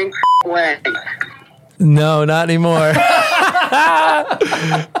 blank blank? No, not anymore.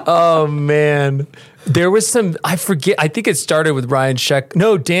 Oh, man. There was some, I forget, I think it started with Ryan Sheck.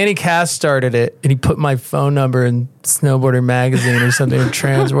 No, Danny Cass started it, and he put my phone number in Snowboarder Magazine or something, in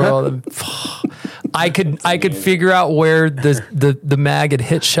Transworld. I could figure out where the mag had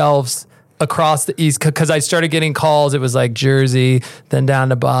hit shelves across the East, because I started getting calls. It was like Jersey, then down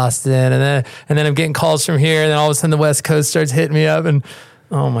to Boston, and then I'm getting calls from here, and then all of a sudden the West Coast starts hitting me up, and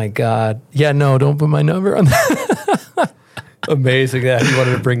oh my God. Yeah, no, don't put my number on that. Amazing that you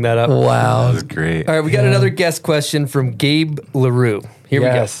wanted to bring that up. Wow. That was great. All right, we got another guest question from Gabe LaRue. Here we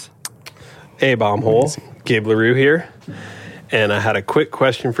go. Hey, Bombhole. Gabe LaRue here. And I had a quick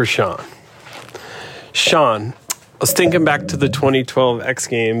question for Shaun. Shaun, I was thinking back to the 2012 X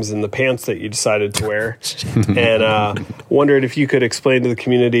Games and the pants that you decided to wear. And wondered if you could explain to the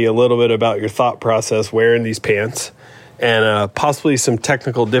community a little bit about your thought process wearing these pants. And possibly some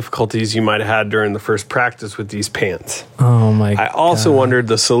technical difficulties you might have had during the first practice with these pants. Oh, my God. I also wondered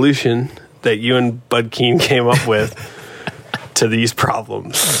the solution that you and Bud Keen came up with to these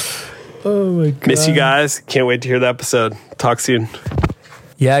problems. Oh, my God. Miss you guys. Can't wait to hear the episode. Talk soon.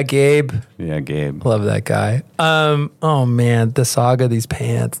 Yeah, Gabe. Yeah, Gabe. Love that guy. Oh, man, the saga of these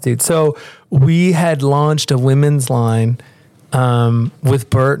pants, dude. So we had launched a women's line with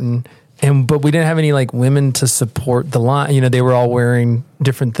Burton, but we didn't have any like women to support the line. You know, they were all wearing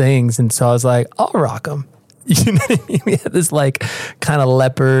different things. And so I was like, I'll rock them. You know what I mean? We had this like kind of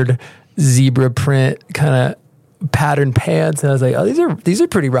leopard zebra print kind of patterned pants, and I was like, oh, these are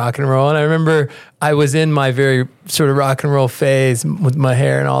pretty rock and roll. And I remember I was in my very sort of rock and roll phase with my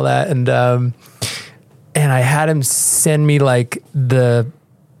hair and all that, and I had him send me like the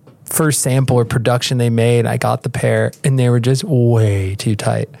first sample or production they made. I got the pair, and they were just way too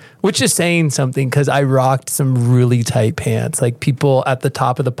tight, which is saying something, because I rocked some really tight pants. Like, people at the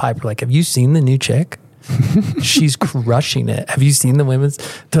top of the pipe were like, have you seen the new chick? She's crushing it. Have you seen the women's?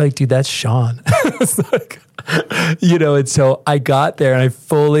 They're like, dude, that's Shaun. It's like, and so I got there and I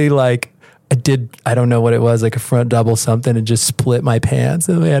fully I don't know what it was, like a front double something, and just split my pants,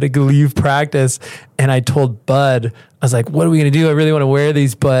 and we had to leave practice. And I told Bud, I was like, what are we going to do? I really want to wear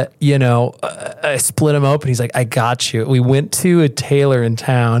these, but I split them open. He's like, I got you. We went to a tailor in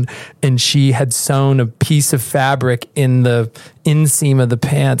town, and she had sewn a piece of fabric in the inseam of the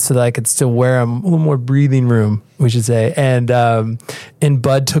pants so that I could still wear them. A little more breathing room, we should say. And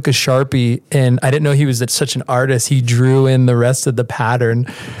Bud took a Sharpie, and I didn't know he was such an artist. He drew in the rest of the pattern.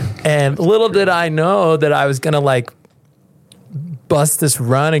 And little did I know that I was going to bust this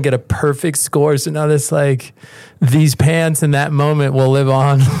run and get a perfect score. So now these pants in that moment will live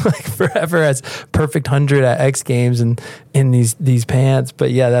on forever as perfect 100 at X Games and in these pants.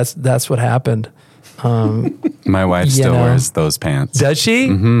 But yeah, that's what happened. My wife still wears those pants. Does she?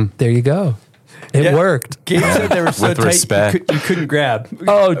 Mm-hmm. There you go. It worked. Gabe said they were so With tight respect. you couldn't grab.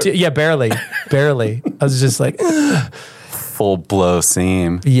 Oh, yeah, barely. I was just like, Full blow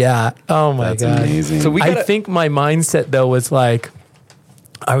seam. yeah. Oh my That's God. amazing. So I think my mindset though was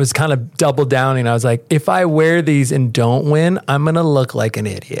I was kind of double downing. I was like, if I wear these and don't win, I'm going to look like an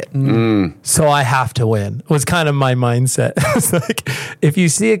idiot. So I have to win, was kind of my mindset. It's like, if you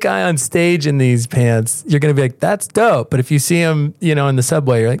see a guy on stage in these pants, you're going to be like, that's dope. But if you see him, in the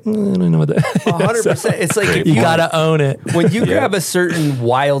subway, you're like, I don't know what that 100%. It's like if you got to own it. when you grab a certain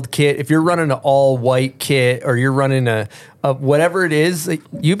wild kit, if you're running an all white kit or you're running a whatever it is,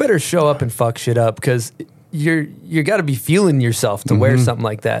 you better show up and fuck shit up, because you got to be feeling yourself to wear something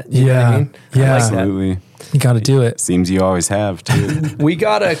like that. You know what I mean? Yeah. I like that. Absolutely. You got to do it. Seems you always have, too. We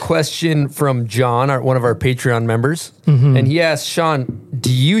got a question from John, one of our Patreon members, and he asked, Shaun,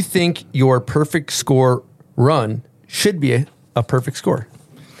 do you think your perfect score run should be a perfect score?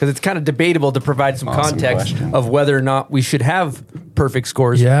 Because it's kind of debatable to provide some Awesome context question. of whether or not we should have perfect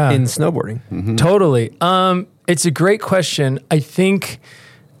scores in snowboarding. Totally. It's a great question. I think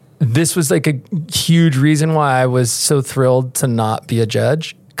this was a huge reason why I was so thrilled to not be a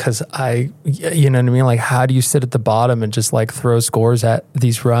judge, because you know what I mean? How do you sit at the bottom and just throw scores at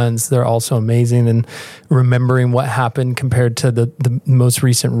these runs? They're all so amazing. And remembering what happened compared to the most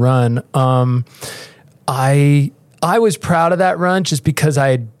recent run, I was proud of that run just because I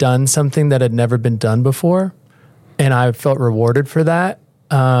had done something that had never been done before, and I felt rewarded for that.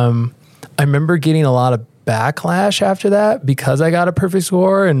 I remember getting a lot of backlash after that because I got a perfect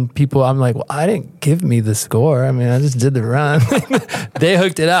score, and people, I'm like, well, I didn't give me the score. I mean, I just did the run. They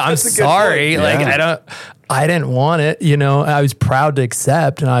hooked it up. I'm sorry. I didn't want it. I was proud to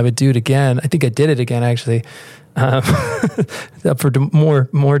accept, and I would do it again. I think I did it again, actually. Up for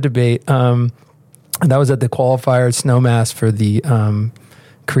more debate. That was at the qualifier Snowmass for the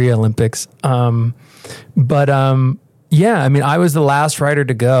Korea Olympics. But I mean, I was the last rider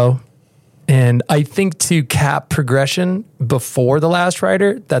to go. And I think to cap progression before the last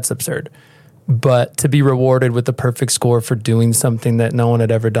rider, that's absurd. But to be rewarded with the perfect score for doing something that no one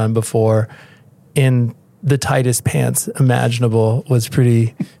had ever done before in the tightest pants imaginable was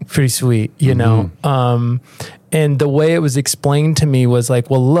pretty sweet, and the way it was explained to me was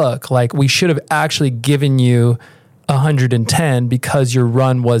well, look, we should have actually given you 110 because your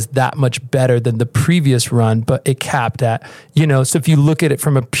run was that much better than the previous run, but it capped at, so if you look at it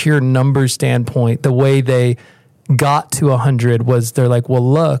from a pure number standpoint, the way they got to 100 was they're like, well,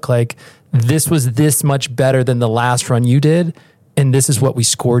 look, this was this much better than the last run you did, and this is what we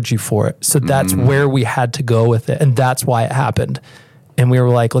scored you for it. So that's where we had to go with it, and that's why it happened. And we were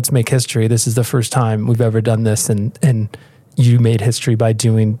like, let's make history. This is the first time we've ever done this, and you made history by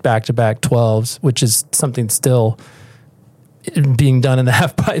doing back-to-back 12s, which is something still being done in the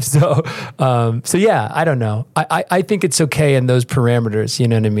half pipe. So yeah, I don't know. I think it's okay in those parameters, you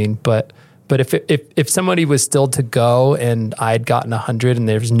know what I mean? But if somebody was still to go and I'd gotten 100 and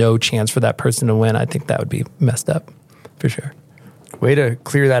there's no chance for that person to win, I think that would be messed up for sure. Way to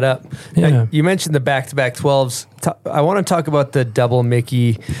clear that up. Yeah. You mentioned the back-to-back 12s. I want to talk about the double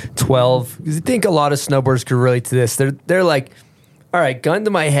Mickey 12, because I think a lot of snowboarders could relate to this. They're like, all right, gun to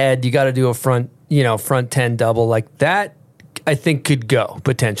my head, you got to do a front 10 double like that. I think could go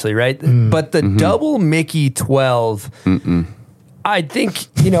potentially, right? But the double Mickey 12, I think,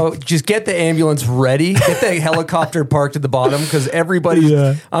 just get the ambulance ready, get the helicopter parked at the bottom because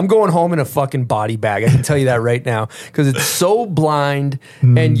I'm going home in a fucking body bag. I can tell you that right now because it's so blind.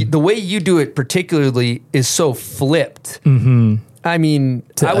 And the way you do it particularly is so flipped. Mm-hmm. I mean,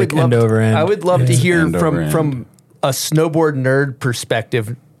 I would love to hear from a snowboard nerd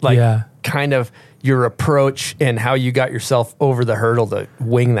perspective, kind of your approach and how you got yourself over the hurdle to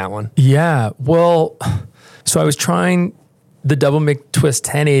wing that one. Yeah. Well, so I was trying the double McTwist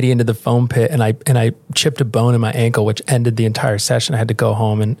 1080 into the foam pit, and I chipped a bone in my ankle, which ended the entire session. I had to go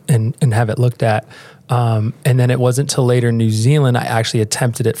home and have it looked at. And then it wasn't till later in New Zealand I actually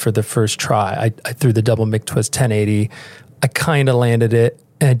attempted it for the first try. I threw the double McTwist 1080. I kind of landed it,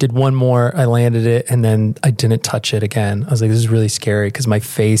 and I did one more. I landed it, and then I didn't touch it again. I was like, this is really scary because my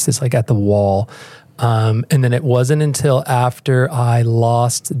face is like at the wall. And then it wasn't until after I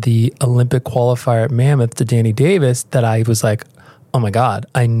lost the Olympic qualifier at Mammoth to Danny Davis that I was like, oh my God,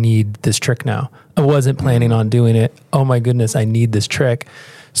 I need this trick now. I wasn't planning on doing it. Oh my goodness, I need this trick.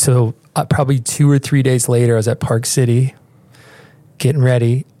 So probably 2 or 3 days later, I was at Park City getting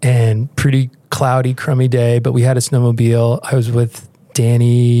ready, and pretty cloudy, crummy day, but we had a snowmobile. I was with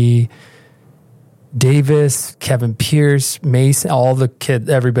Danny Davis, Kevin Pierce, Mason, all the kids,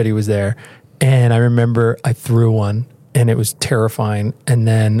 everybody was there. And I remember I threw one and it was terrifying. And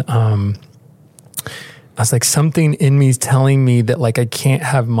then I was like, something in me is telling me that like I can't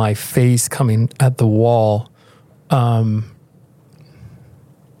have my face coming at the wall.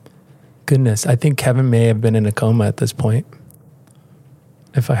 Goodness, I think Kevin may have been in a coma at this point,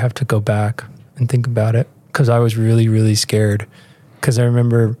 if I have to go back and think about it, because I was really, really scared. Because I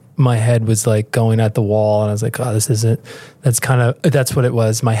remember my head was like going at the wall, and I was like, oh, that's what it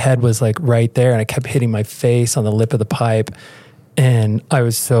was. My head was like right there, and I kept hitting my face on the lip of the pipe. And I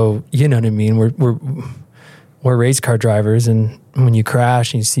was so, you know what I mean? We're race car drivers, and when you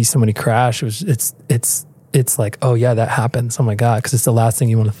crash and you see somebody crash, it's like, oh yeah, that happens. Oh my God. Because it's the last thing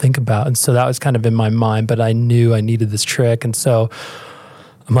you want to think about. And so that was kind of in my mind, but I knew I needed this trick. And so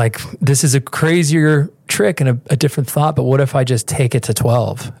I'm like, this is a crazier trick and a different thought, but what if I just take it to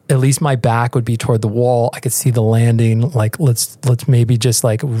 12? At least my back would be toward the wall. I could see the landing. Like, let's maybe just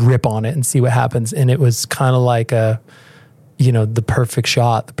like rip on it and see what happens. And it was kind of like the perfect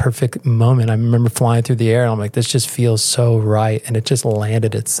shot, the perfect moment. I remember flying through the air, and I'm like, this just feels so right. And it just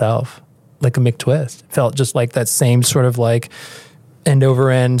landed itself like a McTwist. It felt just like that same sort of like end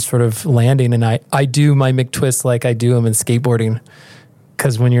over end sort of landing. And I do my McTwist like I do them in skateboarding.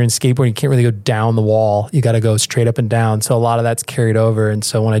 Because when you're in skateboarding, you can't really go down the wall. You got to go straight up and down. So a lot of that's carried over. And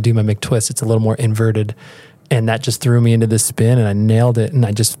so when I do my McTwist, it's a little more inverted. And that just threw me into this spin, and I nailed it. And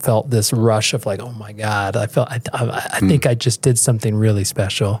I just felt this rush of like, oh my God. I think I just did something really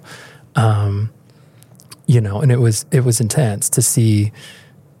special. And it was intense to see,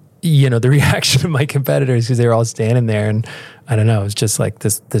 the reaction of my competitors, because they were all standing there. And I don't know, it was just like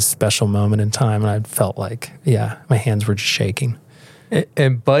this special moment in time. And I felt like, my hands were just shaking.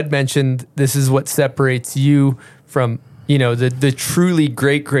 And Bud mentioned this is what separates you from, the truly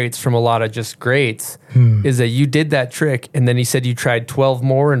greats from a lot of just greats, is that you did that trick, and then he said you tried 12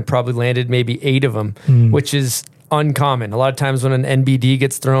 more and probably landed maybe 8 of them, which is uncommon. A lot of times when an NBD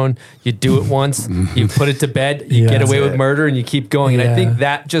gets thrown, you do it once, you put it to bed, you get away with murder, and you keep going. And I think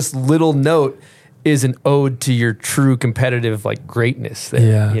that just little note is an ode to your true competitive like greatness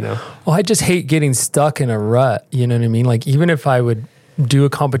there, Well, I just hate getting stuck in a rut, you know what I mean? Like, even if I would do a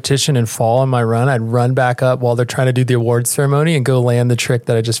competition and fall on my run, I'd run back up while they're trying to do the award ceremony and go land the trick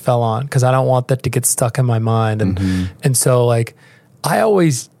that I just fell on, because I don't want that to get stuck in my mind. And so like, I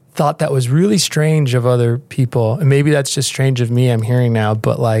always thought that was really strange of other people, and maybe that's just strange of me, I'm hearing now,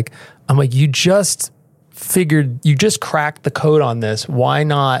 but like, I'm like, you just cracked the code on this. Why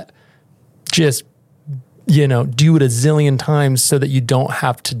not just do it a zillion times so that you don't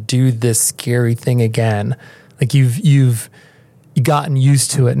have to do this scary thing again? Like, you've gotten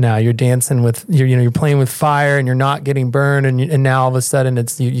used to it now. You're dancing with, you're playing with fire, and you're not getting burned, and now all of a sudden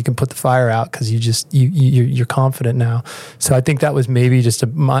it's you can put the fire out because you're confident now. So I think that was maybe just a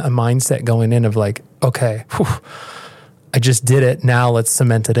mindset going in of like, okay, I just did it. Now let's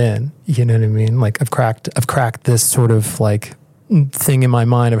cement it in. You know what I mean? Like, I've cracked this sort of like thing in my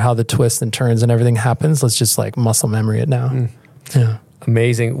mind of how the twists and turns and everything happens. Let's just like muscle memory it now. Yeah.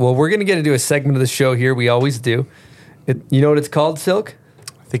 Amazing. Well, we're going to get into a segment of the show here. We always do. You know what it's called, Silk?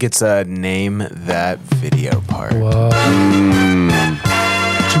 I think it's Name That Video part. Whoa. Do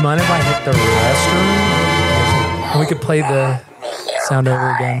you mind if I hit the restroom? And we could play the sound over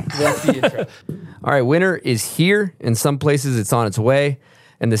again. That's the intro. All right, winter is here. In some places, it's on its way.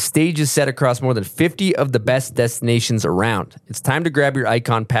 and the stage is set across more than 50 of the best destinations around. It's time to grab your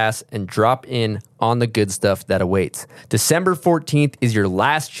Icon Pass and drop in on the good stuff that awaits. December 14th is your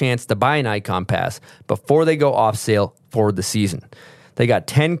last chance to buy an Icon Pass before they go off sale for the season. They got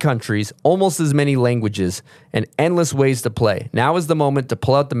 10 countries, almost as many languages, and endless ways to play. Now is the moment to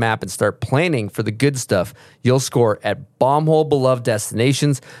pull out the map and start planning for the good stuff you'll score at Bombhole beloved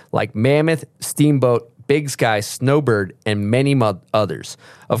destinations like Mammoth, Steamboat, Big Sky, Snowbird, and many others.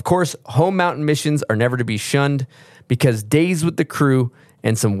 Of course, home mountain missions are never to be shunned because days with the crew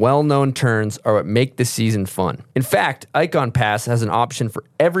and some well-known turns are what make the season fun. In fact, Icon Pass has an option for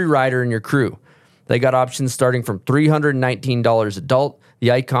every rider in your crew. They got options starting from $319 adult.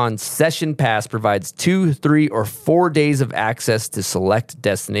 The Icon Session Pass provides 2, 3, or 4 days of access to select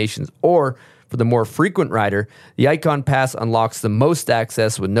destinations. Or, for the more frequent rider, the Icon Pass unlocks the most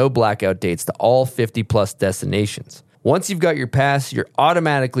access with no blackout dates to all 50-plus destinations. Once you've got your pass, you're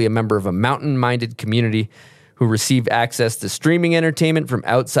automatically a member of a mountain-minded community who receive access to streaming entertainment from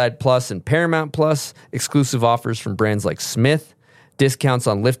Outside Plus and Paramount Plus, exclusive offers from brands like Smith, discounts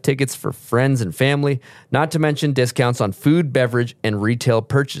on lift tickets for friends and family, not to mention discounts on food, beverage, and retail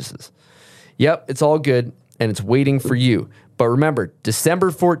purchases. Yep, it's all good, and it's waiting for you. But remember, December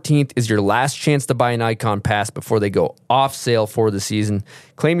 14th is your last chance to buy an Icon Pass before they go off sale for the season.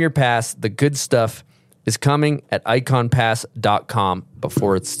 Claim your pass. The good stuff is coming at iconpass.com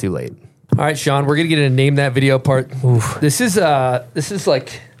before it's too late. All right, Shaun, we're going to get into Name That Video part. Oof. This is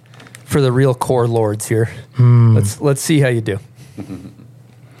like for the real core lords here. Let's see how you do.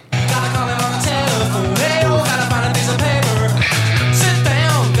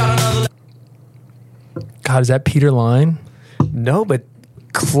 God, is that Peter Line? No, but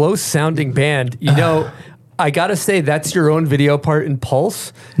close sounding band. You know, I gotta say that's your own video part in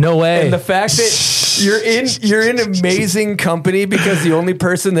Pulse. No way. And the fact that you're in amazing company because the only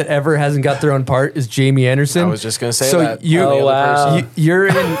person that ever hasn't got their own part is Jamie Anderson. I was just gonna say so that. You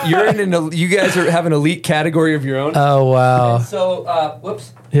guys have an elite category of your own. Oh wow. And so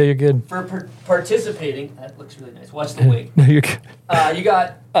whoops. Yeah, you're good. For participating, that looks really nice. Watch the wig. No, you're good. You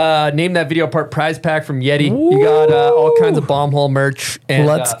got Name That Video Part prize pack from Yeti. Ooh. You got all kinds of Bombhole merch. And,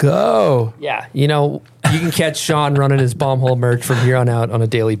 let's go. Yeah, you know, you can catch Shaun running his Bombhole merch from here on out on a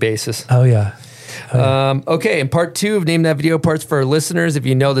daily basis. Oh, yeah. Okay, in part 2 of Name That Video Parts for our listeners, if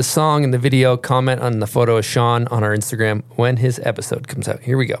you know the song and the video, comment on the photo of Shaun on our Instagram when his episode comes out.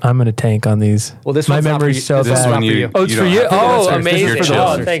 Here we go. I'm going to tank on these. Well, this my one's memory's so this bad. One you, oh, it's for you? Oh, amazing.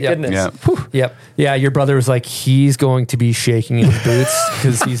 Oh, thank goodness. Yeah. Yep. Yeah, your brother was like, he's going to be shaking in his boots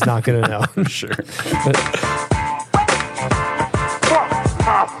because he's not going to know. Sure.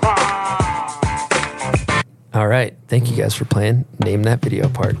 All right. Thank you guys for playing Name That Video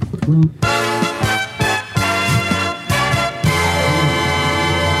Part.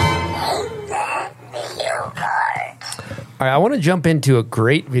 All right, I want to jump into a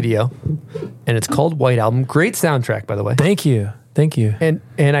great video, and it's called White Album. Great soundtrack, by the way. Thank you. And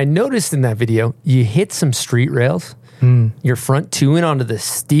I noticed in that video, you hit some street rails. You're front twoing onto the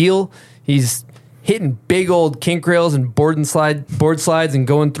steel. He's hitting big old kink rails and board slides and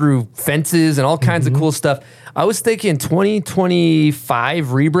going through fences and all kinds of cool stuff. I was thinking 2025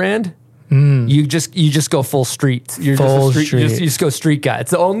 rebrand. You just go full street. You're full just street. You just go street guy.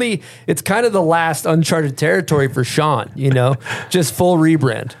 It's kind of the last uncharted territory for Shaun, you know, just full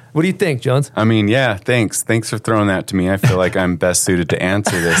rebrand. What do you think, Jones? I mean, yeah, thanks. Thanks for throwing that to me. I feel like I'm best suited to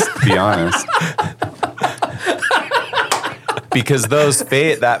answer this, to be honest. Because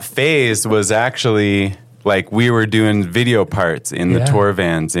that phase was actually like we were doing video parts in the tour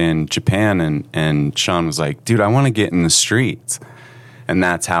vans in Japan, and Shaun was like, dude, I want to get in the streets. And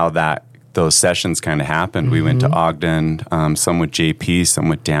that's how those sessions kind of happened. We went to Ogden, some with JP, some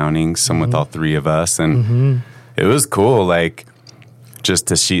with Downing, some with all three of us. And it was cool, like, just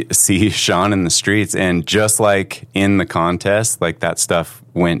to see Shaun in the streets. And just like in the contest, like that stuff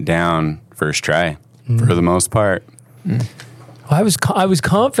went down first try for the most part. I was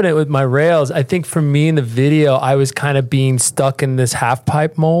confident with my rails. I think for me in the video, I was kind of being stuck in this half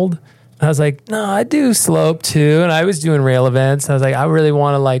pipe mold. I was like, no, I do slope too. And I was doing rail events. I was like, I really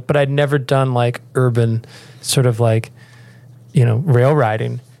want to but I'd never done like urban sort of like, you know, rail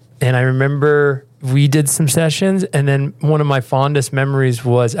riding. And I remember we did some sessions, and then one of my fondest memories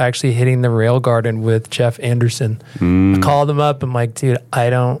was actually hitting the rail garden with Jeff Anderson. I called him up. I'm like, dude,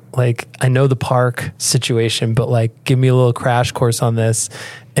 I know the park situation, but give me a little crash course on this.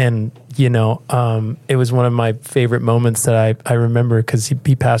 And, you know, it was one of my favorite moments that I remember because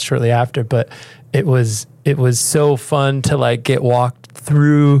he passed shortly after, but it was so fun to get walked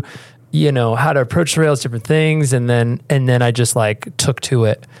through how to approach the rails, different things. And then I just like took to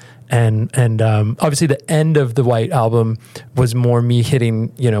it. And obviously the end of the White album was more me hitting,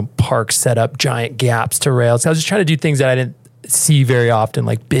 parks, set up giant gaps to rails. I was just trying to do things that I didn't see very often,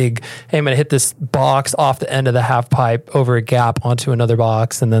 like big, hey, I'm going to hit this box off the end of the half pipe over a gap onto another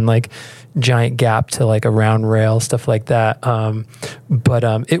box, and then like giant gap to like a round rail, stuff like that. But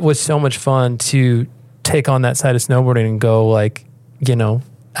it was so much fun to take on that side of snowboarding and go like,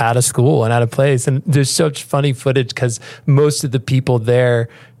 out of school and out of place. And there's such funny footage because most of the people there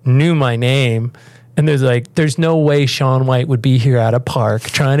knew my name. And there's no way Shaun White would be here at a park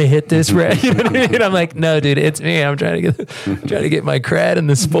trying to hit this red. You know what I mean? I'm like, no, dude, it's me. I'm trying to get my cred in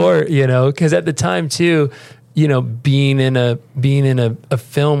the sport, because at the time too, being in a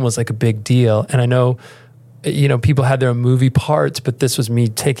film was like a big deal. And I know, people had their own movie parts, but this was me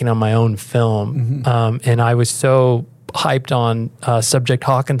taking on my own film. And I was so hyped on Subject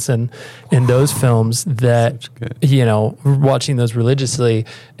Hawkinson in those films that watching those religiously,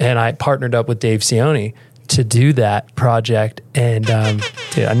 and I partnered up with Dave Cioni to do that project. And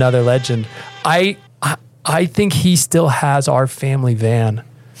dude, another legend. I think he still has our family van.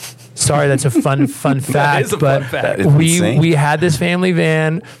 Sorry, that's a fun fact. But we had this family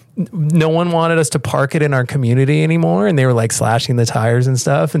van. No one wanted us to park it in our community anymore, and they were like slashing the tires and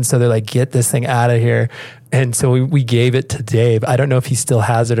stuff. And so they're like, get this thing out of here. And so we gave it to Dave. I don't know if he still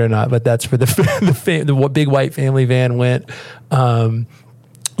has it or not, but that's where the big white family van went.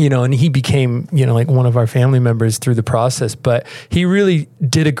 And he became, like one of our family members through the process. But he really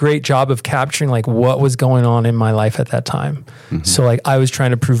did a great job of capturing like what was going on in my life at that time. So like I was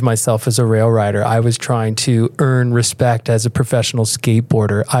trying to prove myself as a rail rider. I was trying to earn respect as a professional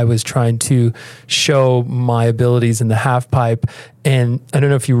skateboarder. I was trying to show my abilities in the half pipe. And I don't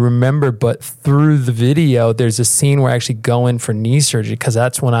know if you remember, but through the video, there's a scene where I actually go in for knee surgery because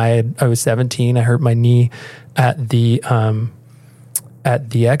that's when I was 17. I hurt my knee at the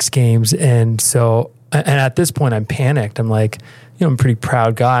X Games. And so, and at this point I'm panicked. I'm like, I'm a pretty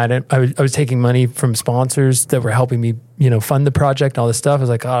proud guy. And I was taking money from sponsors that were helping me, fund the project and all this stuff. I was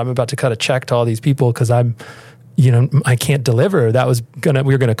like, I'm about to cut a check to all these people because I'm, I can't deliver. We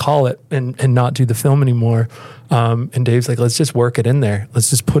were going to call it and not do the film anymore. And Dave's like, let's just work it in there.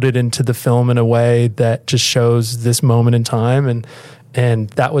 Let's just put it into the film in a way that just shows this moment in time. And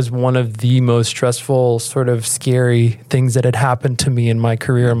that was one of the most stressful, sort of scary things that had happened to me in my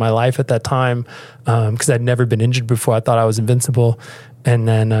career, in my life at that time, because I'd never been injured before. I thought I was invincible. And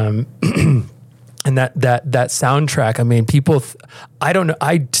then, and that soundtrack, I mean, people, I don't know,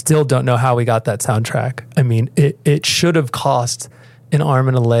 I still don't know how we got that soundtrack. I mean, it should have cost an arm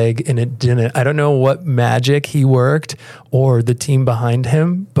and a leg, and it didn't. I don't know what magic he worked or the team behind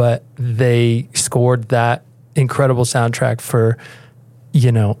him, but they scored that incredible soundtrack for,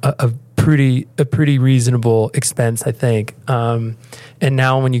 a pretty reasonable expense, I think. And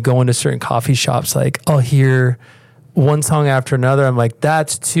now when you go into certain coffee shops, like I'll hear one song after another. I'm like,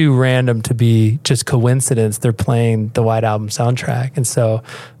 that's too random to be just coincidence. They're playing the White Album soundtrack. And so,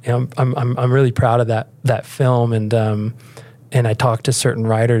 I'm really proud of that film. And I talked to certain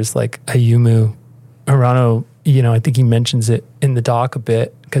writers like Ayumu Arano, I think he mentions it in the doc a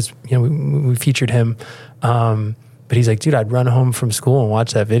bit because, we featured him. But he's like, dude, I'd run home from school and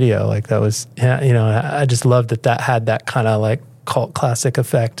watch that video. Like that was, I just loved that had that kind of like cult classic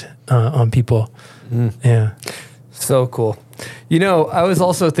effect on people. Yeah. So cool. I was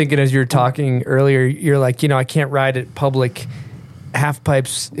also thinking as you were talking earlier, you're like, I can't ride at public half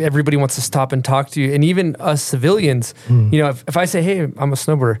pipes. Everybody wants to stop and talk to you. And even us civilians, if I say, hey, I'm a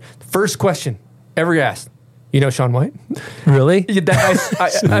snowboarder, the first question ever asked, Shaun White? Really? I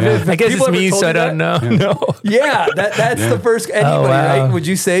guess it's me, so I don't know. No. Yeah, that's the first anybody, right? Would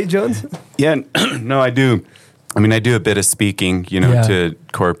you say, Jones? Yeah, no, I do. I mean, I do a bit of speaking, to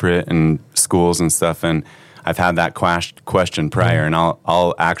corporate and schools and stuff, and I've had that question prior, and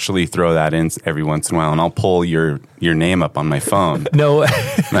I'll actually throw that in every once in a while, and I'll pull your name up on my phone. No.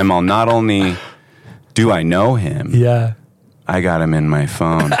 And I'm all, not only do I know him, I got him in my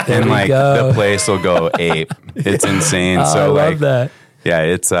phone, and like the place will go ape. It's insane. So I love that. Yeah,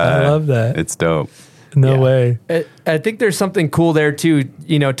 I love that. It's dope. No way. I think there's something cool there too.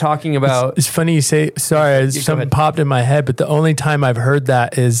 Talking about. It's funny you say. Sorry, something popped in my head. But the only time I've heard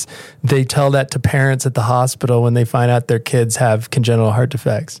that is they tell that to parents at the hospital when they find out their kids have congenital heart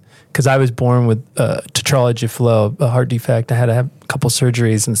defects. Because I was born with tetralogy of flow, a heart defect. I had to have a couple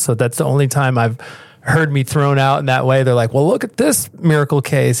surgeries, and so that's the only time I've heard me thrown out in that way. They're like, well, look at this miracle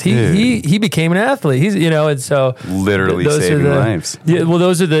case. He became an athlete. He's, and so literally saving lives. Yeah. Well,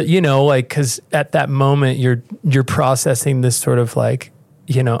 those are the, like, cause at that moment you're processing this sort of like,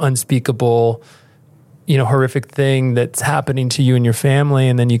 unspeakable, horrific thing that's happening to you and your family.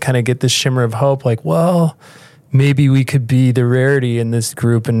 And then you kind of get this shimmer of hope, like, well, maybe we could be the rarity in this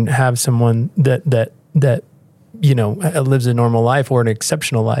group and have someone that lives a normal life or an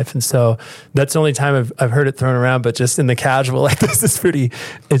exceptional life. And so that's the only time I've heard it thrown around, but just in the casual, like this is pretty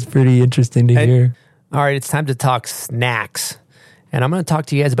interesting to hear. All right, it's time to talk snacks. And I'm going to talk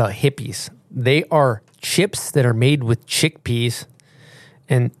to you guys about Hippies. They are chips that are made with chickpeas.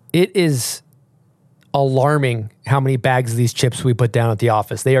 And it is alarming how many bags of these chips we put down at the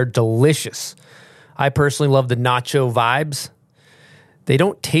office. They are delicious. I personally love the nacho vibes. They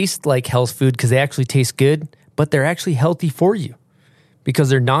don't taste like health food because they actually taste good, but they're actually healthy for you because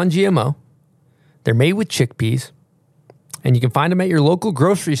they're non-GMO. They're made with chickpeas, and you can find them at your local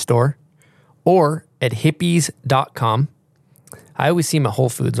grocery store or at hippies.com. I always see them at Whole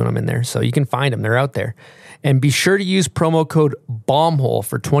Foods when I'm in there, so you can find them. They're out there. And be sure to use promo code BOMBHOLE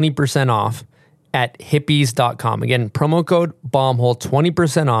for 20% off at hippies.com. Again, promo code BOMBHOLE,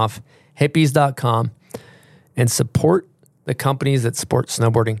 20% off, hippies.com. And support the companies that support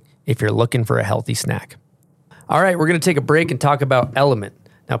snowboarding if you're looking for a healthy snack. All right, we're going to take a break and talk about Element.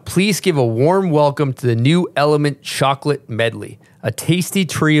 Now, please give a warm welcome to the new Element Chocolate Medley, a tasty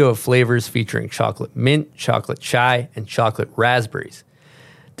trio of flavors featuring chocolate mint, chocolate chai, and chocolate raspberries.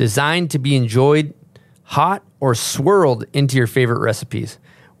 Designed to be enjoyed hot or swirled into your favorite recipes.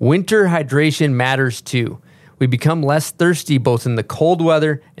 Winter hydration matters too. We become less thirsty both in the cold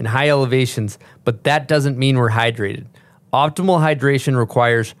weather and high elevations, but that doesn't mean we're hydrated. Optimal hydration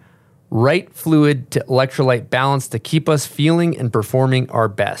requires right fluid to electrolyte balance to keep us feeling and performing our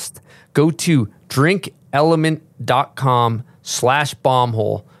best. Go to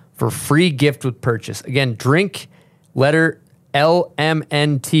drinkelement.com/bombhole for free gift with purchase. Again, drink letter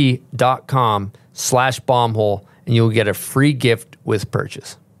lmnt.com/bombhole and you'll get a free gift with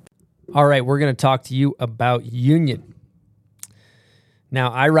purchase. All right, we're going to talk to you about Union. Now,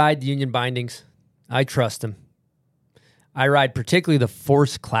 I ride the Union bindings. I trust them. I ride particularly the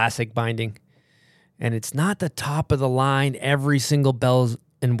Force Classic binding, and it's not the top of the line, every single bell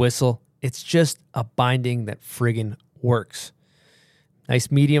and whistle. It's just a binding that friggin' works.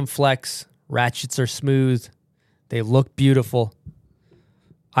 Nice medium flex, ratchets are smooth, they look beautiful.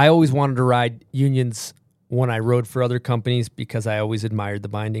 I always wanted to ride Unions when I rode for other companies because I always admired the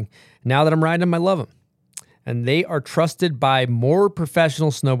binding. Now that I'm riding them, I love them. And they are trusted by more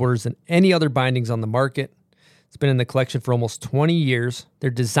professional snowboarders than any other bindings on the market. It's been in the collection for almost 20 years. They're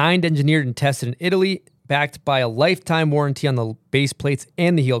designed, engineered, and tested in Italy, backed by a lifetime warranty on the base plates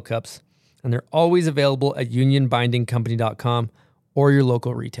and the heel cups. And they're always available at unionbindingcompany.com or your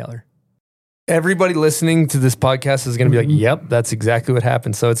local retailer. Everybody listening to this podcast is going to be like, yep, that's exactly what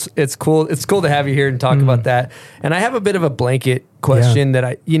happened. So it's cool. It's cool to have you here and talk about that. And I have a bit of a blanket question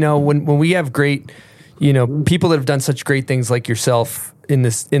that when we have great, people that have done such great things like yourself in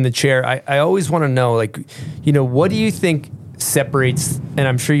the chair, I always want to know, what do you think separates, and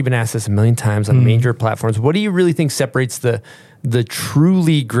I'm sure you've been asked this a million times on major platforms, what do you really think separates the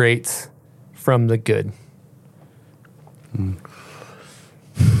truly greats from the good?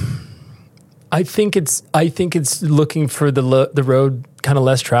 I think it's looking for the road kind of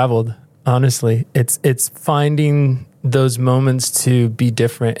less traveled. Honestly, it's finding those moments to be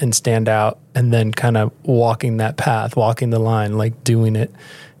different and stand out, and then kind of walking that path, walking the line, like doing it.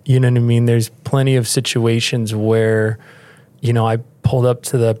 You know what I mean? There's plenty of situations where, I pulled up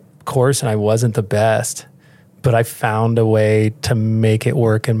to the course and I wasn't the best, but I found a way to make it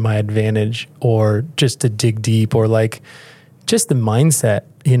work in my advantage, or just to dig deep, or just the mindset,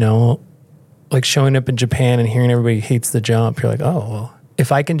 like showing up in Japan and hearing everybody hates the jump. You're like, oh, well,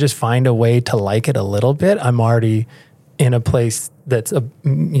 if I can just find a way to like it a little bit, I'm already in a place that's a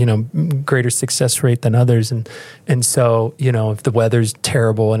greater success rate than others. And so, if the weather's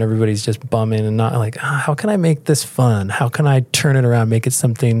terrible and everybody's just bumming and not like, how can I make this fun? How can I turn it around, make it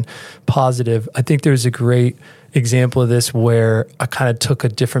something positive? I think there's a great example of this where I kind of took a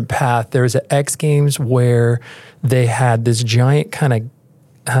different path. There was an X Games where they had this giant kind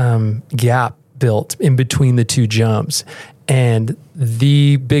of gap built in between the two jumps, and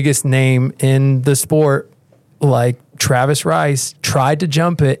the biggest name in the sport, like Travis Rice, tried to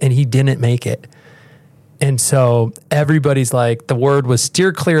jump it and he didn't make it. And so everybody's like, the word was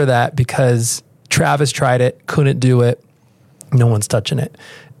steer clear of that because Travis tried it, couldn't do it. No one's touching it.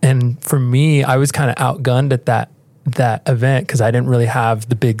 And for me, I was kind of outgunned at that event because I didn't really have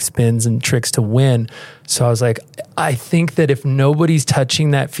the big spins and tricks to win. So I was like, I think that if nobody's touching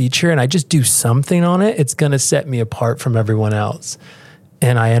that feature and I just do something on it, it's going to set me apart from everyone else.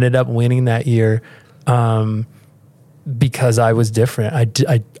 And I ended up winning that year. because I was different.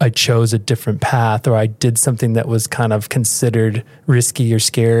 I chose a different path, or I did something that was kind of considered risky or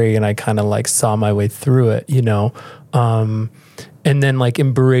scary, and I kind of like saw my way through it, you know. And then like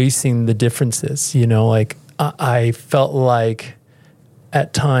embracing the differences, you know, like I felt like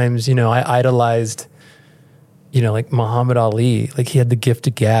at times, you know, I idolized, you know, like Muhammad Ali. Like he had the gift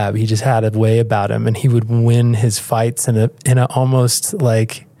of gab. He just had a way about him, and he would win his fights in a almost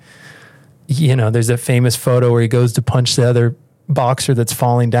like, you know, there's a famous photo where he goes to punch the other boxer that's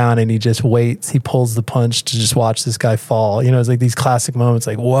falling down, and he just waits. He pulls the punch to just watch this guy fall. You know, it's like these classic moments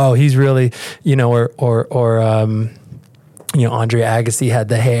like, whoa, he's really, you know, or you know, Andre Agassi had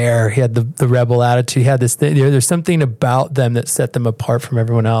the hair, he had the rebel attitude, he had this thing. There's something about them that set them apart from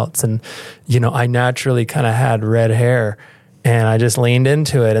everyone else. And, you know, I naturally kind of had red hair, and I just leaned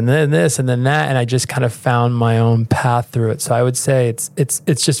into it, and then this and then that, and I just kind of found my own path through it. So I would say it's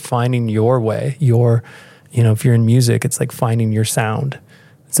just finding your way. You know, if you're in music, it's like finding your sound.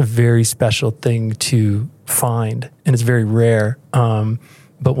 It's a very special thing to find, and it's very rare.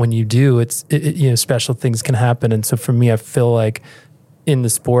 But when you do, you know, special things can happen. And so for me, I feel like in the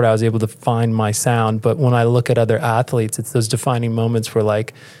sport, I was able to find my sound. But when I look at other athletes, it's those defining moments where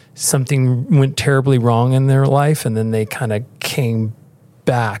like something went terribly wrong in their life, and then they kind of came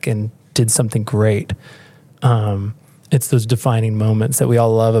back and did something great. It's those defining moments that we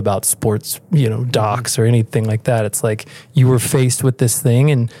all love about sports, you know, docs or anything like that. It's like you were faced with this thing,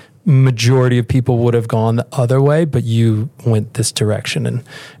 and majority of people would have gone the other way, but you went this direction.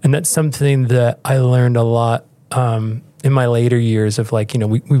 And that's something that I learned a lot in my later years of like, you know,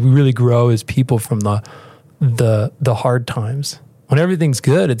 we really grow as people from the hard times. When everything's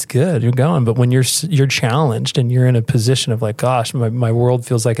good, it's good, you're going. But when you're challenged and you're in a position of like, gosh, my world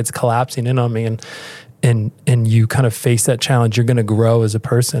feels like it's collapsing in on me, and you kind of face that challenge, you're going to grow as a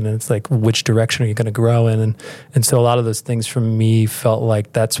person. And it's like, which direction are you going to grow in? And so a lot of those things for me felt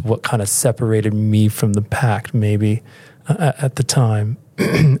like that's what kind of separated me from the pack, maybe at the time,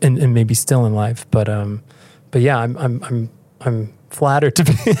 and maybe still in life. But yeah, I'm flattered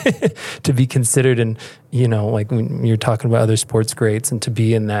to be considered, and you know, like when you're talking about other sports greats, and to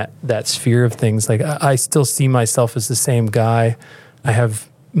be in that sphere of things. Like I still see myself as the same guy. I have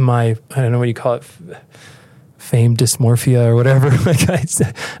I don't know what you call it, fame dysmorphia or whatever. Like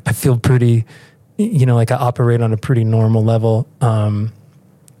I feel pretty, you know, like I operate on a pretty normal level,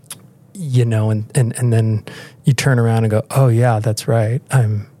 you know, and then you turn around and go, oh yeah, that's right.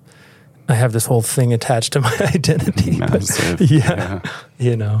 I have this whole thing attached to my identity. Massive. Yeah.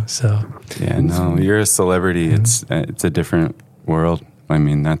 You know, so. Yeah, no, you're a celebrity. Mm-hmm. It's a different world. I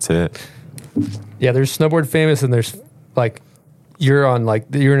mean, that's it. Yeah, there's snowboard famous, and there's like, you're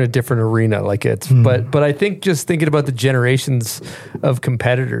in a different arena, like it's, but I think just thinking about the generations of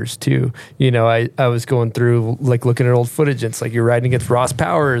competitors too, you know, I was going through like looking at old footage. It's like you're riding against Ross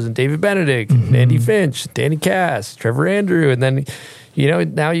Powers and David Benedict, and Andy Finch, Danny Cass, Trevor Andrew. And then, you know,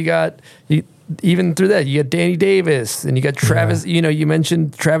 now even through that, you got Danny Davis, and you got Travis, you know, you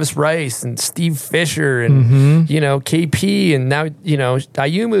mentioned Travis Rice and Steve Fisher and, you know, KP, and now, you know,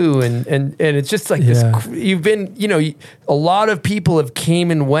 Ayumu, and it's just like this, you've been, you know, a lot of people have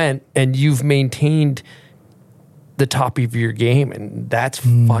came and went, and you've maintained the top of your game, and that's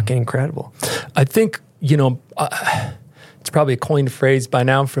fucking incredible. I think, you know, it's probably a coined phrase by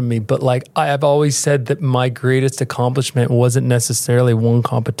now from me, but like I've always said that my greatest accomplishment wasn't necessarily one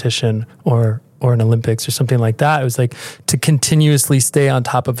competition or an Olympics or something like that. It was like to continuously stay on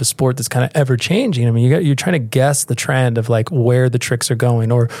top of a sport that's kind of ever changing. I mean, you're trying to guess the trend of like where the tricks are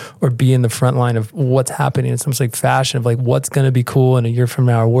going, or be in the front line of what's happening. It's almost like fashion of like what's going to be cool in a year from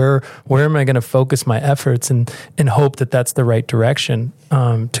now. Where am I going to focus my efforts and hope that that's the right direction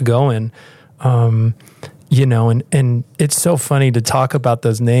to go in. You know, and it's so funny to talk about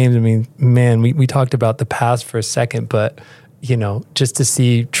those names. I mean, man, we talked about the past for a second, but, you know, just to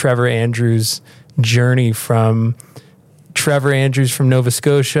see Trevor Andrews' journey from Nova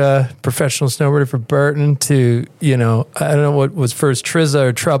Scotia, professional snowboarder for Burton, to, you know, I don't know what was first, Trizza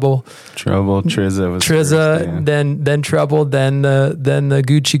or Trouble. Trizza was Trizza, first, yeah. then Trouble, then the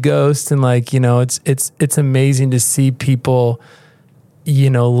Gucci Ghost. And like, you know, it's amazing to see people, you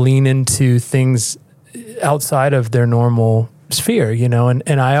know, lean into things outside of their normal sphere, you know,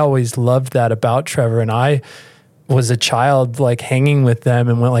 and I always loved that about Trevor. And I was a child like hanging with them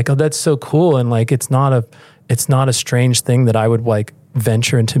and went like, oh, that's so cool. And like, it's not a strange thing that I would like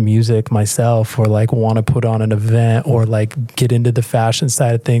venture into music myself, or like want to put on an event, or like get into the fashion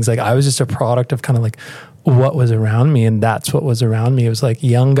side of things. Like I was just a product of kind of like what was around me, and that's what was around me. It was like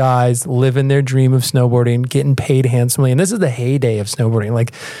young guys living their dream of snowboarding, getting paid handsomely. And this is the heyday of snowboarding.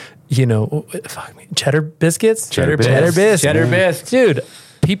 Like, cheddar biscuits. Cheddar biscuits. Dude,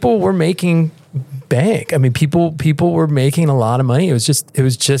 people were making bank. I mean, people were making a lot of money. It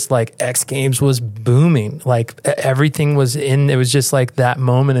was just like X Games was booming. Like everything was in. It was just like that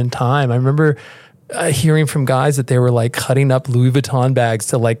moment in time. I remember hearing from guys that they were like cutting up Louis Vuitton bags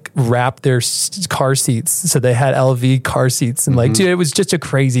to like wrap their car seats. So they had LV car seats and like, dude, it was just a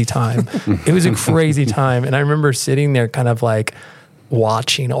crazy time. It was a crazy time. And I remember sitting there kind of like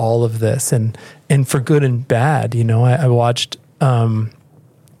watching all of this and for good and bad, I watched, certain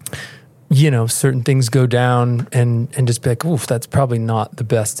things go down and just be like, oof, that's probably not the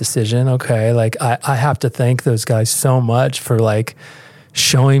best decision. Okay. Like I have to thank those guys so much for like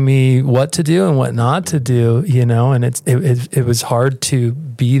showing me what to do and what not to do, and it was hard to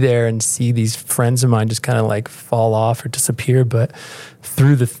be there and see these friends of mine just kind of like fall off or disappear. But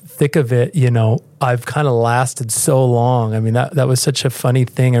through the thick of it, I've kind of lasted so long. I mean, that was such a funny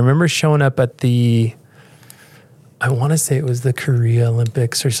thing. I remember showing up at I want to say it was the Korea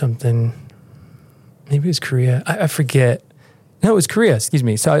Olympics or something. Maybe it was Korea. I forget. No, it was Korea, excuse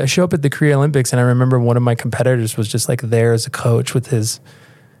me. So I show up at the Korea Olympics and I remember one of my competitors was just like there as a coach with his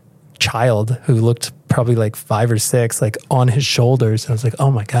child who looked probably like 5 or 6, like on his shoulders. And I was like, oh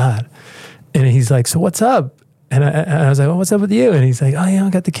my God. And he's like, so what's up? And I was like, oh, what's up with you? And he's like, oh yeah,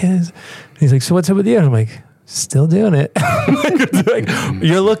 I got the kids. And he's like, so what's up with you? And I'm like, still doing it. Like,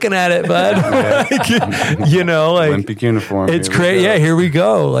 you're looking at it, bud. Olympic uniform. It's crazy. Yeah, here we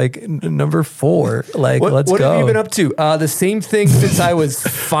go. Like number 4. Like, let's go. What have you been up to? The same thing since I was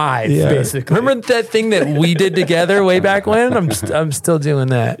 5, basically. Remember that thing that we did together way back when? I'm still doing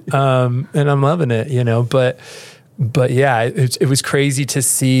that, and I'm loving it. But yeah, it was crazy to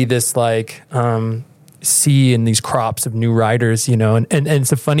see this like. See in these crops of new riders, and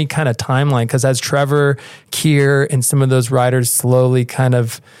it's a funny kind of timeline because as Trevor, Keir, and some of those riders slowly kind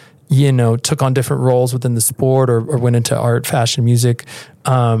of, took on different roles within the sport or went into art, fashion, music,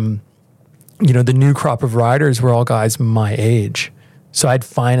 the new crop of riders were all guys my age. So I'd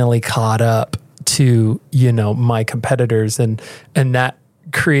finally caught up to, my competitors and that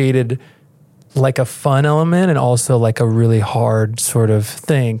created like a fun element and also like a really hard sort of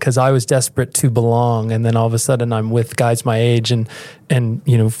thing because I was desperate to belong, and then all of a sudden I'm with guys my age and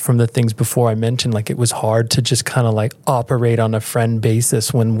from the things before I mentioned, like it was hard to just kind of like operate on a friend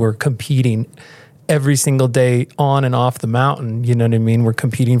basis when we're competing every single day on and off the mountain. You know what I mean? We're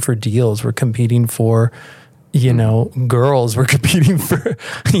competing for deals, we're competing for girls, we're competing for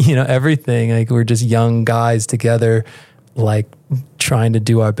everything. Like we're just young guys together like trying to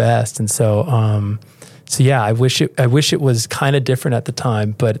do our best. And so yeah, I wish it was kind of different at the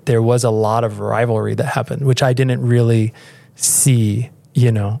time, but there was a lot of rivalry that happened, which I didn't really see,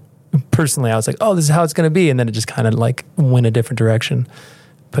 personally. I was like, oh, this is how it's going to be. And then it just kind of like went a different direction.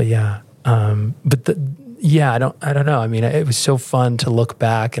 But yeah. I don't know. I mean, it was so fun to look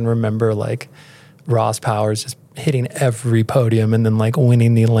back and remember like Ross Powers just hitting every podium and then like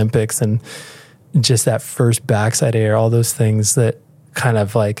winning the Olympics and just that first backside air, all those things that kind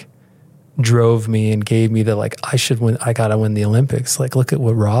of like drove me and gave me the like, I gotta win the Olympics. Like, look at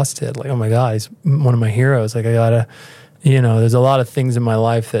what Ross did. Like, oh my God, he's one of my heroes. Like I gotta, there's a lot of things in my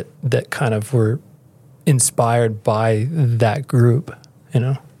life that kind of were inspired by that group,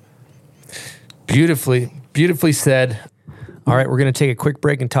 Beautifully said. All right, we're going to take a quick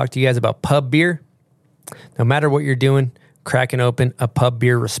break and talk to you guys about pub beer. No matter what you're doing, cracking open a pub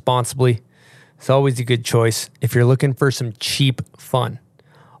beer responsibly. It's always a good choice if you're looking for some cheap fun.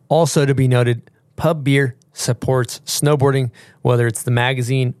 Also to be noted, Pub Beer supports snowboarding, whether it's the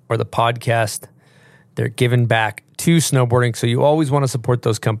magazine or the podcast. They're giving back to snowboarding, so you always want to support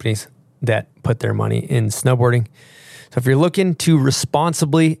those companies that put their money in snowboarding. So if you're looking to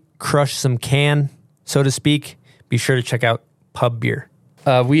responsibly crush some can, so to speak, be sure to check out Pub Beer.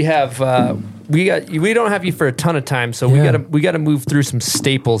 We don't have you for a ton of time, so we got to move through some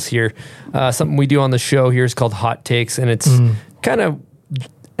staples here. Something we do on the show here is called Hot Takes, and it's kind of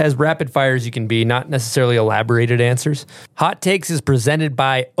as rapid fire as you can be, not necessarily elaborated answers. Hot Takes is presented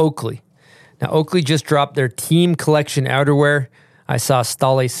by Oakley. Now, Oakley just dropped their team collection outerwear. I saw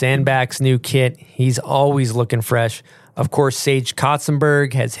Stale Sandback's new kit. He's always looking fresh. Of course, Sage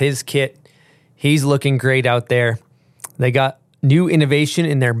Kotzenberg has his kit. He's looking great out there. They got new innovation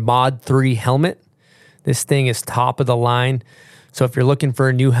in their Mod 3 helmet. This thing is top of the line. So if you're looking for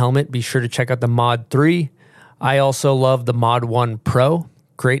a new helmet, be sure to check out the Mod 3. I also love the Mod 1 Pro.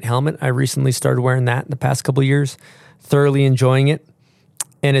 Great helmet. I recently started wearing that in the past couple of years. Thoroughly enjoying it.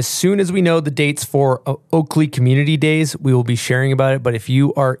 And as soon as we know the dates for Oakley Community Days, we will be sharing about it. But if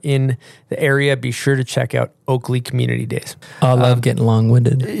you are in the area, be sure to check out Oakley Community Days. I love getting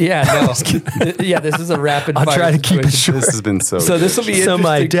long-winded. Yeah, no. Yeah, this is a rapid fire. I'll try to keep it short. This has been so So this will be So interesting.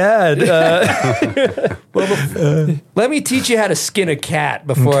 my dad, Let me teach you how to skin a cat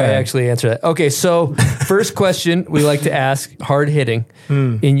before I Okay. actually answer that. Okay, so first question we like to ask, hard hitting.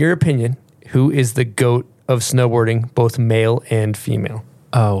 In your opinion, who is the GOAT of snowboarding, both male and female?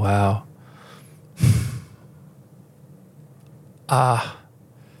 oh wow.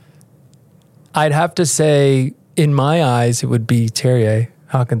 I'd have to say, in my eyes, it would be Terje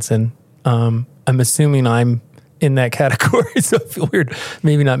Hawkinson. I'm assuming I'm in that category, so I feel weird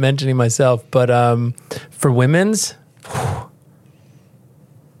maybe not mentioning myself. But for women's,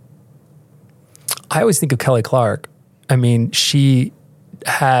 I always think of Kelly Clark. I mean, she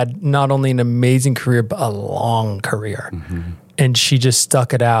had not only an amazing career, but a long career. And she just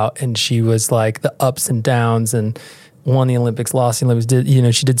stuck it out. And she was like the ups and downs and won the Olympics, lost the Olympics,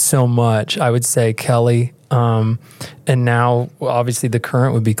 she did so much. I would say Kelly. And now, obviously, the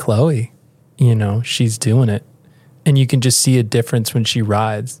current would be Chloe. She's doing it. And you can just see a difference when she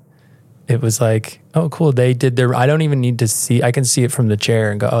rides. It was like, oh, cool. They did I don't even need to see. I can see it from the chair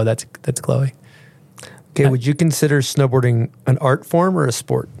and go, oh, that's Chloe. Okay, would you consider snowboarding an art form or a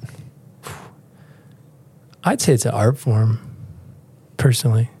sport? I'd say it's an art form,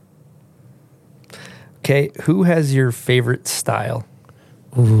 personally. Okay, who has your favorite style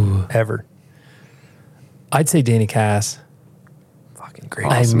ever? I'd say Danny Cass. Fucking great.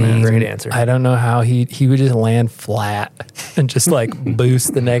 Great answer. I don't know how he would just land flat and just like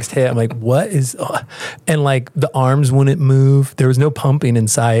boost the next hit. I'm like, what is, and like the arms wouldn't move. There was no pumping in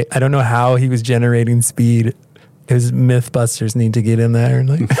sight. I don't know how he was generating speed. His Mythbusters need to get in there and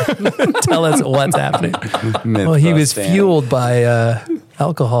like tell us what's happening. Well, he was fueled by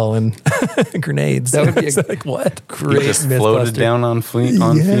alcohol and grenades. That would be like what? Great He just floated Mythbuster. down on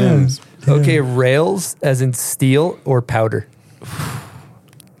fumes. Okay, rails as in steel or powder?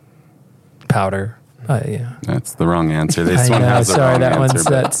 Powder. Yeah. That's the wrong answer. This I one know, has the sorry, wrong that answer, one's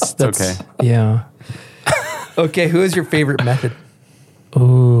but that's okay. Yeah. Okay, who is your favorite method?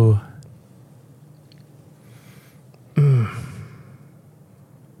 Ooh.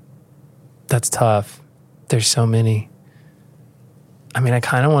 That's tough. There's so many. I mean, I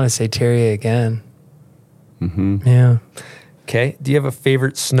kind of want to say Terje again. Yeah. Okay, do you have a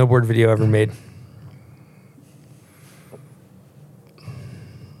favorite snowboard video ever made?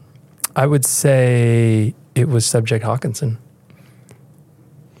 I would say it was Subject Hawkinson.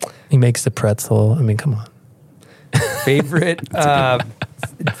 He makes the pretzel. I mean, come on. Favorite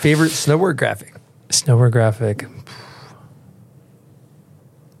favorite snowboard graphic? Snowboard graphic.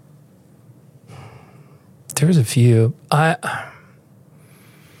 There was a few.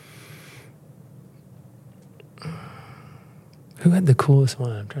 Who had the coolest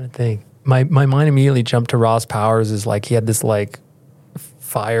one? I'm trying to think. My mind immediately jumped to Ross Powers. Is like he had this like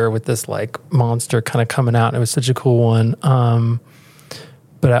fire with this like monster kind of coming out. And it was such a cool one.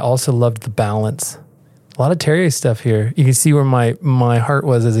 But I also loved the balance. A lot of Terje stuff here. You can see where my heart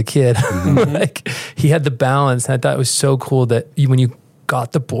was as a kid. Like he had the balance. And I thought it was so cool that when you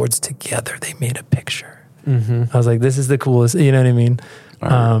got the boards together, they made a picture. I was like, this is the coolest. You know what I mean?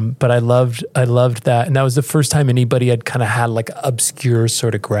 But I loved that. And that was the first time anybody had kind of had like an obscure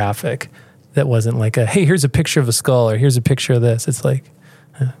sort of graphic that wasn't like hey, here's a picture of a skull or here's a picture of this. It's like,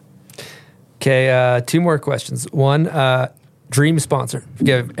 Okay, two more questions. One, dream sponsor. If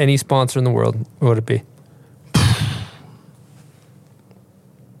you have any sponsor in the world, what would it be?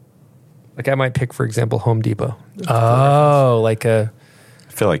 Like I might pick, for example, Home Depot. like a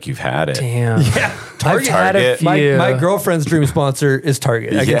I feel like you've had it. damn. Target. I've had a few. My girlfriend's dream sponsor is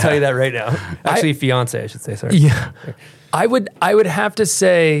Target. I can Yeah. tell you that right now. Actually, fiance, I should say. Sorry. Yeah. I would have to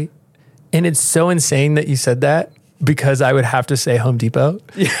say, and it's so insane that you said that because I would have to say Home Depot.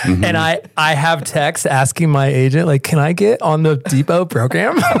 And I have texts asking my agent, like, can I get on the Depot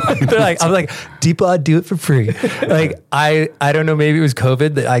program? They're like, I'm like, Depot, I'd do it for free. Like, I don't know, maybe it was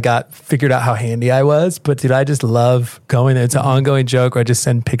COVID that I figured out how handy I was, but dude, I just love going there. It's an ongoing joke where I just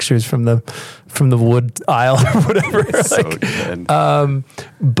send pictures from the wood aisle or whatever. So good.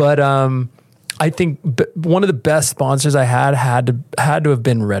 But I think one of the best sponsors I had to have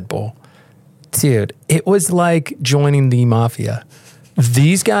been Red Bull. Dude, it was like joining the mafia.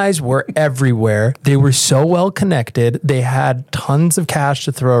 These guys were everywhere. They were so well connected. They had tons of cash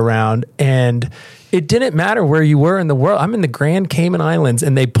to throw around, and it didn't matter where you were in the world. I'm in the Grand Cayman Islands,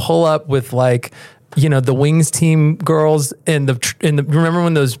 and they pull up with like the Wings team girls and remember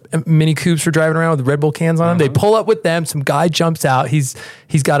when those Mini Coupes were driving around with Red Bull cans on them? They pull up with them. Some guy jumps out. He's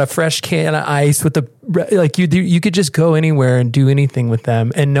got a fresh can of ice with you could just go anywhere and do anything with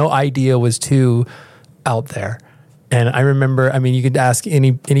them, and no idea was too out there. And I remember, you could ask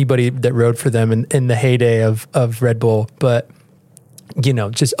anybody that rode for them in the heyday of Red Bull, but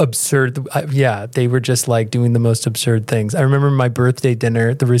just absurd. They were just like doing the most absurd things. I remember my birthday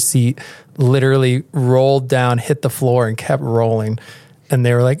dinner, the receipt literally rolled down, hit the floor, and kept rolling. And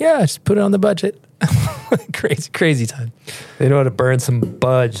they were like, yeah, just put it on the budget. Crazy time. They know how to burn some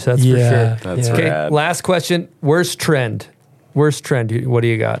budge, that's for sure. That's rad. Last question. Worst trend. What do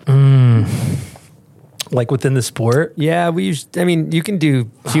you got? Like within the sport? Yeah, you can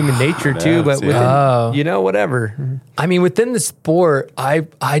do human nature too, but within, whatever. Within the sport, I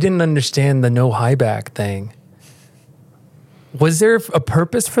didn't understand the no high back thing. Was there a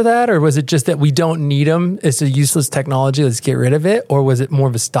purpose for that, or was it just that we don't need them? It's a useless technology. Let's get rid of it, or was it more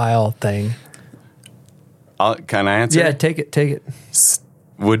of a style thing? Can I answer? Yeah, take it.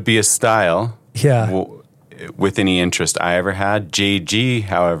 Would be a style. Yeah. With any interest I ever had. JG,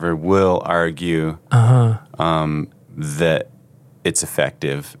 however, will argue that it's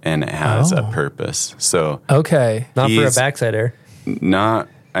effective and it has a purpose. So okay, not for a backside air. Not.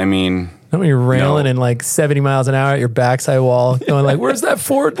 Don't be railing in like 70 miles an hour at your backside wall, going like, "Where's that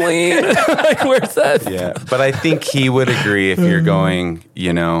forward lean? Like, where's that?" Yeah, but I think he would agree if you're going,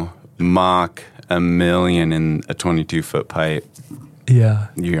 Mach 1,000,000 in a 22-foot pipe. Yeah,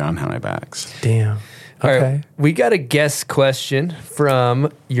 you're on high backs. Damn. Okay. All right, we got a guest question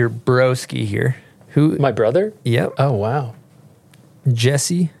from your broski here. Who? My brother? Yep. Oh, wow.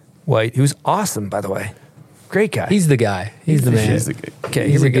 Jesse White, who's awesome, by the way. Great guy. He's the guy. He's the man. He's the good. Okay,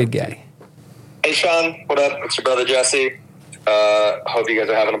 he's a good guy. Hey, Shaun. What up? It's your brother, Jesse. Hope you guys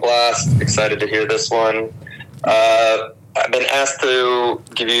are having a blast. Excited to hear this one. I've been asked to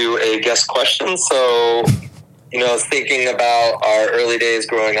give you a guest question. So, I was thinking about our early days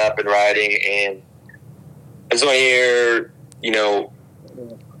growing up and riding, and I just want to hear,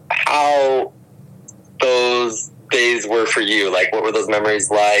 how those days were for you. Like, what were those memories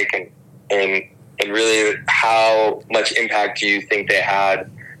like, and really how much impact do you think they had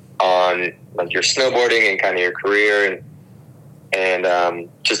on like your snowboarding and kind of your career, and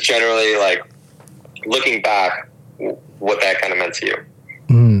just generally like looking back, what that kind of meant to you.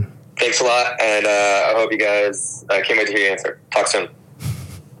 Thanks a lot, and I hope you guys can't wait to hear your answer. Talk soon.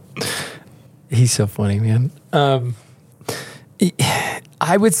 He's so funny, man.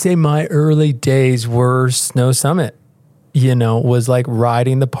 I would say my early days were Snow Summit. Was like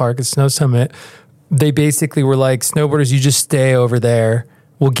riding the park at Snow Summit. They basically were like, snowboarders, you just stay over there.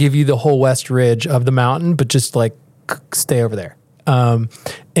 We'll give you the whole west ridge of the mountain, but just like stay over there. And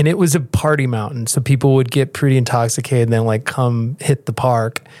it was a party mountain, so people would get pretty intoxicated and then like come hit the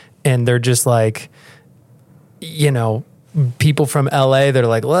park, and they're just like, people from LA, they're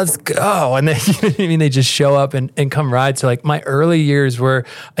like, let's go. And then, they just show up and come ride. So like my early years were,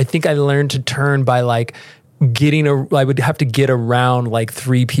 I think I learned to turn by like I would have to get around like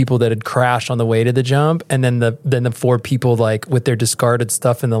 3 people that had crashed on the way to the jump. And then the 4 people like with their discarded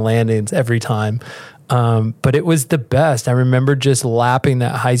stuff in the landings every time. But it was the best. I remember just lapping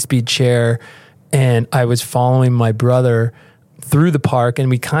that high-speed chair, and I was following my brother through the park, and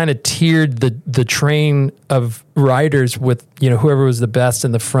we kind of tiered the train of riders with, whoever was the best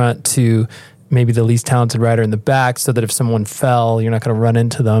in the front to maybe the least talented rider in the back, so that if someone fell, you're not going to run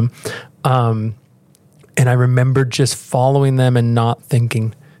into them. And I remember just following them and not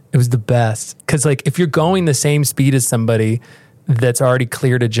thinking. It was the best. Because like if you're going the same speed as somebody that's already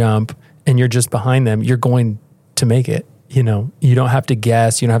cleared a jump and you're just behind them, you're going to make it. You don't have to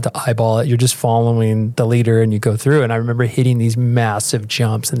guess. You don't have to eyeball it. You're just following the leader and you go through. And I remember hitting these massive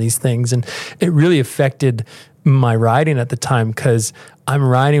jumps and these things. And it really affected my riding at the time, because I'm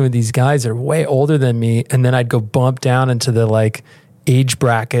riding with these guys that are way older than me. And then I'd go bump down into the like age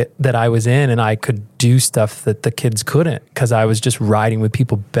bracket that I was in, and I could do stuff that the kids couldn't, because I was just riding with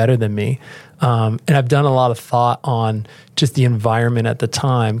people better than me. And I've done a lot of thought on just the environment at the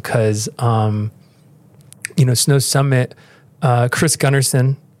time, because Snow Summit, Chris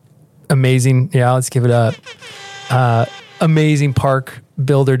Gunnarsson, amazing. Yeah, let's give it up. Amazing park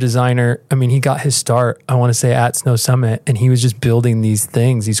builder, designer. I mean, he got his start, I want to say, at Snow Summit, and he was just building these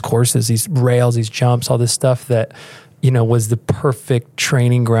things, these courses, these rails, these jumps, all this stuff that, was the perfect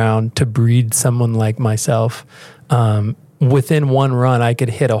training ground to breed someone like myself. Within one run, I could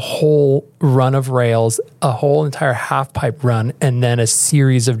hit a whole run of rails, a whole entire half pipe run, and then a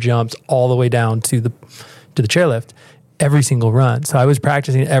series of jumps all the way down to the chairlift. every single run. So I was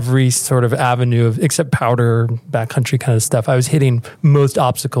practicing every sort of avenue of, except powder, backcountry kind of stuff. I was hitting most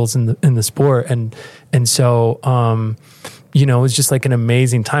obstacles in the sport. And so, it was just like an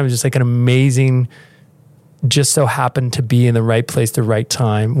amazing time. It was just like an amazing, just so happened to be in the right place, the right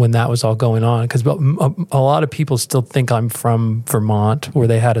time when that was all going on. Because a lot of people still think I'm from Vermont, where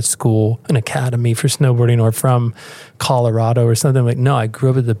they had a school, an academy for snowboarding, or from Colorado or something. Like, no, I grew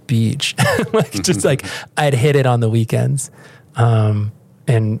up at the beach. Just like I'd hit it on the weekends. And,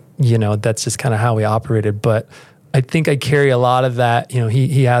 that's just kind of how we operated. But I think I carry a lot of that.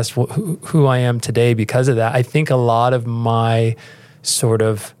 He asked who I am today because of that. I think a lot of my sort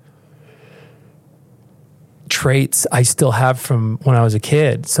of traits I still have from when I was a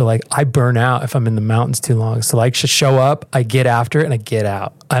kid. So like I burn out if I'm in the mountains too long. So like just show up, I get after it, and I get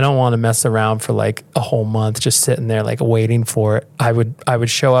out. I don't want to mess around for like a whole month just sitting there like waiting for it. I would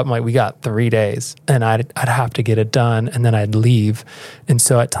show up and like, we got 3 days, and I'd have to get it done, and then I'd leave. And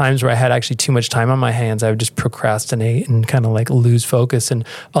so at times where I had actually too much time on my hands, I would just procrastinate and kind of like lose focus. And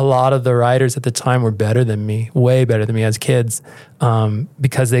a lot of the riders at the time were better than me, way better than me as kids,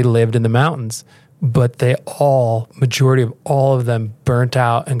 because they lived in the mountains. But majority of all of them burnt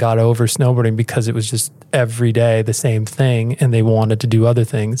out and got over snowboarding because it was just every day the same thing, and they wanted to do other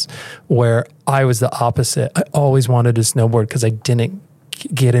things, where I was the opposite. I always wanted to snowboard because I didn't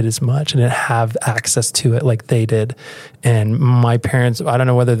get it as much and didn't have access to it like they did. And my parents, I don't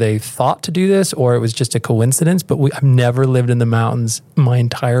know whether they thought to do this or it was just a coincidence, but I've never lived in the mountains my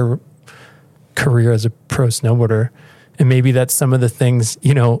entire career as a pro snowboarder. And maybe that's some of the things,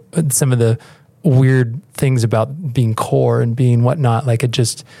 some of the weird things about being core and being whatnot. Like it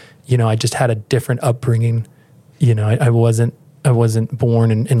just, I just had a different upbringing. I wasn't born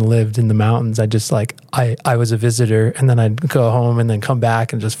and lived in the mountains. I just I was a visitor, and then I'd go home and then come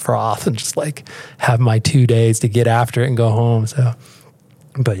back and just froth and just like have my 2 days to get after it and go home. So,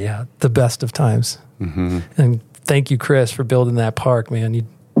 but yeah, the best of times. Mm-hmm. And thank you, Chris, for building that park, man. You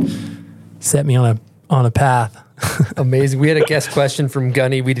set me on a path. Amazing. We had a guest question from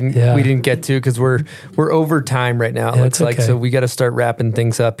Gunny. We didn't get to because we're over time right now. Yeah, Looks like so we got to start wrapping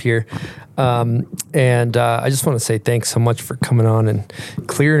things up here. And I just want to say thanks so much for coming on and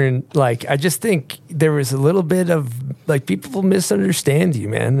clearing. Like I just think there was a little bit of like people misunderstand you,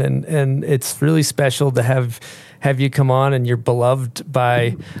 man, and it's really special to have you come on, and you're beloved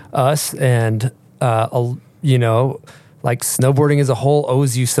by us, and like snowboarding as a whole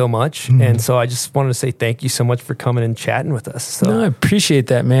owes you so much. Mm. And so I just wanted to say thank you so much for coming and chatting with us. So. No, I appreciate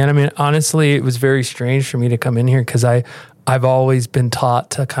that, man. I mean, honestly, it was very strange for me to come in here because I've always been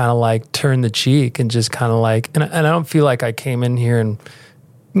taught to kind of like turn the cheek and just kind of like, and I don't feel like I came in here and,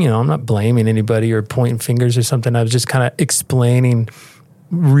 I'm not blaming anybody or pointing fingers or something. I was just kind of explaining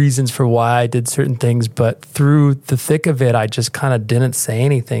reasons for why I did certain things. But through the thick of it, I just kind of didn't say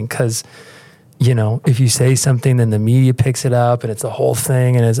anything because if you say something, then the media picks it up and it's a whole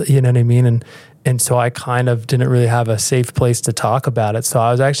thing, and it's, you know what I mean? And so I kind of didn't really have a safe place to talk about it. So I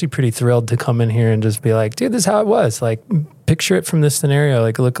was actually pretty thrilled to come in here and just be like, dude, this is how it was. Like, picture it from this scenario.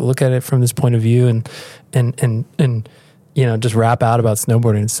 Like, look at it from this point of view, and just rap out about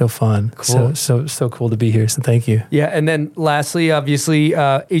snowboarding. It's so fun. Cool. So cool to be here. So thank you. Yeah. And then lastly, obviously,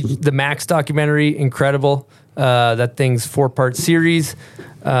 the Max documentary, incredible. That thing's 4-part series.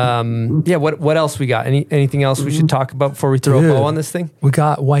 What else we got? Anything else we should talk about before we throw a bow on this thing? We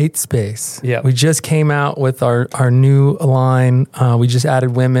got White Space. Yeah. We just came out with our new line. We just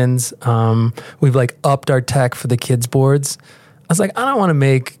added women's. We've like upped our tech for the kids boards. I was like, I don't want to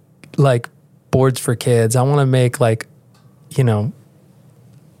make like boards for kids. I want to make like,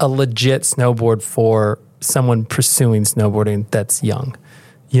 a legit snowboard for someone pursuing snowboarding that's young.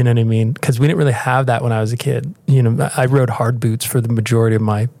 You know what I mean? Because we didn't really have that when I was a kid. I rode hard boots for the majority of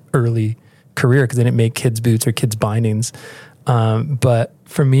my early career because they didn't make kids boots or kids bindings. But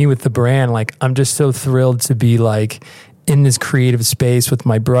for me with the brand, like I'm just so thrilled to be like in this creative space with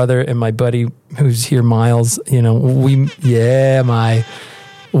my brother and my buddy who's here, Miles.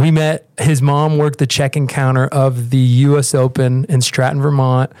 We met, his mom worked the check-in counter of the U.S. Open in Stratton,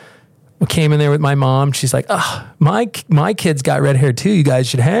 Vermont. We came in there with my mom. She's like, my kids got red hair too. You guys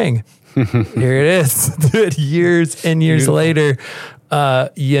should hang. Here it is. Years and years later,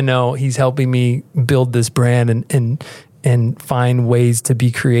 he's helping me build this brand and find ways to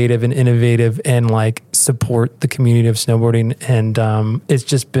be creative and innovative and like support the community of snowboarding. And it's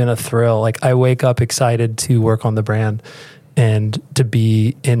just been a thrill. Like I wake up excited to work on the brand and to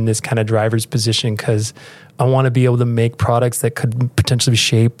be in this kind of driver's position because I want to be able to make products that could potentially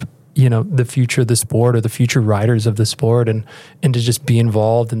shape the future of the sport or the future riders of the sport and to just be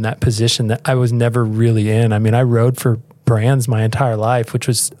involved in that position that I was never really in. I mean, I rode for brands my entire life, which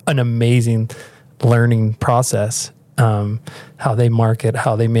was an amazing learning process. How they market,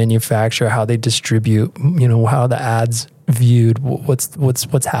 how they manufacture, how they distribute, how the ads viewed,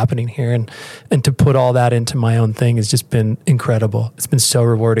 what's happening here, and to put all that into my own thing has just been incredible. It's been so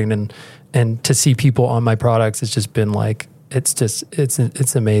rewarding, and to see people on my products has just been like,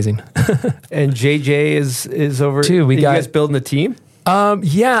 it's amazing. And JJ is over too. You guys building a team?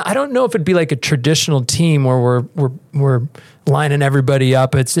 Yeah, I don't know if it'd be like a traditional team where we're lining everybody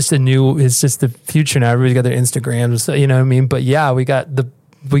up. It's just the future now. Everybody's got their Instagrams, so, you know what I mean? But yeah, we got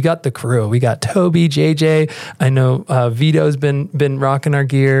the crew. We got Toby, JJ. I know Vito's been rocking our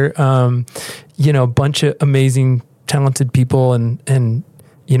gear. A bunch of amazing, talented people, and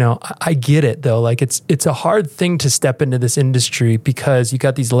I get it though. Like it's a hard thing to step into this industry because you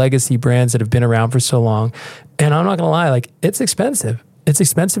got these legacy brands that have been around for so long. And I'm not gonna lie, like it's expensive. It's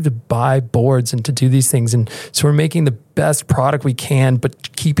expensive to buy boards and to do these things. And so we're making the best product we can,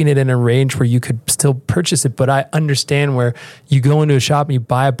 but keeping it in a range where you could still purchase it. But I understand where you go into a shop and you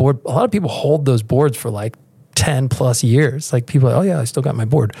buy a board. A lot of people hold those boards for like 10 plus years. Like people are, oh yeah, I still got my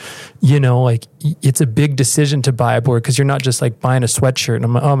board. Like it's a big decision to buy a board because you're not just like buying a sweatshirt and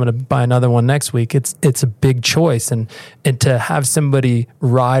I'm going to buy another one next week. It's a big choice. And to have somebody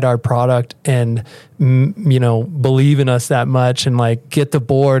ride our product and, believe in us that much and like get the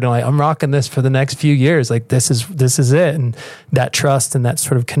board and like, I'm rocking this for the next few years. Like this is it. And that trust and that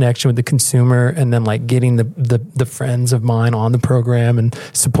sort of connection with the consumer and then like getting the friends of mine on the program and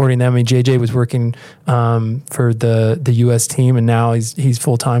supporting them. I mean, JJ was working, for the US team and now he's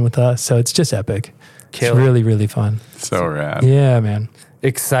full-time with us. So it's just epic. It's really, really fun. So rad. Yeah, man.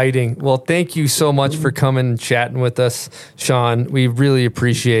 Exciting. Well, thank you so much for coming and chatting with us, Shaun. We really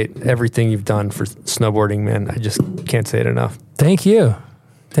appreciate everything you've done for snowboarding, man. I just can't say it enough. Thank you.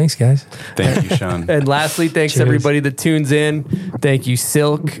 Thanks, guys. Thank you, Shaun. And lastly, thanks everybody that tunes in. Thank you,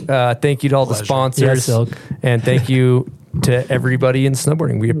 Silk. Thank you to all the sponsors. Yeah, Silk. And thank you to everybody in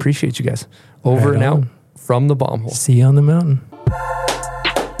snowboarding. We appreciate you guys. Over and out from the bomb hole. See you on the mountain.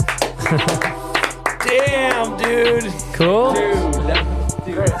 Damn, dude. Cool. Dude.